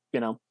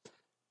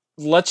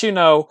 let you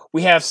know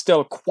we have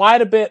still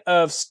quite a bit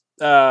of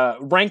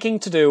ranking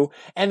to do,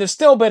 and there's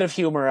still a bit of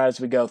humor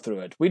as we go through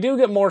it. We do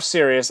get more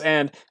serious,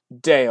 and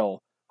Dale,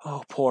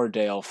 oh poor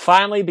Dale,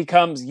 finally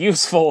becomes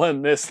useful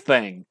in this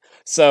thing.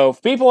 So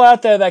people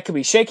out there that could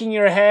be shaking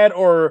your head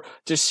or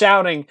just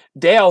shouting,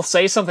 Dale,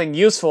 say something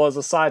useful as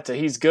a side to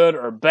he's good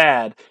or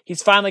bad,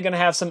 he's finally going to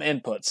have some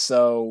inputs.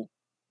 So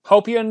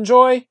hope you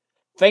enjoy.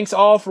 Thanks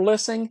all for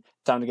listening.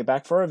 Time to get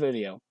back for our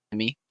video.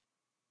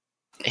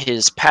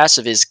 His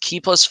passive is Ki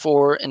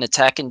 +4 in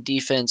attack and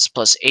defense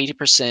plus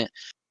 80%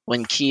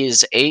 when Ki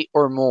is 8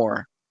 or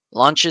more.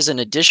 Launches an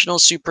additional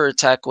super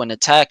attack when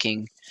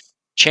attacking.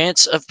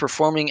 Chance of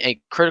performing a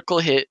critical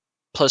hit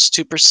plus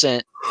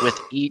 2% with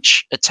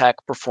each attack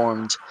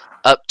performed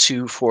up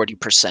to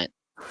 40%.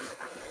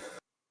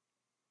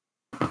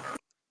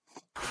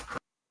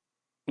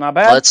 Not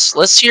bad.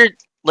 Let's hear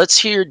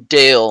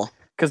Dale.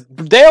 Because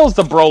Dale's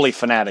the Broly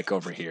fanatic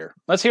over here.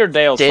 Let's hear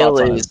Dale's thoughts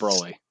on his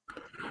Broly.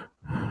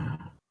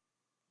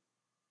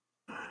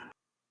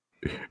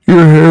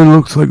 Your hair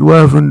looks like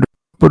lavender,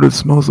 but it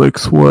smells like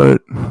sweat.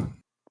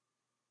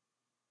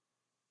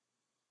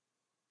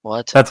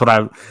 What? That's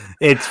what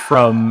it's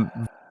from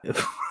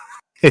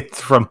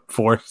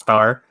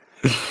 4-Star.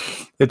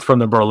 It's from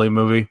the Broly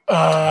movie.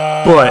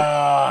 Because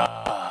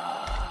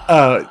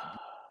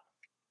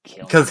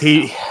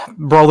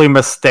Broly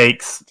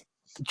mistakes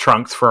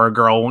Trunks for a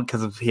girl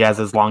because he has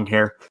his long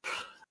hair.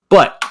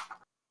 But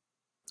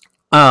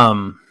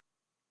I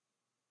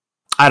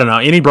don't know.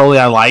 Any Broly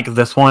I like,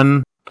 this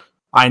one,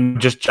 I'm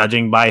just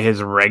judging by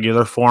his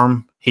regular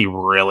form. He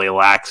really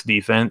lacks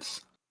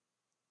defense.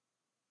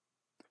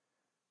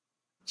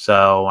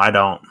 So I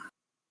don't.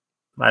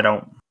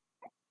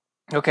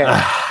 Okay.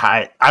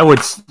 I would.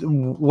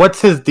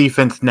 What's his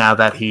defense now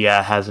that he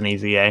has an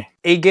EZA?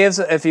 He gives,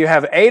 if you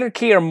have 8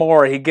 Ki or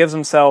more, he gives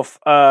himself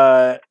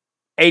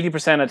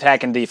 80%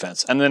 attack and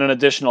defense, and then an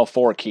additional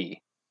 4 Ki.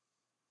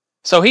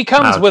 So he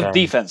comes with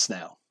defense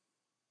now.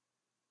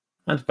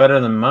 That's better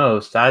than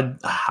most.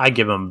 I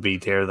give him B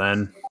tier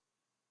then.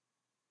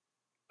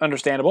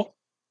 Understandable.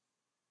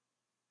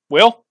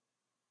 Will?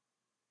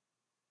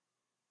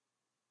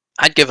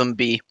 I'd give him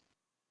B.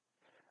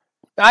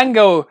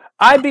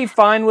 I'd be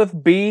fine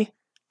with B.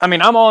 I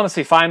mean, I'm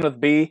honestly fine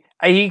with B.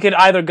 He could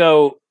either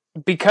go,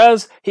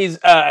 because he's,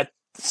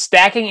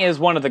 stacking is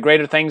one of the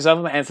greater things of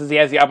him, and since he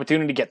has the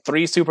opportunity to get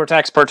 3 super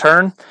attacks per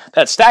turn,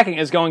 that stacking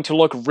is going to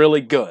look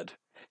really good.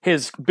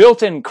 His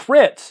built-in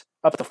crit,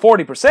 up to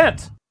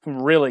 40%,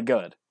 really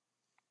good.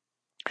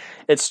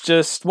 It's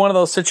just one of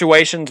those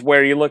situations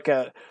where you look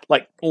at,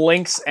 like,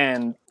 links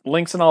and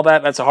all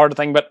that, that's a hard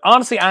thing, but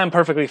honestly, I'm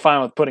perfectly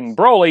fine with putting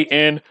Broly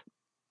in,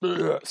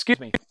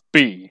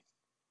 B.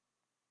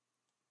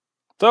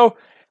 So,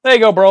 there you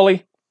go,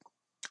 Broly.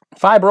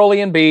 5 Broly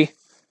in B.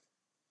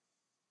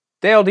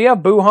 Dale, do you have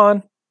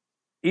Buhan?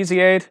 Easy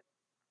Aid?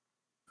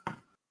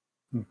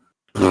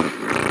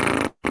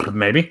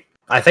 Maybe.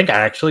 I think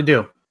I actually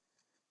do.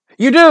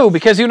 You do,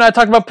 because you and I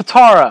talked about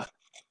Patara.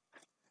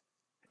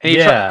 And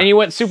and you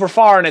went super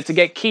far in it to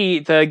get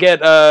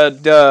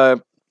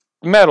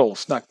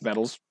medals, not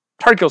medals,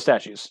 Tarkill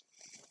statues.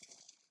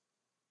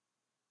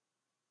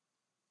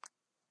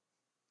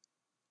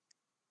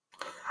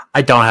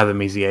 I don't have a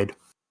Meziade.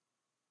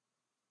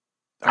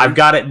 I've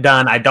got it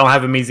done. I don't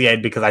have a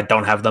Meziade because I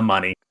don't have the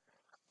money.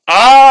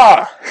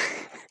 Ah!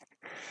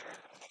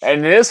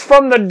 And this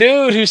from the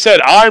dude who said,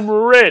 I'm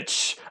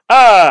rich.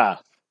 I'm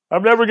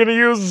never going to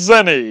use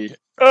Zenny.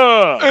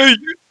 I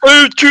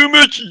have too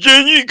much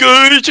Zenny,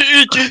 guys.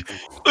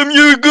 I'm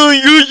never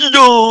going to use it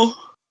all.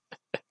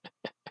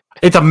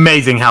 It's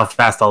amazing how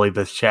fast I'll leave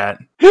this chat.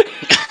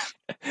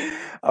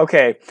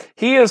 Okay,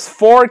 he is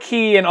 4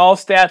 Ki in all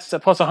stats,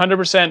 plus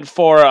 100%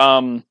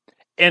 for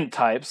int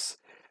types.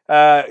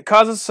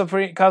 Causes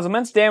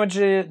immense damage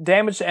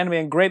to enemy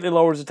and greatly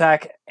lowers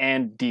attack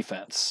and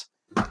defense.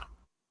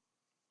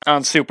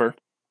 On super.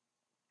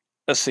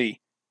 Let's see.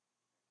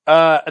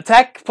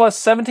 Attack plus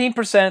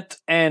 17%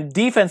 and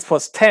defense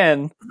plus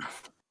 10,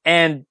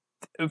 and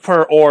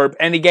per orb,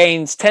 and he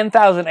gains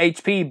 10,000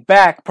 HP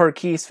back per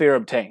key sphere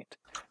obtained.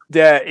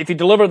 If you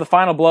deliver the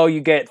final blow,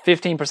 you get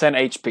 15%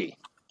 HP.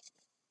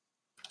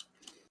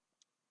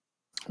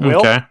 Will?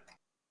 Okay.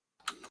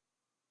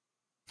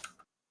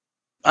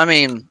 I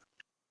mean,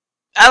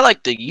 I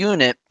like the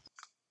unit,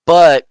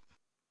 but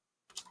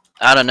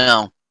I don't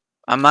know.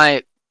 I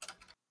might.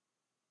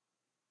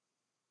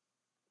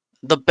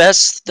 The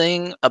best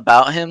thing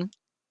about him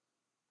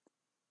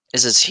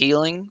is his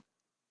healing.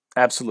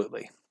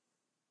 Absolutely.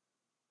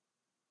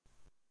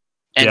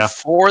 And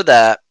for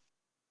that,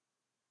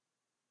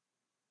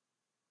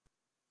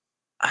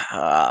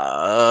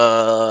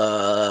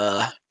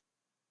 I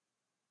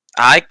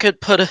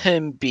could put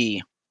him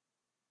B.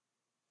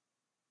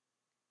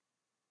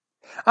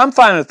 I'm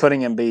fine with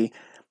putting him B.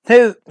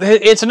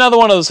 It's another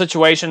one of those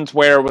situations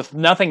where, with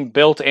nothing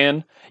built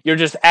in, you're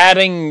just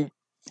adding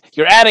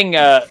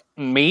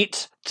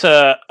meat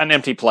to an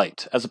empty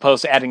plate, as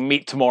opposed to adding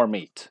meat to more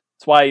meat.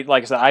 That's why,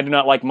 like I said, I do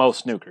not like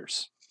most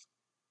snookers.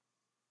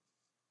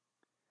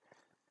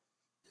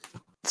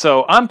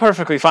 So I'm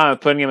perfectly fine with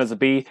putting him as a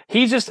B.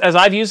 He's just, as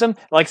I've used him,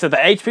 like I said, the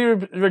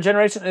HP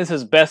regeneration is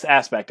his best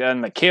aspect,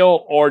 and the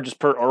kill or just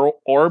per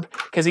orb,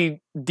 because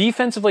he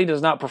defensively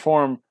does not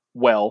perform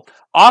well.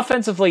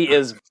 Offensively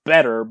is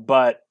better,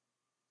 but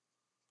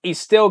he's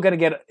still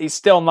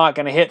not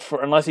gonna hit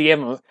for unless you give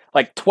him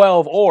like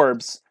 12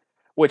 orbs,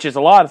 which is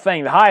a lot of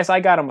things. The highest I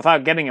got him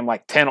without getting him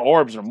like 10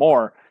 orbs or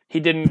more, he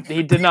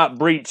did not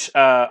breach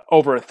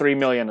over a 3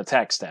 million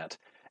attack stat,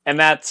 and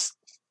that's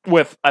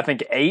with, I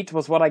think, 8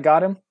 was what I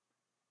got him.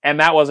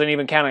 And that wasn't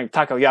even counting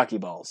takoyaki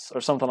balls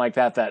or something like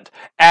that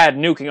add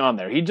nuking on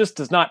there. He just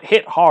does not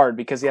hit hard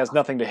because he has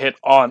nothing to hit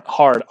on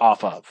hard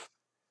off of.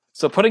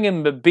 So putting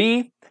him in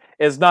B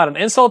is not an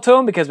insult to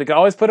him because we can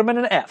always put him in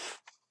an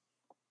F.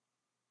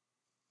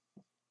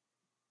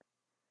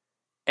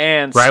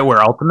 And right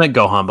where Ultimate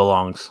Gohan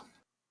belongs.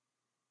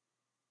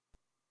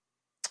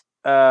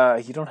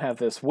 You don't have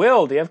this.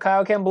 Will, do you have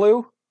Kaioken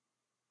Blue?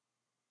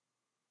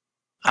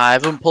 I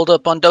haven't pulled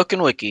up on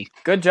Dokkan Wiki.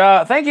 Good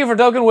job. Thank you for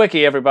Dokkan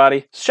Wiki,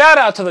 everybody. Shout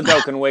out to the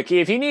Dokkan Wiki.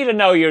 If you need to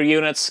know your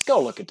units,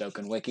 go look at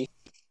Dokkan Wiki.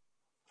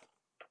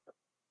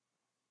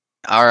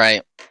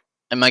 Alright.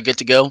 Am I good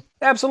to go?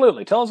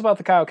 Absolutely. Tell us about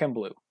the Kaioken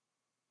Blue.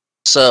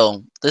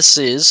 So, this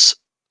is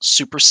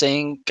Super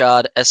Saiyan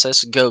God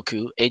SS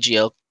Goku,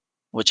 AGL,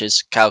 which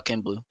is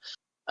Kaioken Blue.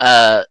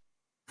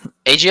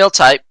 AGL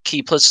type,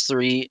 key plus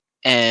 3,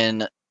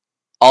 and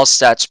all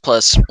stats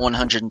plus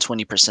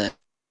 120%.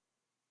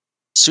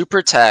 Super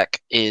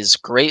attack is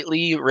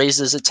greatly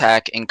raises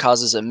attack and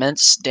causes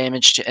immense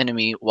damage to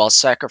enemy while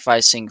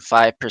sacrificing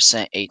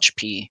 5%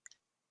 HP.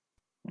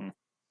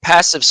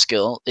 Passive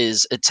skill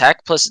is attack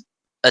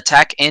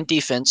and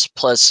defense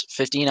plus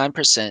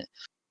 59%,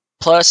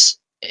 plus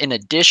an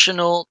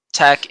additional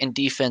attack and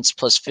defense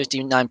plus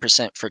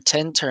 59% for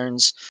 10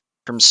 turns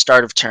from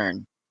start of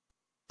turn,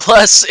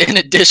 plus an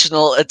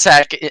additional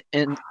attack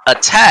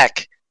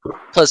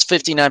plus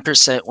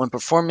 59% when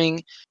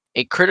performing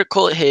a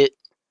critical hit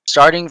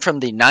starting from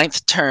the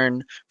 9th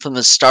turn from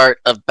the start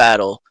of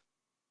battle,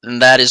 and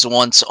that is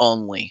once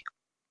only.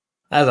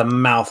 That's a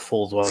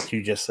mouthful is what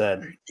you just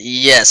said.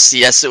 Yes,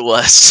 it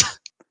was.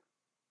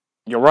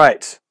 You're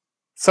right.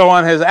 So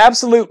on his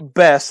absolute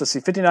best, let's see,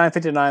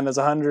 59, that's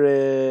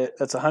 100,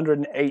 that's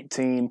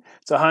 118,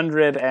 it's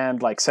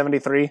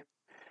 173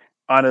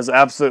 on his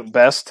absolute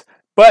best.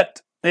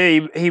 But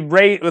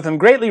with him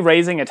greatly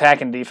raising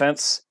attack and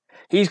defense,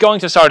 he's going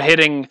to start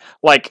hitting,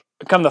 like,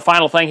 come the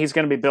final thing, he's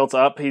going to be built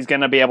up. He's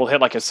going to be able to hit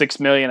like a 6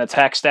 million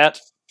attack stat.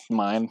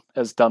 Mine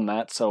has done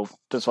that, so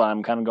that's why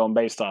I'm kind of going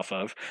based off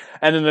of.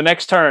 And then the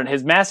next turn,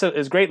 his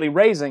greatly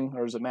raising,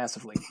 or is it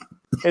massively?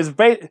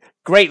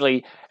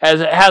 Greatly,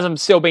 as it has him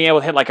still being able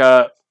to hit like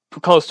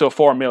close to a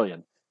 4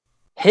 million.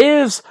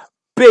 His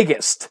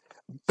biggest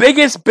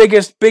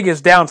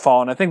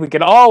downfall, and I think we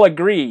can all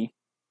agree,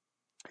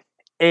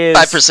 is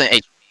 5% HP.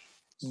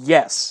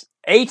 Yes,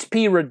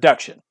 HP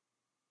reduction.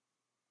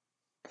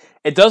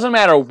 It doesn't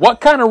matter what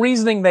kind of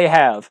reasoning they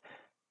have.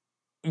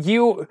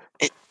 HP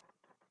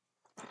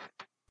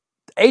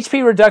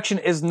reduction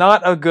is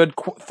not a good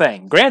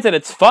thing. Granted,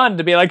 it's fun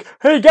to be like,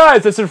 hey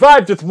guys, I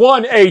survived with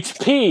 1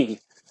 HP.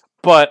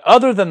 But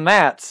other than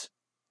that,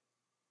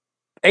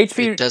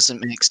 HP... It doesn't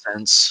make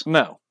sense.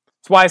 No.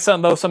 That's why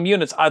some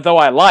units, though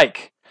I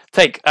like,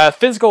 take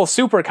Physical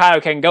Super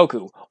Kaioken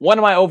Goku.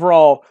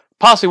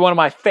 Possibly one of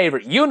my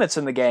favorite units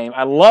in the game.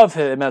 I love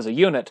him as a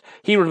unit.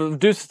 He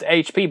reduces the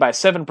HP by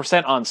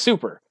 7% on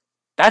Super.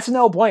 That's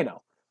no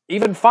bueno.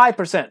 Even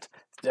 5%.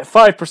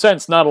 5%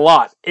 is not a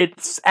lot.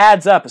 It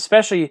adds up,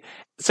 especially,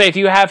 say, if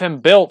you have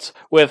him built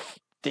with,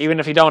 even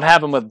if you don't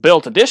have him with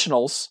built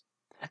additionals,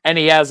 and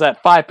he has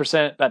that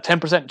 5%, that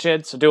 10%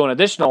 chance to do an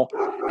additional,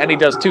 and he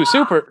does 2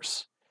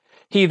 supers,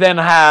 he then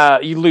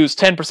you lose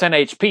 10%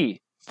 HP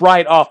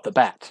right off the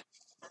bat.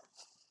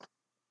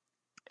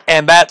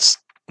 And that's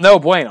no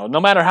bueno. No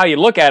matter how you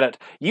look at it,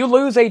 you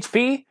lose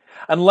HP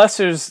unless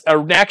there's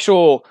an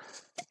actual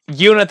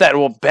unit that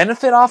will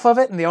benefit off of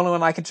it, and the only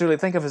one I can truly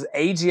think of is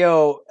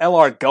AGO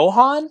LR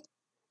Gohan.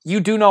 You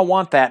do not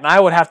want that, and I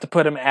would have to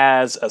put him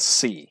as a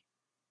C.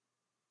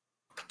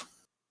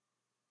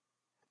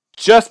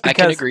 I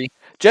can agree.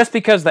 Just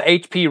because the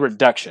HP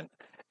reduction.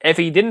 If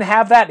he didn't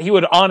have that, he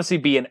would honestly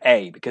be an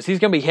A, because he's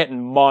going to be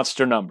hitting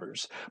monster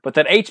numbers. But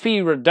that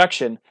HP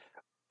reduction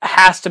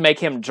has to make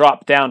him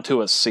drop down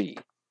to a C.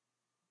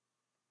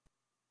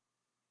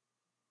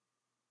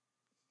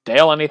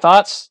 Dale, any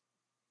thoughts?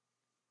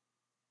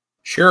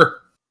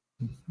 Sure.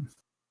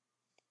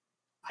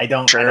 I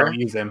don't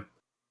use him.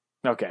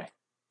 Okay.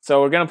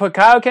 So we're going to put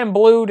Kaioken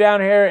Blue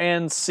down here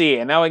in C.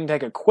 And now we can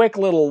take a quick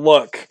little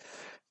look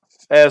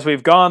as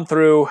we've gone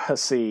through,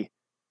 let's see,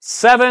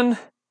 7,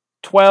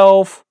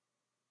 12,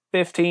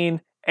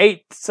 15,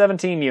 8,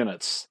 17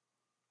 units.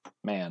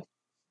 Man.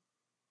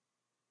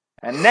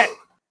 And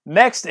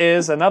next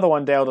is another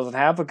one Dale doesn't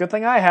have, but good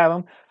thing I have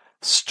him.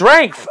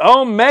 Strength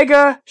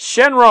Omega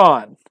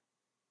Shenron.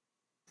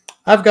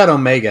 I've got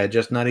Omega,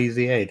 just not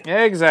Easy Aid.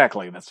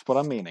 Exactly. That's what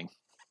I'm meaning.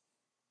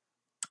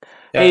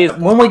 Yeah,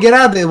 when we get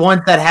out of the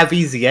ones that have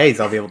Easy A's,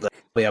 I'll be able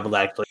to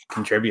actually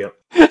contribute.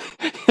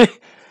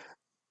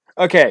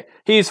 Okay,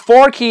 he's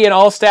 4 key in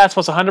all stats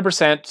plus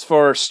 100%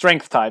 for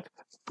strength type.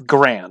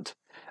 Grand.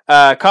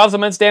 Causes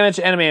immense damage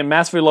to enemy and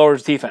massively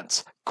lowers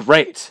defense.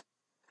 Great.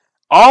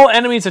 All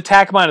enemies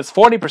attack minus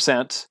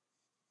 40%.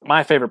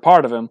 My favorite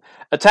part of him.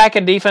 Attack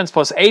and defense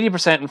plus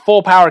 80% and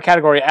full power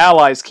category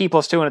allies. Key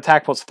plus 2 and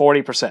attack plus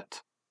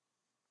 40%.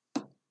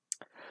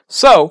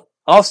 So,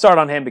 I'll start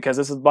on him because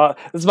this is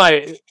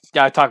my...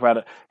 Yeah, I talk about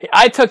it.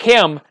 I took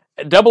him...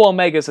 Double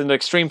Omegas in the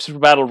Extreme Super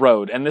Battle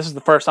Road, and this is the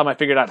first time I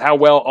figured out how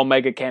well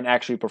Omega can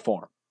actually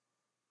perform.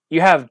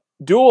 You have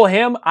dual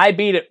him, I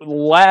beat it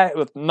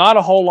with not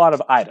a whole lot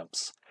of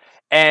items.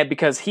 And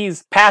because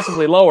he's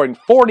passively lowering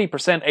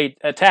 40%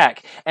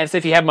 attack, and so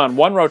if you have him on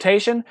one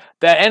rotation,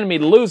 that enemy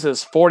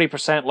loses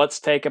 40%,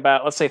 let's say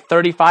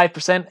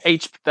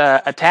 35%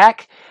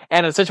 attack,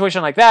 and a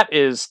situation like that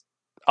is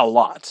a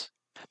lot.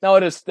 No,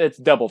 it's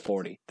double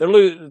 40.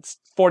 It's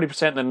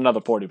 40% and then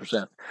another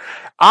 40%.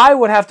 I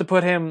would have to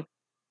put him,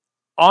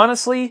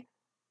 honestly,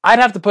 I'd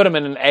have to put him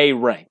in an A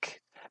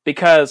rank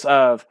because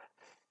of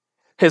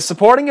his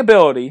supporting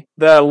ability,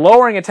 the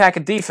lowering attack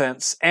and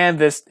defense, and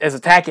this as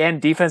attack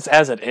and defense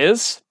as it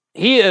is.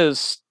 He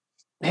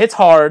hits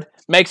hard,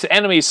 makes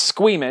enemies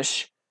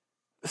squeamish,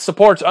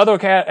 supports other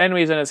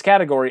enemies in his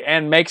category,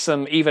 and makes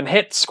them even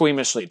hit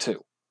squeamishly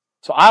too.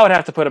 So I would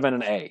have to put him in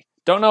an A.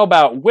 Don't know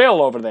about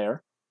Will over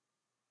there.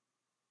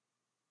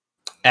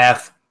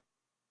 F.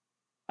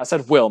 I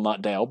said Will,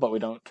 not Dale, but we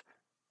don't.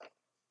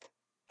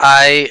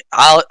 I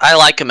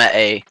like him at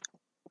A.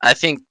 I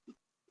think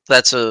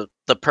that's the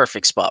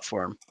perfect spot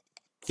for him.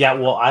 Yeah,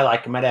 well, I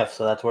like him at F,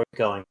 so that's where he's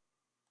going.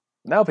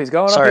 Nope, he's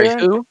going Sorry, up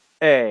here. who?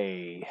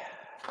 A.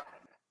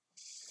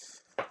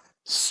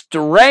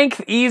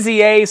 Strength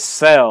Easy A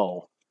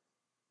Cell.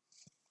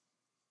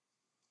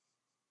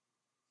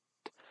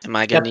 Am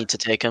I gonna need to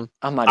take him?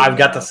 I've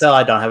got the cell.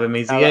 I don't have him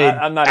Easy Aid.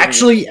 I'm not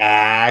actually,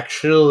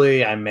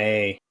 I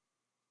may.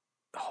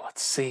 Oh,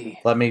 let's see.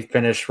 Let me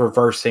finish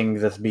reversing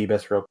this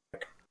Beebus real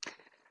quick.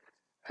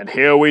 And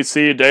here we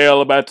see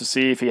Dale about to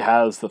see if he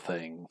has the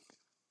thing.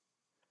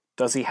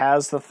 Does he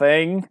has the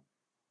thing?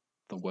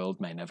 The world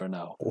may never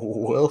know.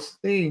 We'll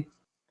see.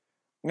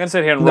 I'm gonna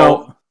sit here and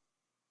roll.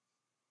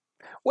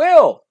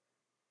 Will!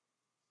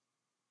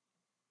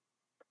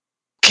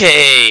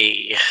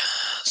 Okay.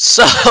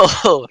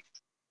 So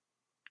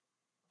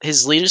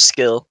his leader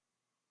skill.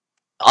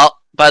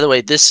 By the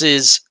way, this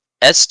is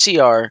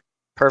STR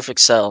Perfect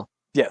Cell.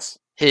 Yes.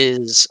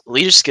 His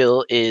leader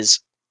skill is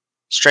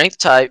strength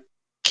type,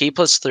 key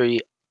plus 3,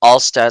 all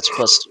stats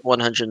plus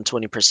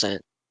 120%.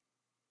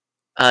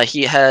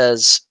 He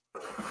has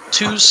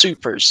 2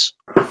 supers.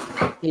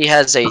 He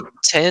has a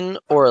 10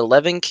 or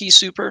 11 key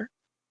super,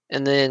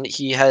 and then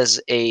he has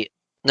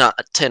not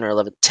 10 or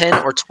 11,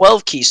 10 or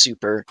 12 key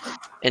super,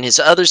 and his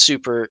other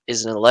super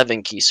is an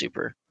 11 key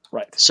super.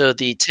 Right. So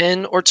the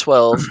 10 or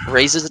 12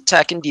 raises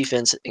attack and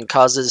defense and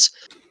causes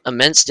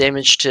immense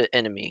damage to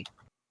enemy.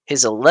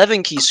 His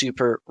 11 key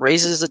super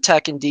raises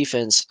attack and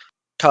defense,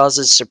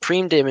 causes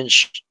supreme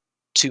damage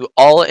to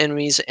all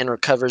enemies, and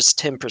recovers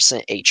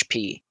 10%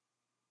 HP.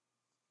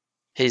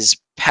 His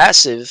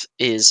passive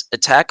is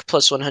attack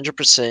plus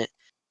 100%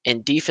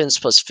 and defense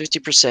plus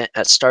 50%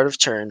 at start of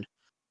turn,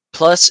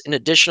 plus an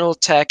additional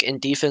attack and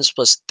defense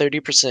plus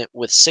 30%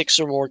 with 6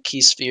 or more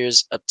key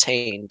spheres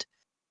obtained.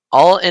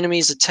 All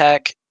enemies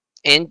attack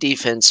and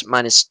defense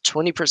minus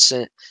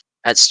 20%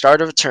 at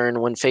start of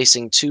turn when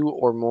facing 2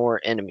 or more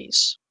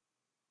enemies.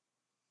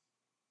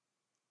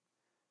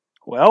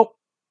 Well,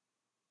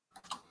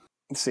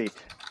 let's see.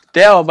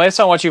 Dale, based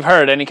on what you've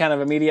heard, any kind of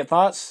immediate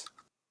thoughts?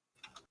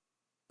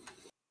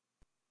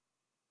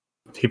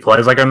 He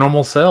plays like a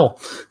normal cell.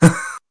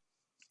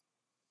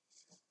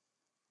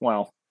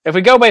 Well, if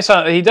we go based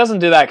on... He doesn't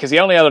do that because the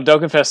only other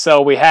Dokkanfest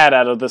cell we had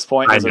out of this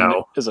point is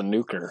a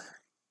nuker.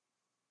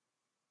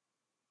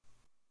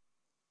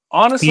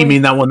 Honestly... You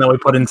mean that one that we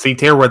put in C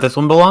tier where this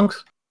one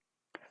belongs?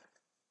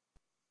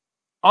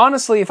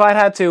 Honestly, if I'd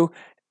had to...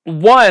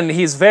 one,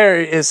 his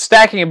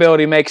stacking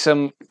ability makes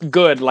him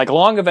good. Like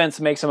long events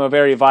makes him a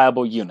very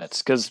viable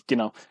unit because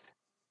you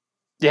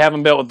have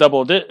him built with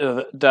double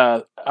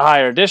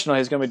higher additional.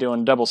 He's going to be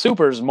doing double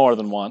supers more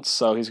than once,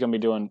 so he's going to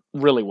be doing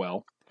really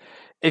well.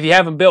 If you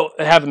have him built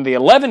having the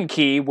 11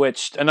 key,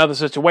 which another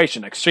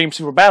situation, Extreme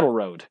Super Battle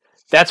Road.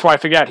 That's why I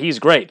figured out he's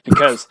great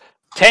because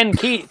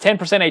 10%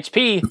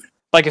 HP,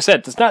 like I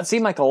said, does not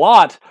seem like a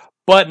lot,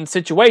 but in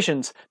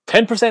situations,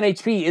 10%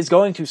 HP is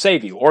going to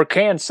save you or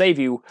can save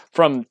you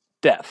from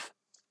death.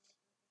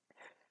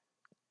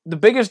 The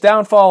biggest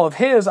downfall of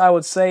his, I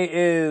would say,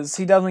 is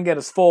he doesn't get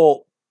his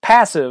full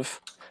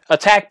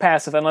attack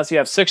passive unless you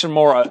have 6 or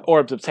more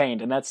orbs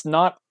obtained, and that's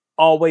not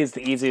always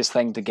the easiest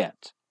thing to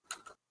get.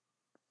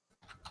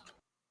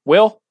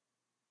 Will?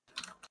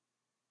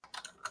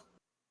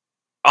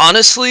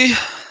 Honestly,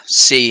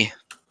 C.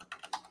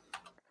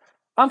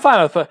 I'm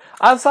fine with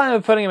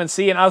putting him in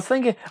C, and I was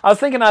thinking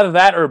either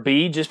that or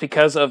B, just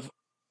because of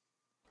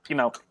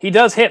he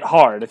does hit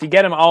hard. If you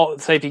get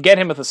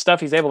him with the stuff,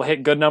 he's able to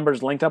hit good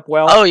numbers linked up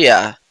well. Oh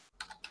yeah,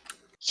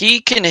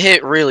 he can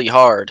hit really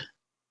hard,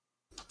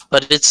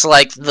 but it's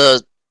like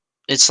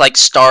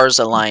stars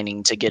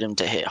aligning to get him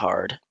to hit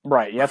hard.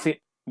 Right.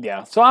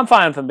 Yeah. So I'm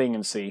fine with him being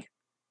in C.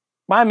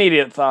 My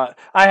immediate thought,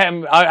 I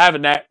have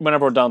a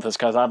whenever we're done with this,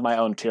 because I have my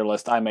own tier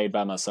list I made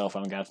by myself.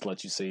 I'm gonna have to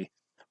let you see,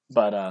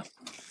 but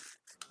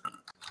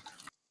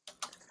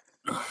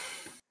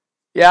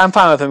yeah, I'm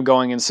fine with him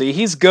going in C.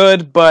 He's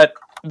good, but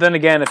then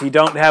again, if you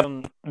don't have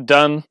him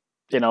done,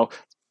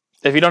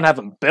 if you don't have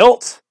him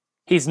built,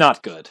 he's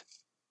not good.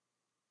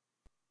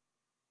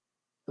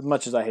 As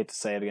much as I hate to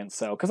say it against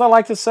Cell, because I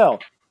like this Cell.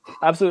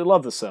 I absolutely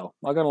love this Cell.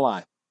 Not gonna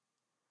lie.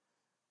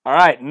 All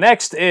right,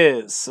 next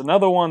is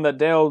another one that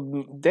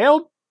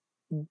Dale.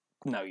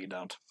 No, you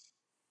don't.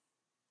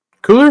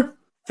 Cooler?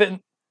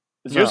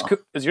 Is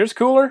yours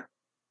cooler?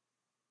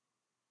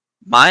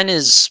 Mine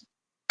is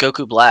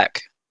Goku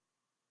Black.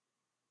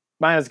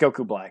 Mine is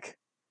Goku Black.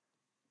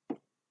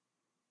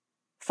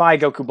 Phi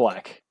Goku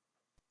Black.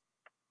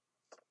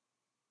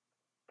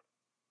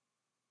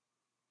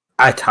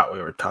 I thought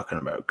we were talking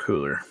about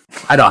Cooler.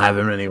 I don't have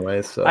him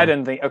anyway, so I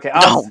didn't think. Okay,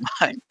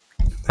 mine.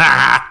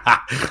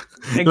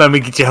 Let me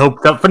get you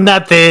hoped up for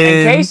nothing.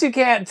 In case you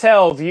can't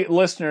tell,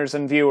 listeners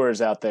and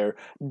viewers out there,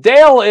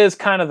 Dale is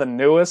kind of the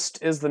newest,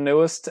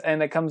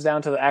 and it comes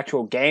down to the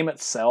actual game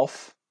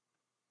itself.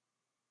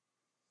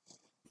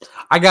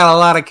 I got a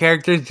lot of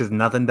characters, just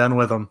nothing done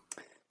with them.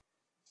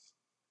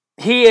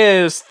 He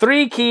is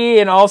 3 key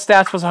and all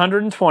stats plus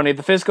 120,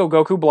 the physical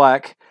Goku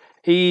Black.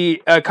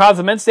 He causes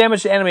immense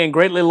damage to enemy and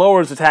greatly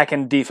lowers attack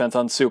and defense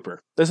on super.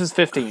 This is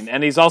 15,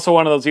 and he's also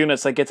one of those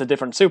units that gets a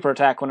different super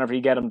attack whenever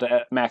you get him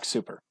to max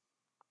super.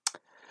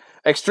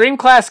 Extreme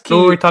class key.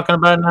 Who are we talking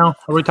about now?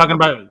 Are we talking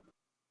about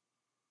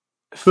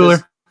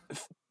Cooler?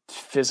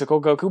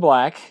 Physical Goku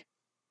Black.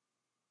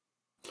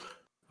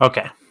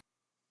 Okay.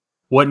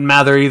 Wouldn't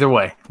matter either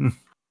way.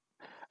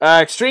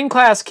 Extreme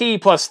class key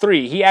plus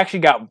 3. He actually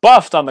got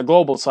buffed on the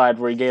global side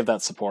where he gave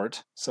that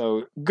support.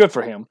 So, good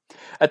for him.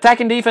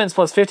 Attack and defense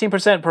plus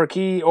 15% per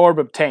key orb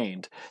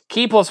obtained.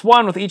 Key plus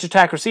 1 with each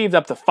attack received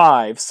up to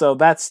 5. So,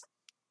 that's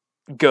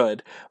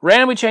good.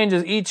 Randomly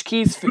changes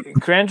key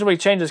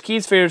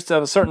spheres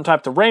to a certain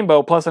type to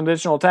rainbow plus an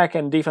additional attack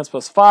and defense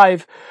plus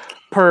 5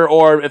 per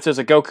orb if there's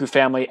a Goku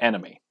family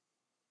enemy.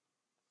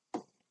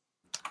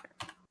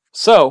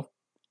 So,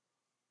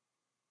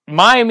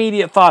 my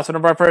immediate thoughts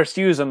whenever I first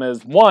use him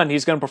is, 1,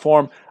 he's going to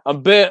perform a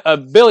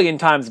billion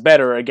times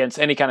better against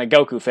any kind of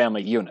Goku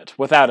family unit,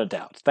 without a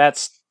doubt.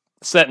 That's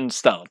set in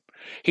stone.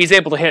 He's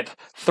able to hit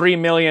 3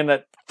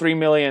 million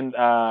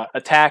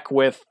attack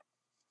with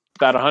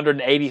about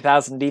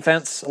 180,000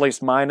 defense, at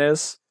least mine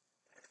is.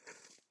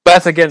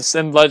 That's against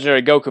in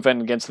Legendary Goku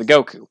event against the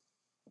Goku.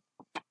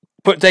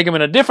 Take him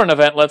in a different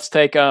event, let's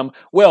take,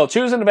 Will,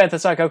 choose an event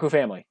that's not Goku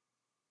family.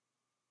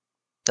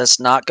 That's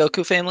not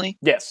Goku family?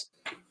 Yes.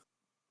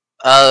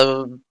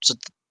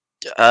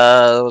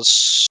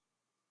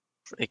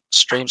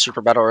 Extreme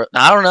Super Battle.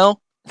 I don't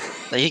know.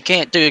 He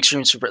can't do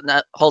Extreme Super.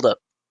 Hold up.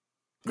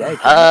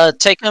 Yeah,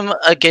 take him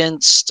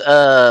against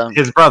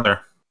His brother.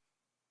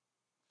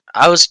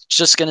 I was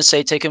just gonna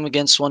say take him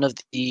against one of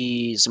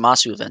the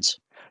Zamasu events.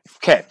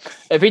 Okay,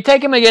 if we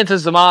take him against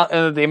the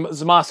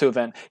Zamasu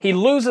event, he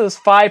loses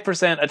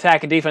 5%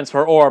 attack and defense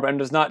per orb and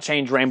does not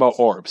change rainbow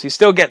orbs. He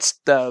still gets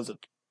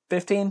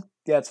 15.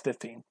 Yeah, it's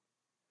 15.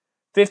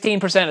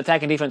 15%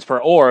 attack and defense per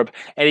orb,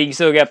 and he can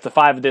still get up to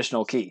 5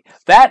 additional key.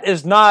 That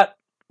is not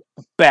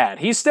bad.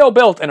 He's still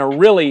built in a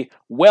really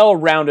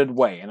well-rounded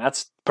way, and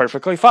that's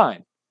perfectly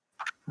fine.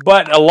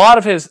 But a lot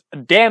of his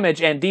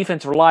damage and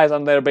defense relies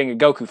on there being a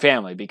Goku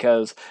family,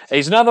 because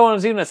he's another one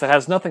of those units that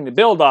has nothing to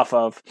build off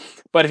of,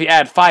 but if you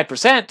add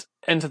 5%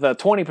 into the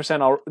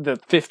 20% or the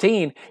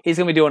 15, he's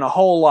going to be doing a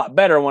whole lot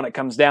better when it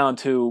comes down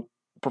to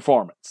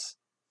performance.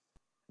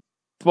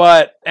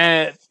 But,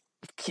 and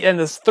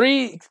this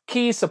 3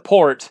 key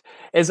support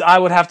is I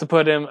would have to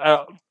put him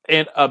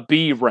in a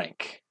B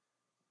rank.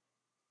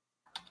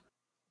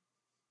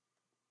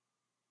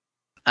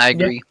 I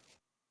agree.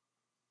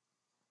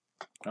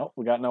 Oh,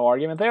 we got no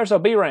argument there, so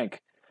B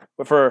rank.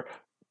 But for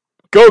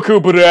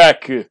Goku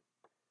Black.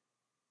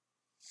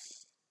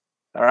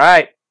 All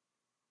right.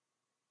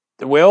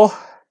 Will?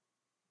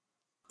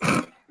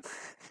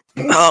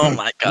 Oh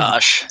my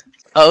gosh.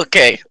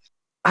 Okay.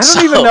 I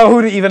don't even know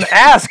who to even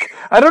ask.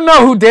 I don't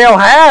know who Dale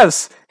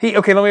has.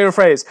 Okay, let me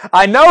rephrase.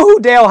 I know who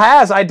Dale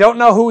has. I don't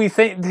know who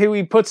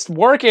he puts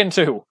work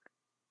into.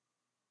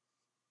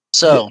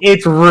 So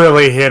it's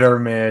really hit or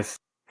miss.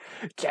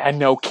 Yeah,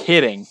 no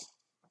kidding.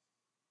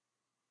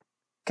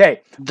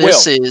 Okay,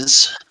 this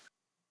is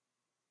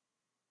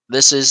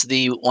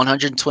the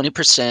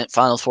 120%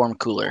 final form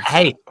cooler.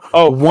 Hey,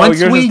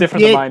 yours is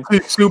different than mine.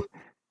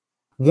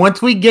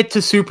 Once we get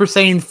to Super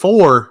Saiyan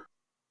 4,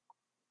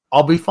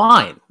 I'll be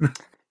fine.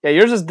 Yeah,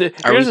 yours is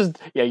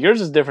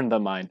different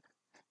than mine.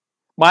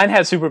 Mine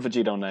has Super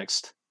Vegito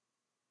next.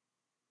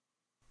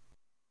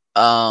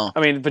 Oh. I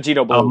mean,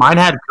 Vegito Blue. Oh, mine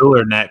had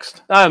Cooler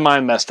next.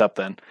 Mine messed up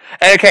then.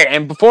 Okay,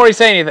 and before we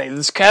say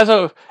anything,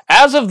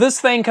 as of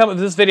this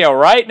video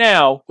right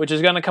now, which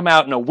is going to come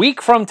out in a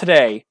week from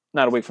today,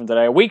 not a week from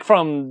today, a week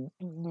from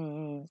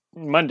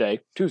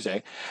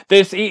Tuesday,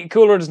 this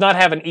cooler does not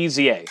have an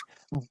EZA.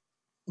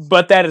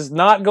 But that is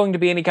not going to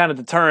be any kind of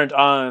deterrent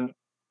on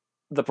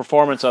the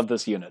performance of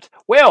this unit.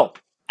 Will!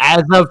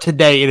 As of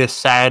today, it is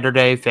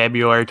Saturday,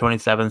 February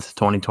 27th,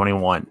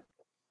 2021.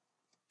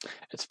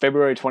 It's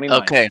February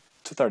 29th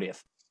to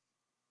 30th.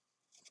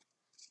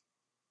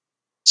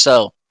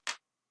 So,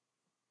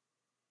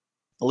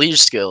 leader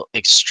skill,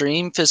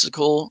 extreme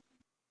physical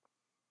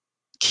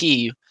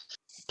key,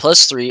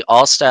 +3,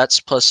 all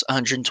stats plus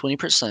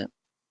 120%.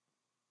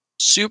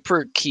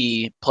 Super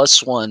key,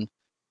 +1,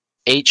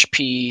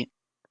 HP,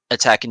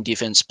 attack and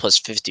defense plus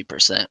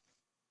 50%.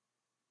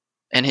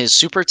 And his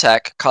super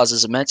attack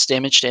causes immense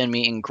damage to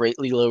enemy and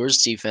greatly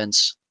lowers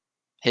defense.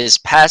 His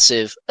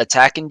passive,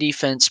 attack and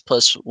defense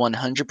plus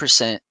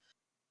 100%,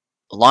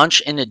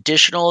 launch an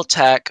additional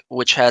attack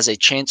which has a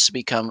chance to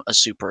become a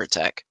super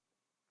attack.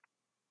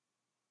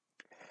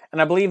 And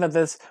I believe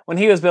that when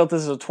he was built,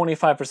 this is a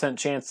 25%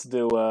 chance to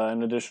do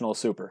an additional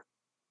super.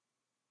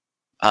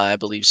 I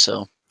believe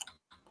so.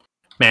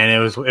 Man, it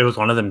was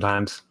one of them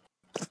times.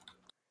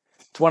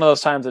 It's one of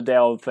those times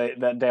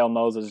that Dale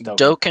knows is Dokkan.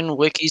 Dokkan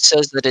Wiki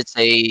says that it's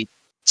a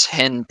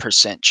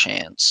 10%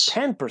 chance.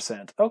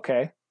 10%?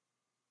 Okay.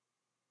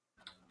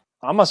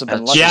 I must have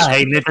been lucky. Yeah,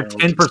 hey, Nick,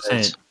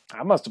 10%.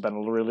 I must have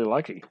been really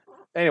lucky.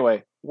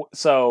 Anyway,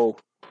 so...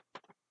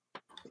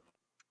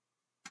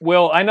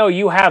 Will, I know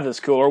you have this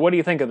cooler. What do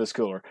you think of this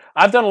cooler?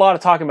 I've done a lot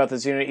of talking about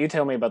this unit. You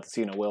tell me about this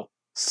unit, Will.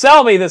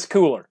 Sell me this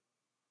cooler!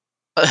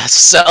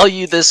 Sell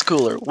you this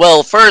cooler.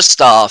 Well,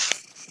 first off,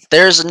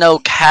 there's no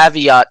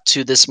caveat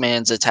to this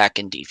man's attack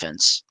and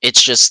defense.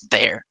 It's just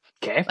there.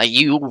 Okay.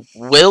 You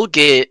will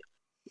get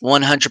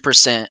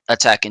 100%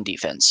 attack and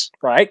defense.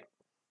 Right.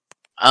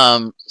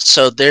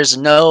 So there's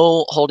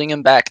no holding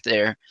him back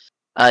there.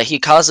 He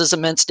causes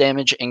immense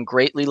damage and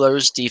greatly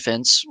lowers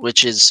defense,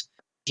 which is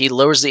he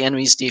lowers the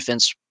enemy's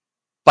defense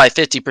by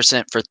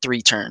 50% for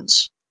 3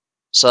 turns.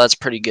 So that's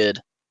pretty good.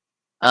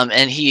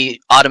 And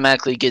he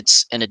automatically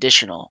gets an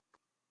additional.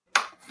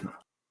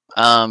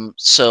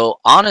 So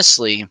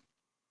honestly,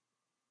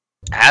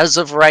 as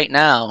of right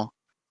now,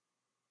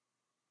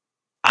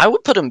 I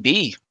would put him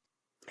B.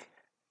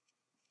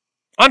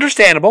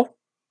 Understandable.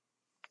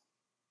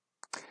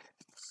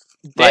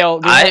 Dale,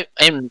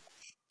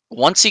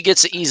 once he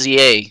gets the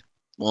EZA,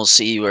 we'll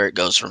see where it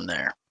goes from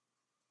there.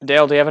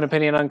 Dale, do you have an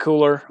opinion on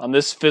cooler? On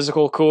this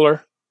physical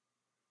cooler?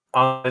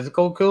 On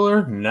physical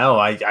cooler? No,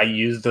 I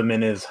used him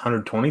in his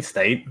 120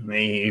 state. I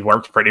mean, he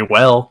works pretty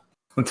well.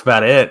 That's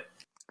about it.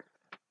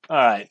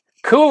 Alright.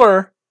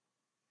 Cooler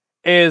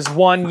is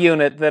one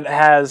unit that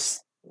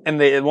has, in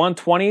the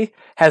 120,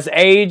 has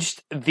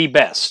aged the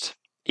best.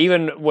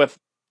 Even with,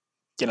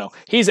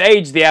 he's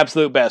aged the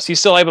absolute best. He's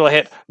still able to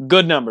hit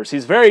good numbers.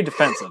 He's very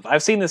defensive.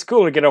 I've seen this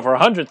cooler get over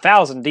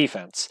 100,000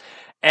 defense.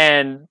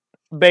 And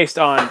based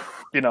on,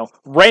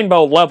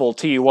 rainbow level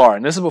TUR.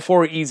 And this is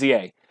before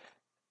EZA.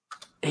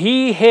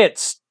 He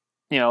hits,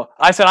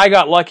 I said I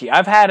got lucky.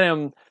 I've had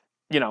him,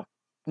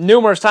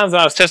 numerous times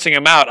when I was testing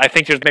him out. I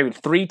think there's maybe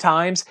 3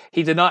 times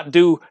he did not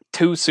do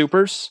 2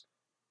 supers.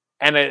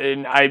 And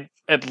I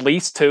at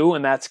least 2,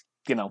 and that's,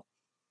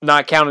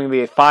 not counting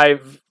the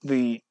 5,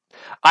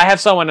 I have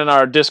someone in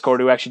our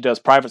Discord who actually does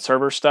private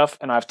server stuff,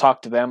 and I've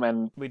talked to them,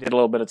 and we did a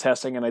little bit of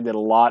testing, and I did a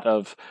lot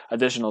of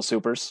additional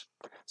supers.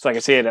 So I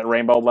can see it at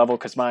rainbow level,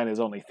 because mine is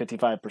only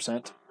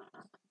 55%.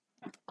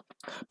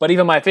 But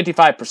even my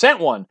 55%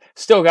 one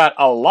still got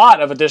a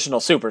lot of additional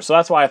supers, so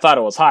that's why I thought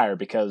it was higher,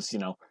 because,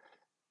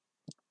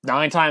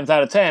 9 times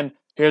out of 10,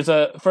 here's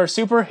a first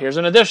super, here's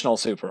an additional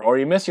super. Or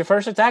you miss your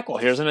first attack, well,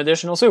 here's an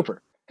additional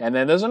super. And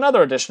then there's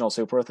another additional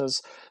super with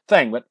this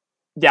thing. But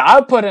yeah,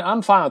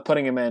 I'm fine with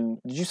putting him in.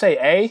 Did you say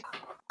A?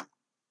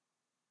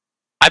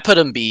 I put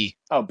him B.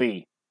 Oh,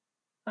 B.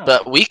 Oh.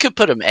 But we could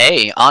put him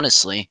A,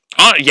 honestly.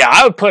 Yeah,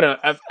 I would put him,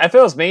 if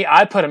it was me,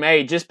 I'd put him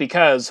A just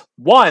because,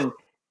 one,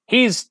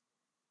 he's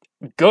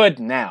good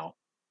now.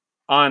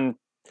 On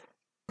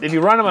if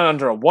you run him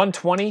under a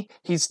 120,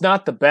 he's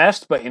not the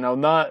best, but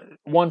not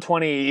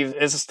 120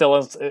 is still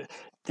it's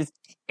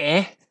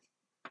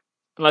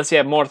unless you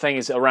have more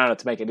things around it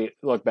to make it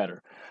look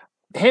better.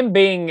 Him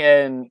being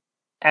an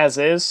as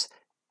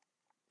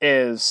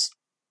is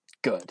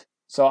good.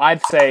 So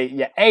I'd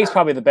say A is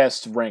probably the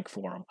best rank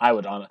for him. I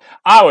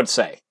would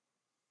say.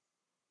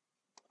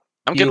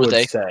 I'm good with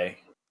A.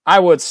 I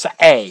would say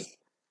A.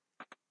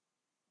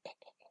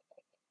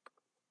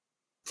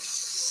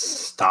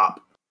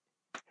 Stop.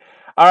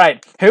 All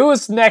right, who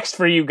is next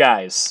for you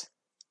guys?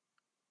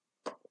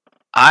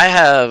 I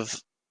have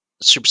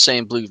Super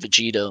Saiyan Blue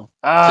Vegito.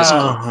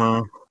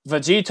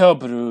 Vegito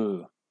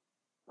Blue.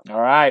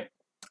 All right.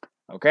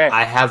 Okay.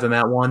 I have him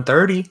at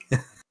 130.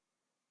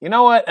 You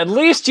know what? At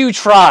least you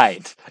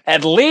tried.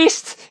 At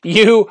least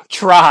you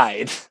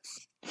tried.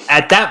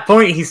 At that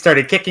point, he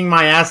started kicking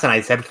my ass, and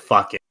I said,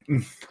 "Fuck it."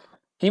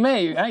 You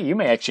may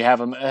actually have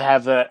him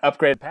have the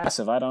upgraded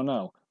passive. I don't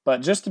know,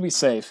 but just to be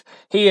safe,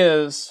 he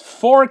is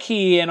 4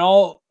 key and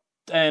all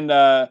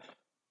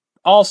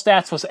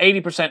stats plus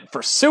 80%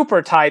 for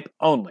super type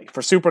only,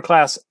 for super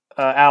class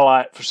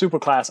for super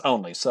class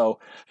only. So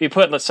if you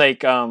put, let's say,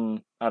 I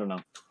don't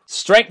know,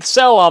 Strength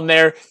Cell on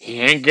there,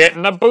 he ain't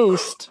getting a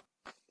boost.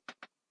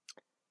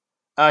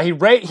 He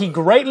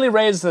greatly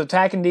raised the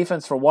attack and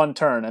defense for 1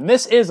 turn, and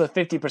this is a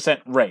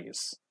 50%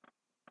 raise.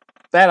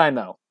 That I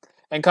know.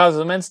 And causes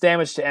immense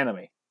damage to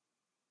enemy.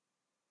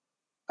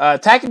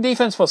 Attack and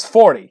defense plus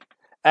 40.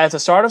 At the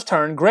start of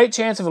turn, great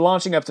chance of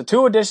launching up to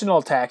 2 additional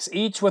attacks,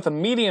 each with a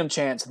medium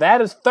chance,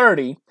 that is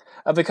 30,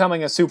 of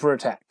becoming a super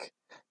attack.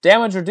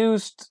 Damage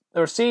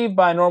received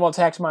by normal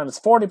attacks minus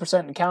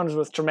 40% encounters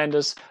with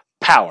tremendous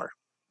power.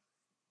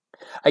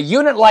 A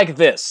unit like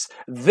this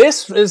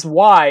is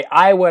why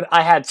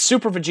I had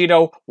Super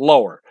Vegito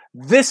lower.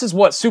 This is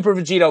what Super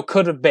Vegito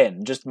could have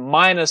been, just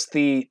minus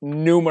the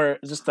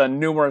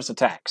numerous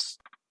attacks.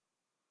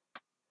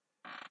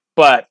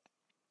 But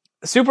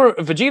Super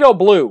Vegito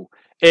Blue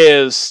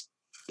is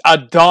a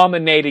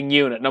dominating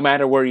unit, no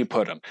matter where you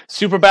put him.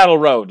 Super Battle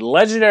Road,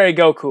 Legendary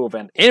Goku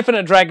event,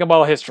 Infinite Dragon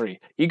Ball history.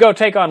 You go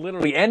take on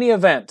literally any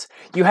event.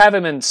 You have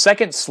him in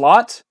second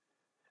slot.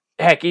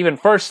 Heck, even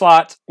first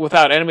slot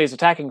without enemies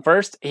attacking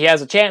first. He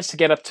has a chance to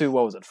get up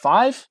to,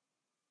 5?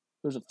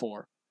 Or is it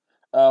 4?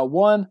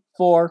 1,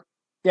 4.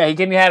 Yeah, he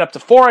can add up to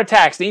 4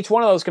 attacks, and each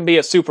one of those can be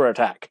a super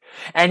attack.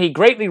 And he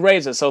greatly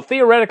raises, so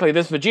theoretically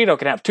this Vegito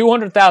can have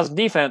 200,000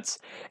 defense,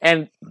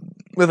 and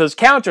with his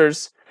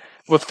counters,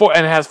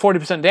 and has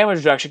 40% damage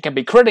reduction, can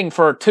be critting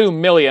for 2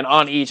 million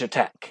on each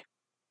attack.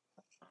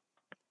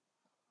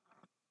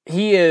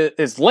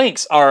 His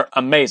links are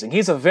amazing.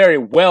 He's a very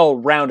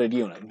well-rounded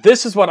unit.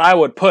 This is what I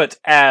would put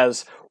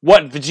as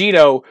what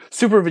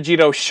Super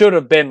Vegito should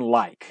have been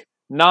like.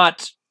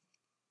 Not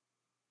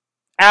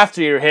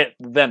after you're hit,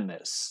 then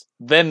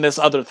this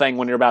other thing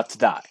when you're about to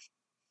die.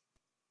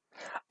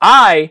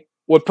 I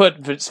would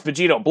put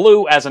Vegito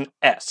Blue as an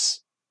S.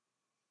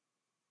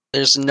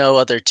 There's no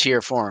other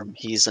tier for him.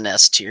 He's an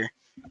S tier.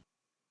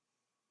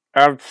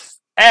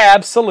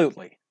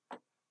 Absolutely.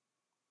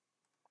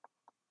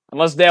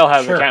 Unless Dale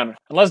has a counter.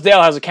 Unless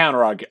Dale has a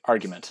counter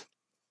argument.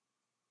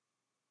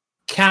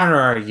 Counter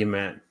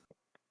argument.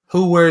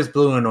 Who wears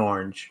blue and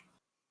orange?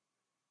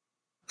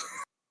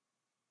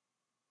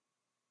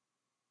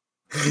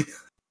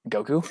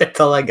 Goku? That's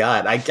all I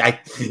got.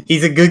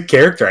 He's a good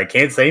character. I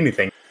can't say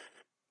anything.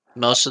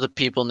 Most of the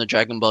people in the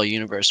Dragon Ball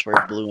universe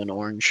wear blue and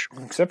orange.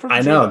 Except for Vegeta.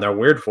 I know, they're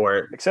weird for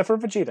it. Except for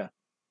Vegeta.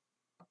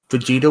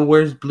 Vegeta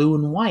wears blue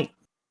and white.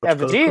 Yeah,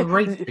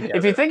 Vegeta.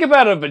 If you think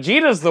about it,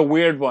 Vegeta's the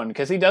weird one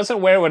because he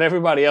doesn't wear what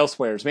everybody else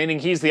wears, meaning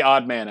he's the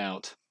odd man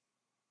out.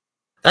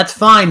 That's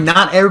fine.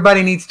 Not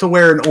everybody needs to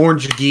wear an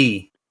orange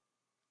gi.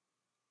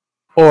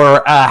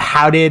 Or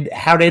how did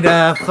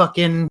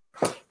fucking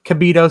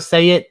Kibito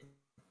say it?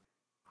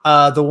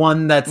 The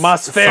one that's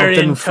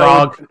something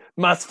frog.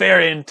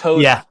 Mospherian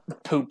toad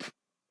poop.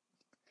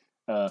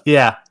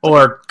 Yeah,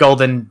 or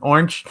golden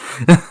orange.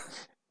 All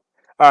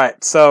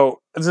right,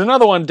 so there's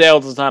another one Dale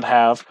does not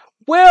have.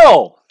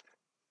 Will!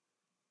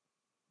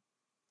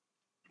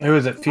 Who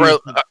is it?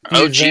 OG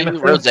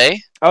Rose?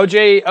 OG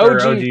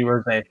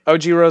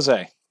Rose.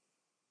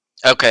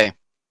 Okay.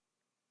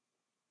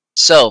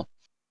 So,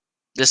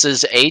 this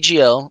is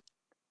AGL,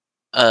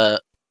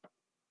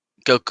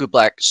 Goku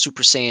Black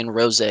Super Saiyan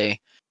Rose,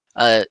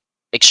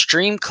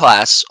 extreme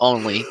class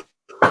only,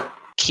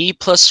 key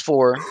plus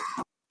 4,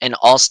 and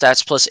all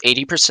stats plus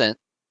 80%.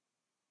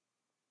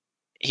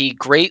 He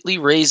greatly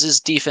raises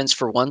defense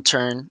for 1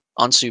 turn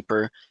on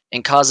super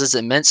and causes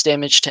immense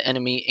damage to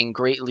enemy and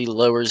greatly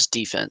lowers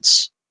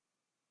defense.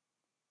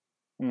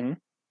 Mm-hmm.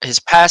 His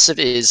passive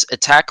is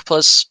attack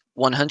plus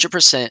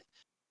 100%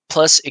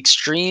 plus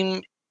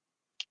extreme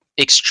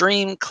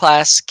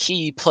class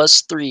key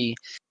plus 3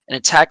 and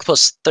attack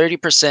plus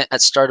 30%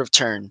 at start of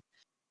turn.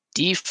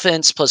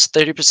 Defense plus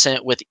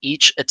 30% with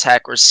each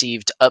attack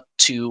received up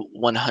to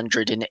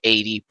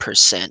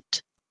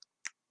 180%.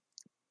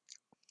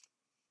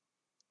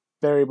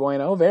 Very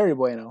bueno, very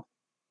bueno.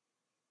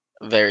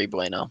 Very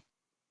bueno.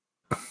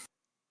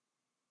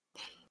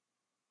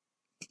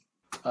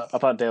 I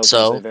thought Dale was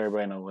going to say very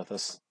bueno with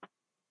us.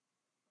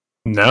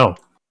 No.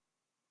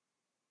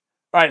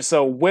 All right,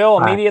 so Will,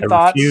 immediate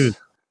thoughts?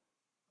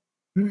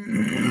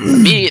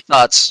 Immediate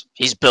thoughts.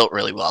 He's built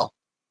really well.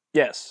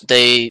 Yes.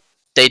 They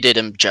did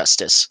him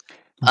justice.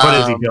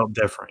 But is he built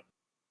different?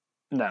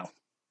 No.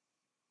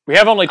 We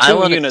have only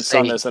 2 units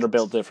on this that are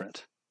built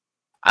different.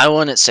 I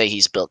wouldn't say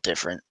he's built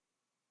different.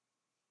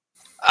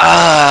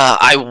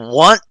 I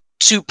want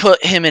to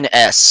put him in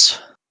S.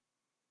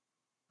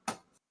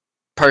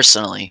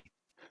 Personally.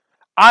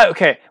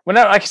 Like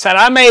I said,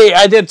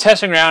 I did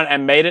testing around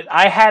and made it.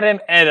 I had him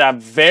at a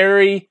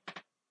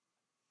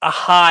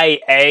high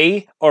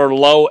A or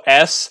low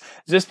S,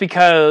 just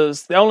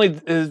because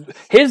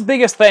his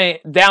biggest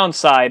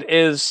downside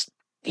is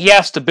he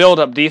has to build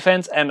up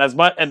defense, and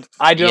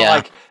I don't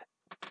like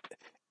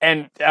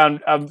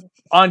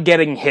on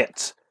getting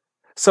hits.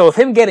 So with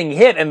him getting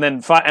hit and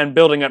then and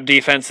building up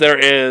defense, there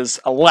is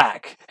a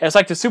lack. It's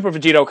like the Super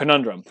Vegito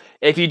conundrum.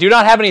 If you do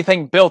not have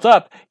anything built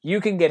up, you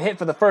can get hit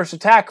for the first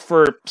attack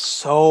for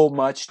so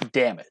much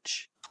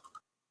damage.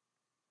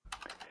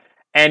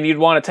 And you'd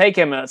want to take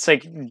him, and it's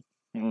like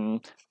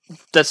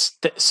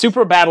the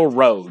Super Battle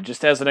Road,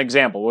 just as an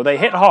example, where they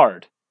hit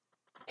hard.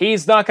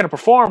 He's not going to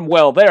perform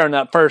well there in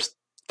that first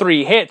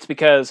 3 hits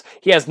because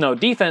he has no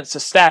defense to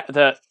stack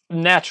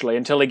naturally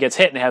until he gets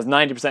hit and has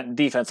 90%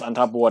 defense on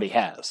top of what he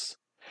has.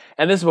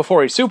 And this is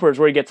before he supers,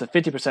 where he gets a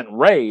 50%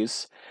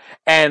 raise.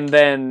 And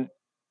then,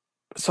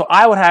 so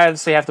I would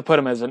have to put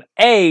him as an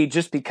A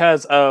just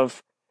because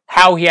of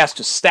how he has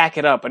to stack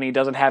it up, and he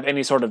doesn't have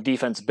any sort of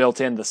defense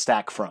built in to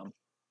stack from.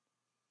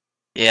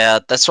 Yeah,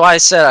 that's why I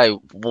said I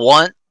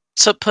want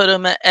to put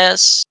him at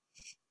S,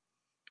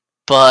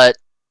 but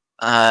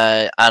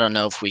I don't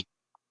know if we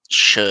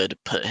should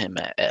put him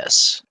at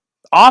S.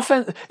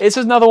 Often, this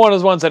is another one of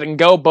those ones that can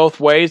go both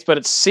ways, but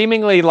it's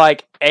seemingly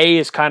like A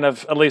is kind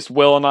of, at least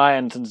Will and I,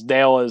 and since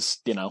Dale is,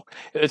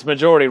 it's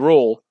majority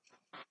rule,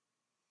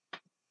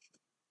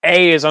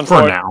 A is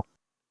unfortunate. For now.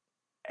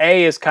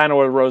 A is kind of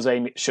where Rose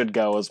should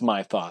go, is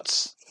my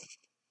thoughts.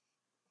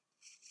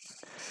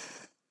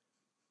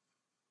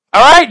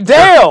 All right,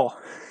 Dale!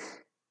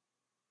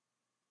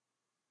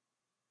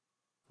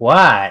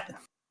 What?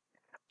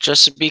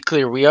 Just to be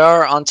clear, we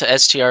are on to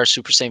STR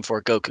Super Saiyan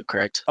 4 Goku,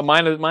 correct?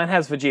 Mine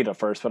has Vegeta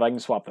first, but I can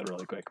swap that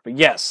really quick. But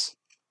yes.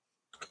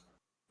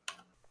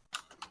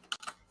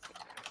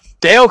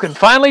 Dale can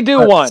finally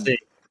do one. See.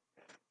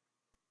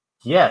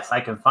 Yes, I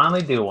can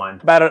finally do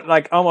one.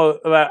 Almost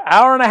about an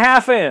hour and a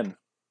half in.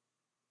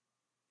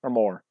 Or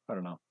more. I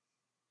don't know.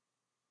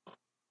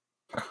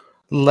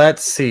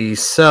 Let's see.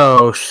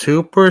 So,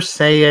 Super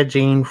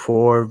Saiyajin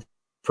 4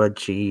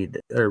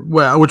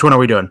 Vegeta. Which one are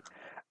we doing?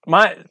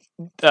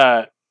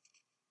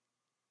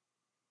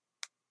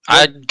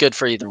 I'm good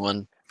for either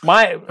one.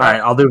 Alright,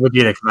 I'll do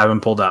Vegeta because I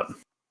haven't pulled up.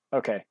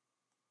 Okay.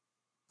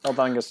 Hold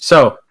on.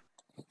 So,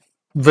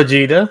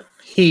 Vegeta,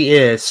 he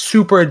is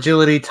Super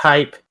Agility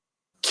type,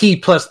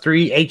 Ki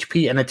 +3,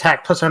 HP, and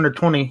Attack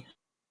 +120.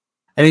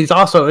 And he's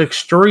also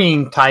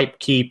Extreme type,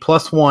 Ki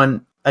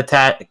 +1,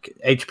 Attack,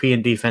 HP,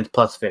 and Defense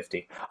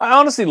 +50. I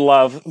honestly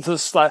love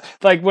this.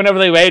 Like, whenever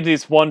they made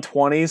these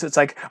 120s, it's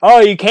like, oh,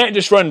 you can't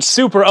just run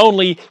Super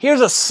only.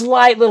 Here's a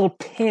slight little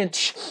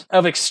pinch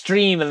of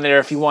Extreme in there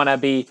if you want to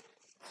be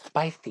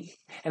spicy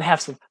and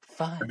have some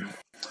fun.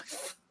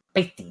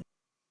 Spicy.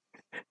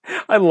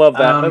 I love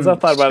that. As I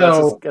thought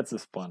about it, that's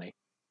just funny.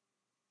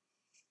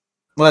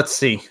 Let's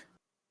see.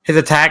 His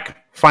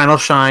attack, Final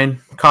Shine,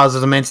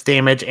 causes immense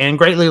damage and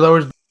greatly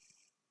lowers.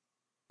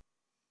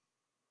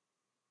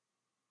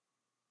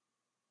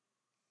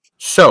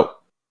 So,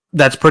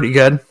 that's pretty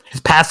good.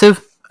 His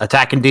passive,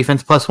 attack and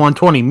defense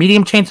 +120.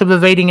 Medium chance of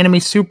evading enemy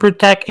super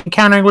attack and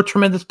countering with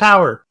tremendous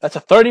power. That's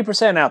a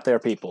 30% out there,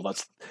 people.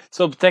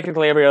 So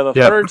technically every other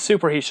third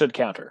super he should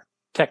counter.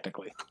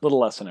 Technically. A little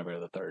less than every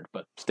other third,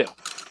 but still.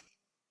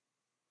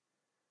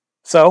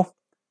 So,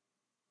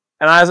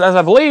 and as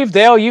I believe,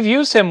 Dale, you've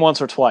used him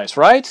once or twice,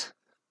 right?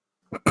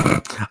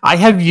 I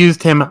have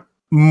used him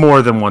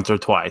more than once or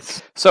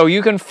twice. So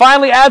you can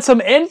finally add some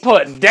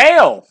input.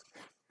 Dale!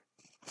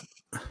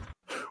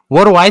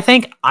 What do I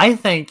think? I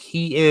think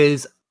he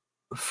is,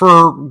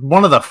 for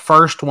one of the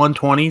first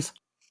 120s,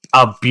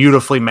 a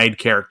beautifully made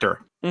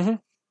character. Mm-hmm.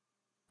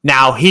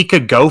 Now, he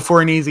could go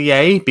for an easy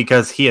A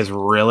because he has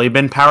really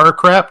been power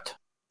crept.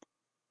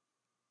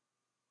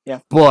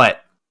 Yeah.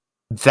 But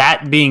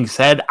that being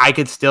said, I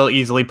could still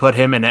easily put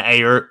him in an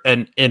A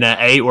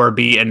or a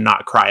B and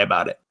not cry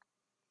about it.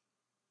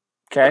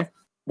 Okay.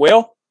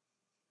 Will?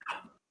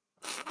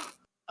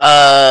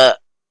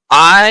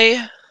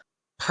 I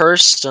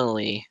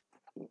personally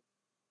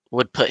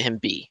would put him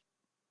B.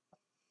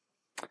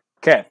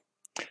 Okay.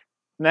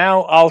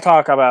 Now I'll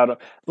talk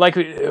about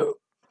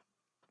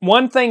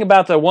one thing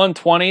about the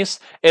 120s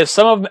is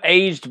some of them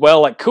aged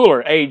well, like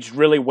Cooler aged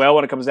really well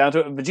when it comes down to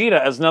it.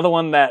 Vegeta is another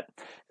one that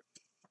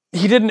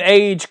he didn't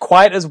age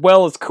quite as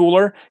well as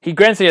Cooler.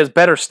 Granted, he has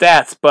better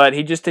stats, but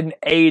he just didn't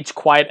age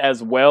quite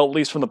as well, at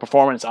least from the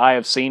performance I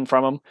have seen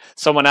from him.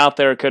 Someone out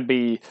there could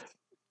be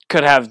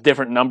could have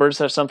different numbers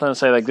or something and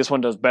say like this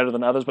one does better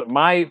than others, but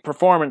my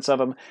performance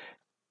of him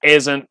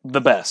isn't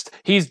the best.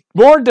 He's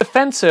more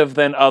defensive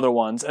than other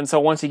ones, and so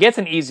once he gets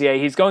an EZA,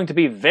 he's going to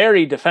be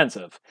very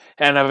defensive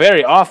and a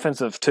very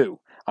offensive too.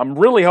 I'm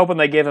really hoping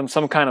they give him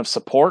some kind of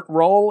support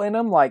role in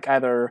him, like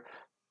either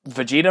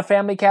Vegeta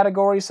family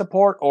category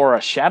support or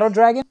a Shadow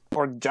Dragon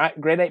or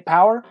Grade 8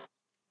 power.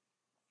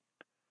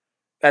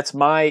 That's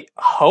my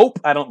hope.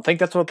 I don't think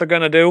that's what they're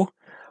going to do,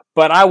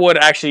 but I would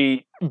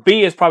actually...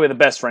 B is probably the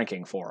best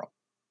ranking for him.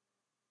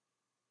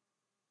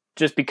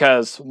 Just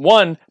because,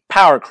 one,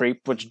 power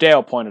creep, which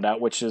Dale pointed out,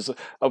 which is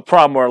a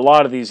problem where a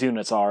lot of these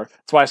units are.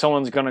 That's why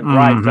someone's going to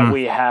gripe that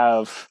we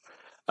have...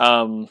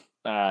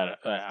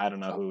 I don't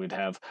know who we'd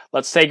have.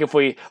 Let's say if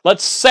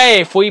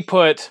we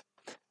put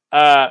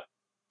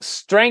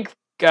Strength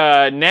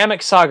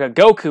Namek Saga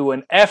Goku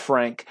in F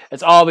rank,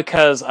 it's all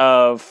because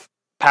of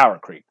power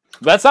creep.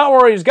 That's not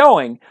where he's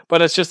going,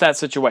 but it's just that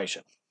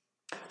situation.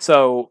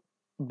 So,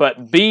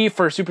 but B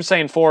for Super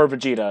Saiyan 4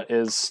 Vegeta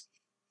is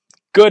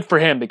good for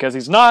him because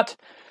he's not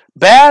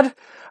bad,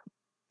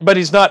 but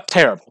he's not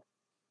terrible.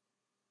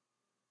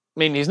 I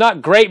mean, he's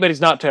not great, but he's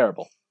not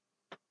terrible.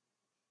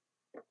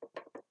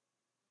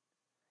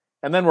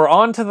 And then we're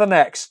on to the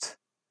next.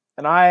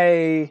 And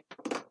oh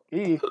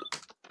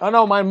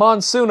no, my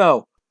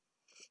Monsuno.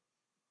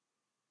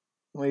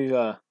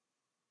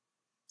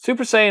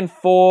 Super Saiyan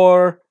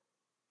 4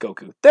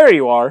 Goku. There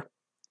you are.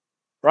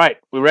 Right,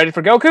 we ready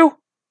for Goku?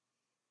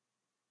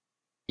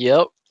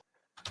 Yep.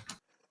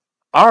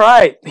 All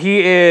right,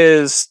 he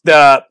is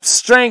the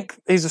strength.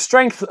 He's a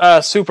strength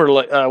super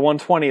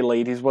 120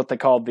 lead. He's what they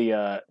call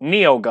the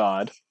Neo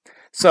God.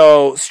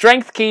 So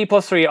strength key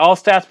 +3, all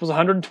stats plus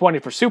 120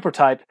 for super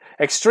type.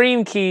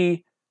 Extreme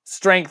key,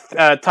 strength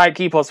type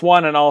key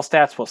 +1, and all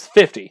stats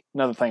 +50.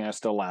 Another thing I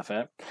still laugh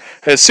at.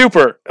 His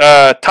super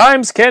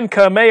times Ken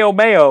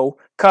Kamehameha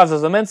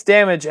causes immense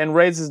damage and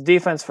raises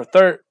defense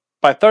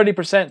by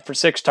 30% for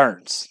 6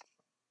 turns.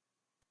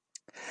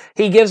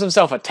 He gives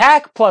himself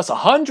attack plus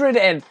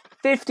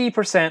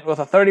 150% with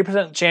a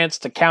 30% chance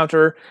to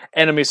counter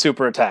enemy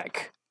super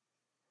attack.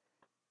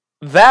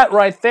 That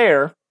right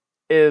there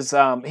is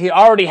he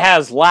already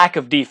has lack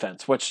of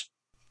defense, which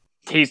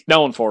he's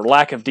known for,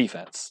 lack of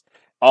defense.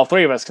 All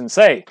three of us can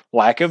say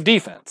lack of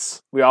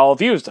defense. We all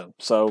have used him,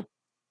 so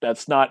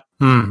that's not...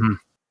 Mm-hmm.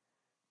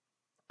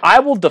 I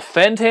will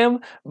defend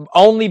him.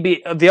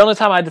 The only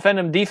time I defend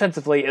him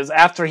defensively is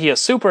after he has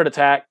supered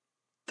attack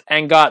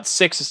and got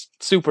 6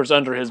 supers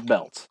under his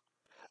belt.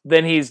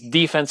 Then he's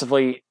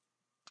defensively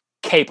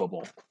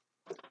capable.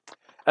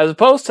 As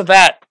opposed to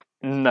that,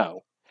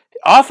 no.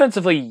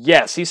 Offensively,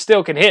 yes, he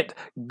still can hit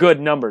good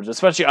numbers,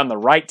 especially on the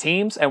right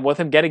teams, and with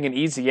him getting an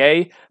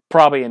EZA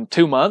probably in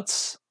 2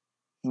 months,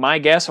 my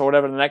guess, or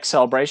whatever the next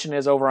celebration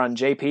is over on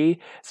JP,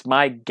 it's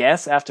my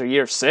guess after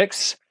year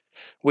 6.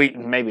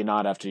 Maybe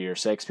not after year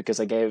 6, because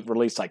they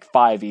released like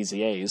 5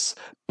 EZAs,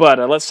 but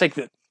let's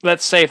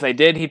say if they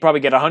did, he'd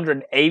probably get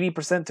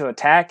 180% to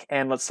attack,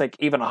 and let's take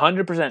even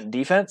 100%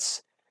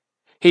 defense,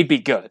 he'd be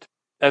good,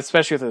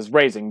 especially with his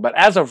raising. But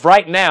as of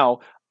right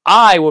now,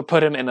 I would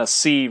put him in a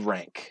C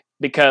rank,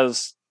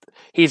 because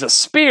he's a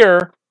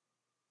spear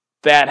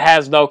that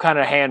has no kind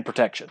of hand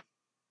protection.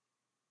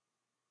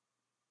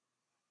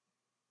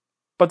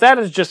 But that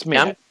is just me.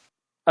 Yeah.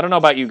 I don't know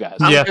about you guys.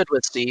 I'm good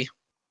with C.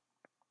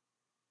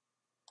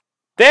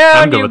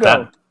 Down you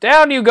go.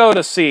 Down you go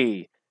to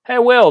C. Hey,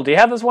 Will, do you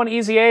have this one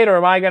EZ8, or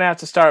am I going to have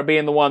to start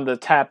being the one to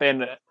tap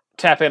in a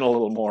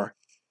little more?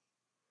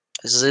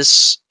 Is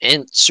this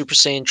in Super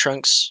Saiyan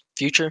Trunks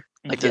future?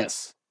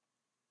 Yes.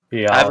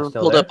 Yeah, I haven't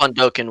pulled up on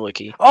Dokkan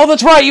Wiki. Oh,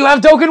 that's right. You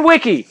have Dokkan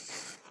Wiki.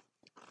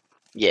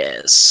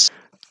 Yes.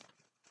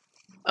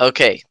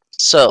 Okay,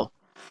 so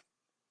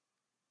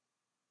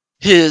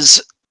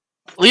his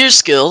leader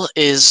skill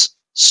is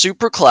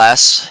super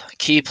class,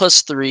 key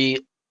 +3,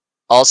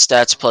 all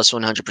stats plus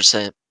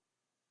 100%.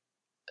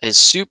 His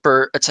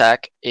super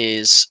attack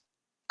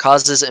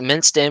causes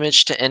immense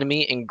damage to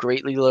enemy and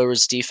greatly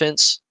lowers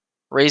defense.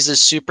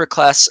 Raises super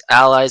class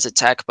allies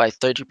attack by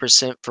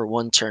 30% for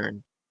 1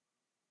 turn.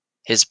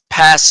 His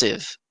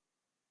passive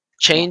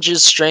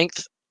changes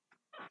strength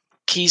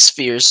key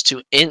spheres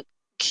to int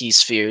key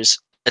spheres.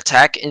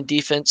 Attack and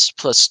defense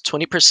plus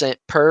 20%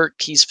 per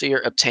key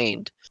sphere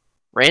obtained.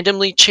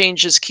 Randomly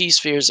changes key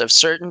spheres of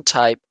certain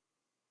type,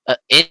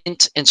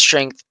 int and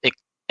strength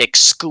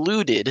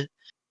excluded,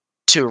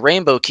 to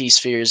rainbow key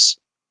spheres,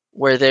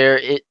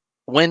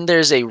 when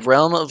there's a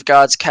Realm of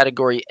Gods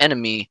category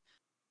enemy,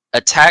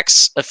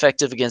 attacks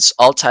effective against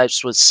all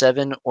types with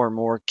 7 or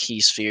more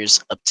key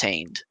spheres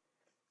obtained.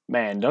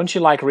 Man, don't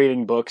you like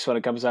reading books when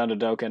it comes down to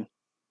Dokkan?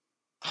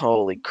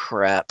 Holy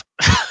crap.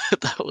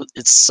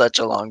 It's such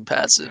a long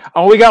passive.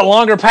 Oh, we got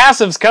longer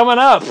passives coming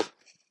up.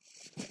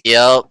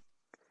 Yep.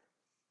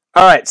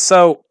 Alright,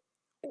 so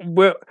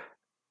Will,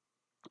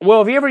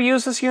 have you ever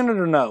used this unit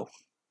or no?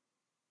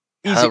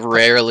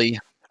 Rarely.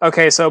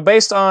 Okay, so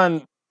based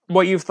on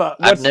what you've thought...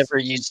 I've never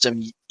used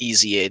him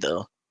EZA,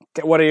 though.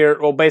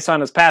 Based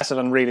on his passive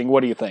and reading,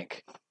 what do you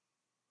think?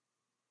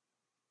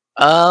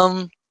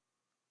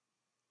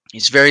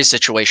 He's very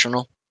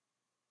situational.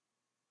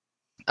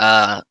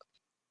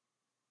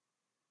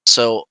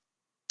 So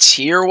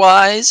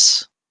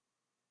tier-wise,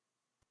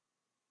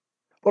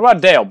 What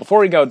about Dale? Before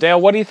we go, Dale,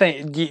 what do you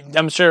think?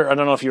 I'm sure, I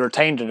don't know if you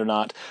retained it or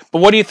not,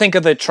 but what do you think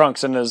of the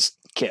trunks in his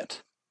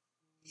kit?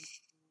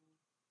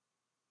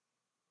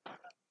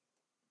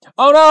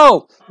 Oh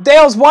no!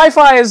 Dale's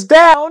Wi-Fi is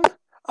down!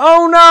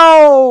 Oh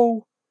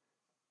no!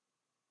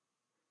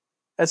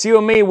 That's you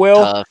and me,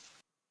 Will.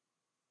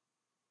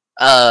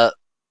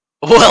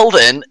 Well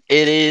then,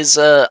 it is,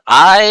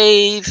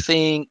 I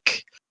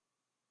think...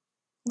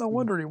 No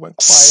wonder he went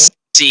quiet.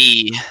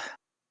 C.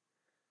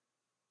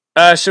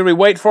 Should we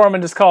wait for him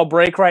and just call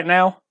break right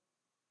now?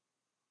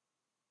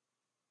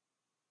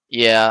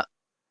 Yeah.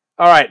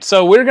 Alright,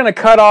 so we're going to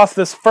cut off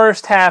this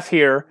first half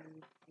here.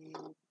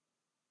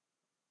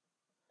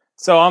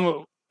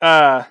 So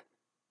we're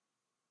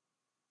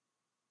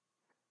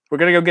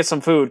going to go get some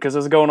food because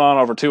this is going on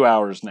over 2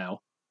 hours now.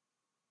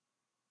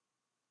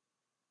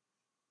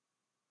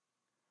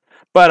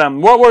 But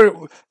what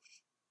we're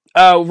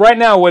right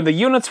now with the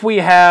units we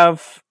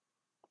have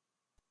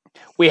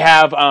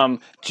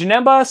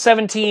Janemba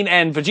 17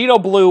 and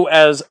Vegito Blue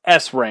as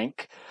S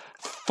rank.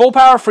 Full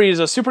Power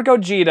Frieza, Super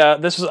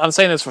Gogeta. I'm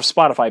saying this for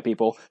Spotify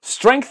people.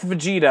 Strength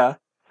Vegeta,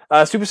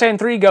 Super Saiyan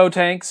 3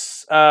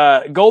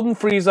 Gotenks, Golden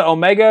Frieza,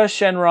 Omega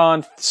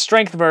Shenron,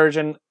 Strength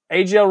Version,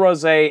 AGL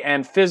Rose,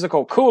 and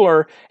Physical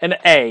Cooler, an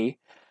A.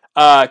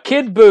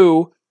 Kid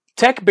Buu,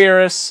 Tech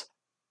Beerus,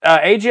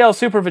 AGL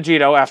Super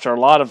Vegito, after a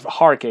lot of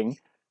harking,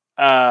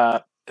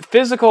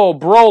 Physical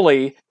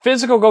Broly,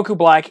 Physical Goku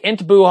Black,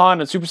 Int Buhan,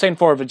 and Super Saiyan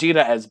 4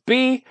 Vegeta as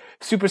B,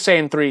 Super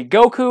Saiyan 3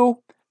 Goku,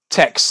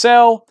 Tech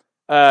Cell,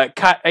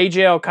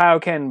 AGL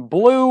Kaioken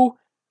Blue,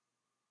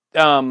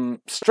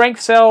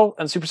 Strength Cell,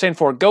 and Super Saiyan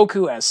 4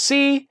 Goku as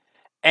C,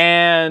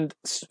 and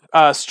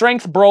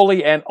Strength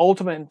Broly and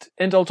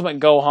Int Ultimate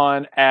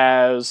Gohan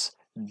as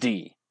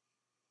D.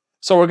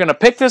 So we're going to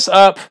pick this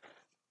up.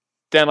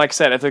 Then, like I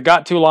said, if it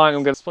got too long,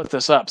 I'm going to split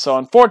this up. So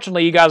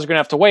unfortunately, you guys are going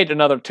to have to wait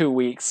another 2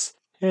 weeks.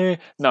 No,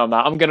 I'm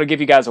not. I'm going to give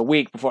you guys a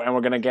week before, and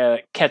we're going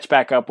to catch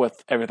back up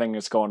with everything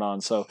that's going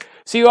on. So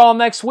see you all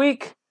next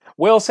week.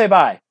 Will, say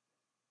bye.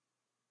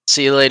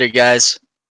 See you later, guys.